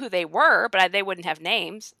 I knew who they were, but they wouldn't have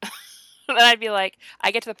names. And I'd be like,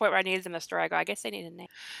 I get to the point where I needed them a story. I go, I guess they need a name.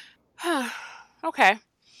 Okay.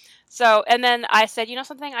 So, and then I said, you know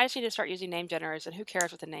something? I just need to start using name generators, and who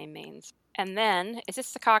cares what the name means? And then, is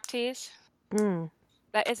this the cock tease? Mm.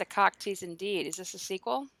 That is a cock tease indeed. Is this a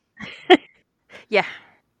sequel? Yeah.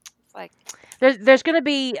 It's like, There's going to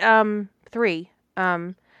be 3.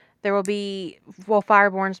 There will be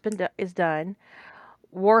Fireborn's is done.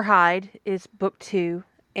 Warhide is book 2,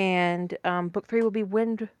 and book 3 will be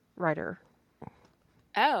Wind Rider.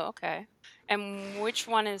 oh, okay. And which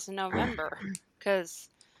one is November? Because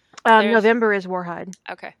November is Warhide.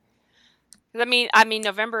 okay. I mean,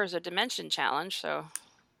 November is a dimension challenge, so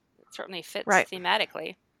it certainly fits Right.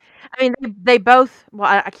 thematically. I mean, they both.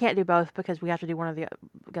 Well, I can't do both because we have to do one of the.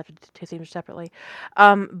 We got to do 2 themes separately.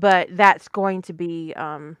 But that's going to be.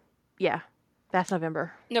 Yeah, that's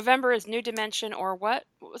November. November is New Dimension or what?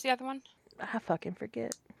 What was the other one? I fucking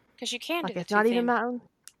forget. Because you can do Like the it's 2 not even themes. my own.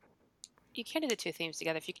 You can do the 2 themes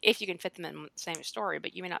together if you can fit them in the same story,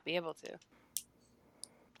 but you may not be able to.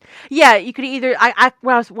 Yeah, you could either.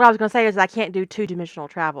 What I was going to say is I can't do 2-dimensional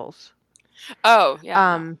travels. Oh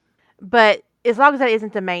yeah. No. But as long as that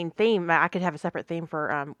isn't the main theme, I could have a separate theme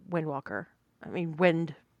for Windwalker. I mean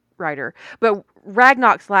Wind Rider. But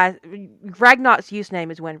Ragnarok's use name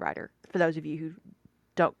is Wind Rider. For those of you who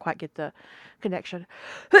don't quite get the connection.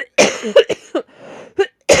 But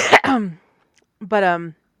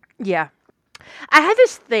yeah. I had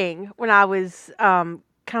this thing when I was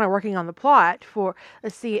kind of working on the plot for,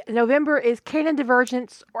 let's see, November is Canon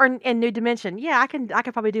Divergence or in New Dimension. Yeah, I can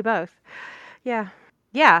probably do both. Yeah.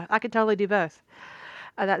 Yeah, I could totally do both.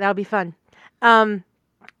 That'll be fun.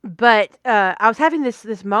 But I was having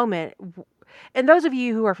this moment, and those of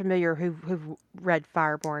you who are familiar who've read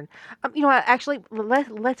Fireborn, you know what? Actually,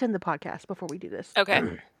 let's end the podcast before we do this. Okay.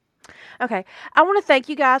 Okay, I want to thank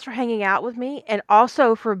you guys for hanging out with me, and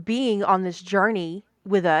also for being on this journey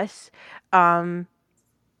with us, um,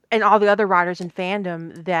 and all the other writers in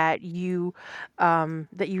fandom that you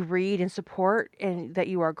read and support, and that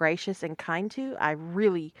you are gracious and kind to. I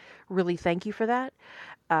really, really thank you for that.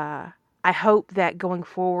 Uh, I hope that going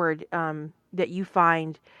forward, that you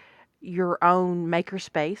find your own maker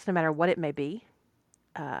space, no matter what it may be,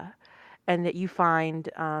 uh, and that you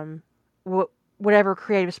find whatever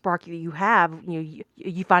creative spark you have,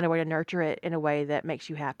 you find a way to nurture it in a way that makes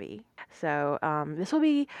you happy. So this will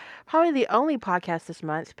be probably the only podcast this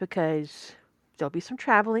month because there'll be some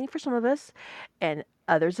traveling for some of us, and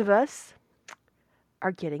others of us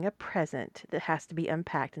are getting a present that has to be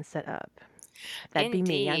unpacked and set up. That'd be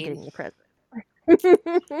me. I'm Indeed. getting a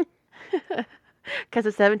present. Because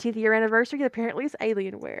the 17th year anniversary apparently is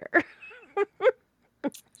Alienware.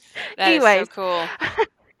 That is so Anyways, cool.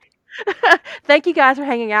 thank you guys for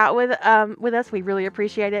hanging out with us. We really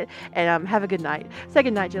appreciate it. And have a good night. Say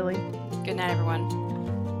good night, Julie. Good night, everyone.